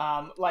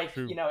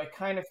 It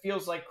kind of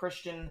feels like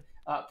Christian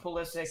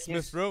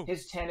Pulisic.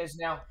 His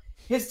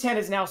 10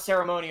 is now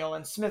ceremonial,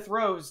 and Smith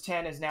Rowe's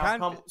 10 is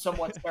now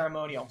somewhat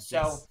ceremonial.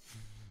 So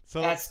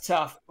that's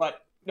tough. But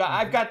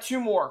I've got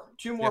two more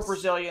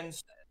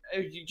Brazilians.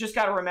 You just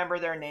got to remember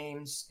their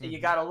names.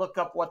 You got to look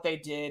up what they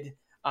did.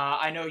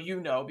 I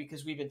know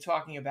because we've been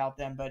talking about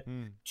them, but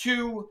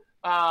two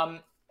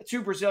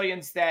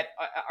Brazilians that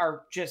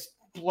are just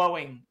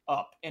blowing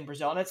up in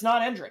Brazil, and it's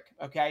not Endrick,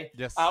 okay?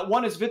 Yes.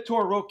 One is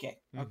Vitor Roque,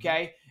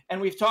 okay?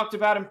 And we've talked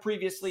about him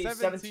previously.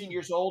 17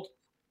 years old.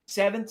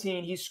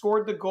 17. He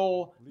scored the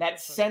goal that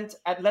sent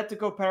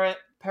Atletico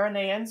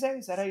Paranaense.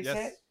 Is that how you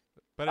say it?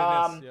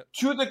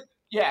 To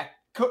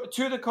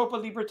the Copa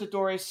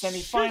Libertadores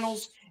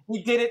semifinals.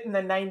 He did it in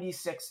the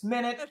 96th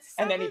minute,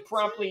 and then he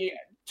promptly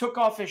took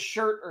off his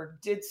shirt or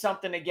did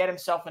something to get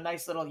himself a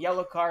nice little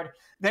yellow card.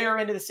 They are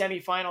into the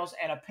semifinals,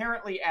 and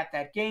apparently at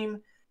that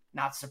game,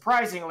 not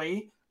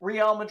surprisingly,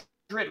 Real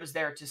Madrid was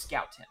there to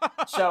scout him.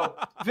 So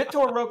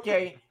Vitor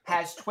Roque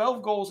has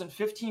 12 goals and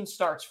 15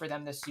 starts for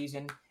them this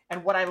season.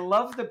 And what I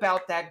loved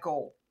about that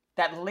goal,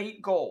 that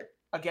late goal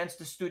against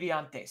the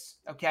Estudiantes,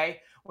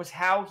 was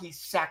how he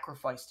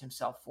sacrificed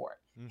himself for it.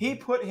 He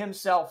put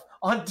himself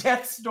on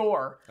death's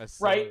door,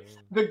 right?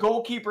 The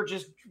goalkeeper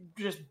just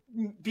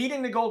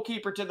beating the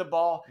goalkeeper to the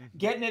ball,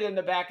 getting it in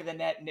the back of the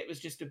net, and it was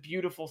just a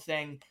beautiful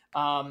thing.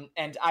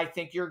 And I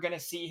think you're going to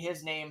see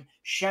his name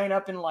shine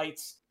up in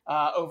lights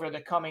over the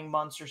coming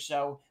months or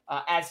so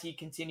as he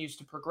continues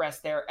to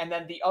progress there. And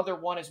then the other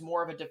one is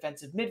more of a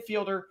defensive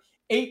midfielder,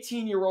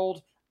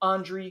 18-year-old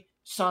Andrey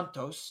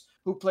Santos,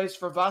 who plays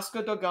for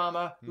Vasco da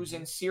Gama, who's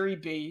in Serie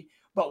B.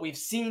 But we've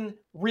seen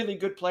really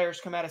good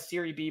players come out of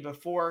Serie B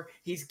before.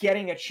 He's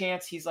getting a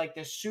chance. He's like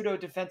this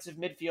pseudo-defensive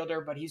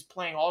midfielder, but he's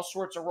playing all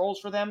sorts of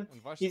roles for them.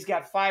 He's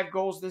got 5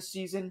 goals this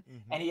season,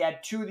 and he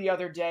had 2 the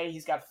other day.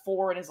 He's got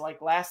 4 in his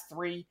last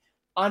 3.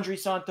 Andre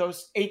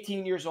Santos,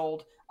 18 years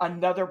old,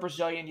 another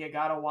Brazilian you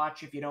got to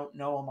watch if you don't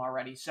know him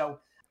already. So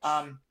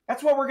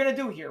that's what we're going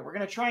to do here. We're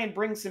going to try and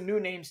bring some new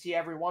names to you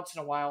every once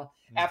in a while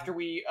after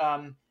we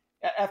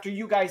after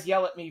you guys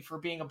yell at me for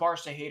being a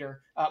Barca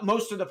hater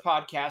most of the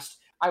podcast.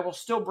 I will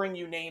still bring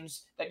you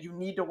names that you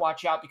need to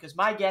watch out, because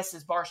my guess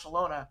is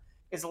Barcelona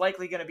is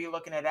likely going to be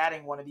looking at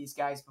adding one of these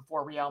guys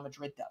before Real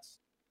Madrid does.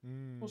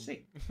 We'll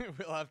see.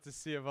 We'll have to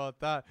see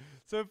about that.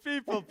 So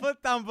people,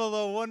 put down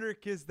below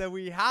wonderkids that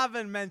we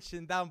haven't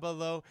mentioned down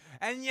below.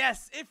 And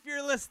yes, if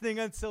you're listening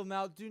until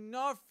now, do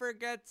not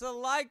forget to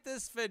like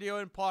this video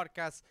and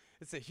podcast.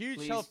 It's a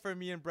huge help for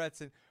me and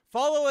Bretson.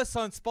 Follow us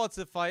on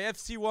Spotify,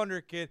 FC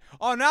Wonderkid,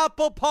 on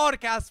Apple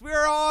Podcasts.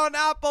 We're on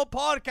Apple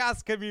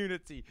Podcast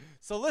community.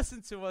 So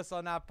listen to us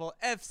on Apple,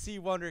 FC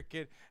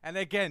Wonderkid. And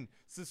again,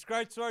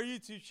 subscribe to our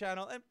YouTube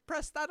channel and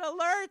press that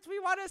alert.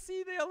 We want to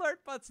see the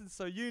alert button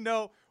so you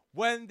know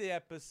when the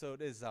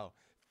episode is out.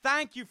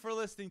 Thank you for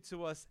listening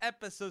to us,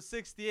 episode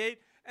 68.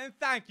 And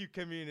thank you,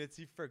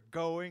 community, for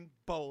going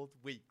bold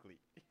weekly.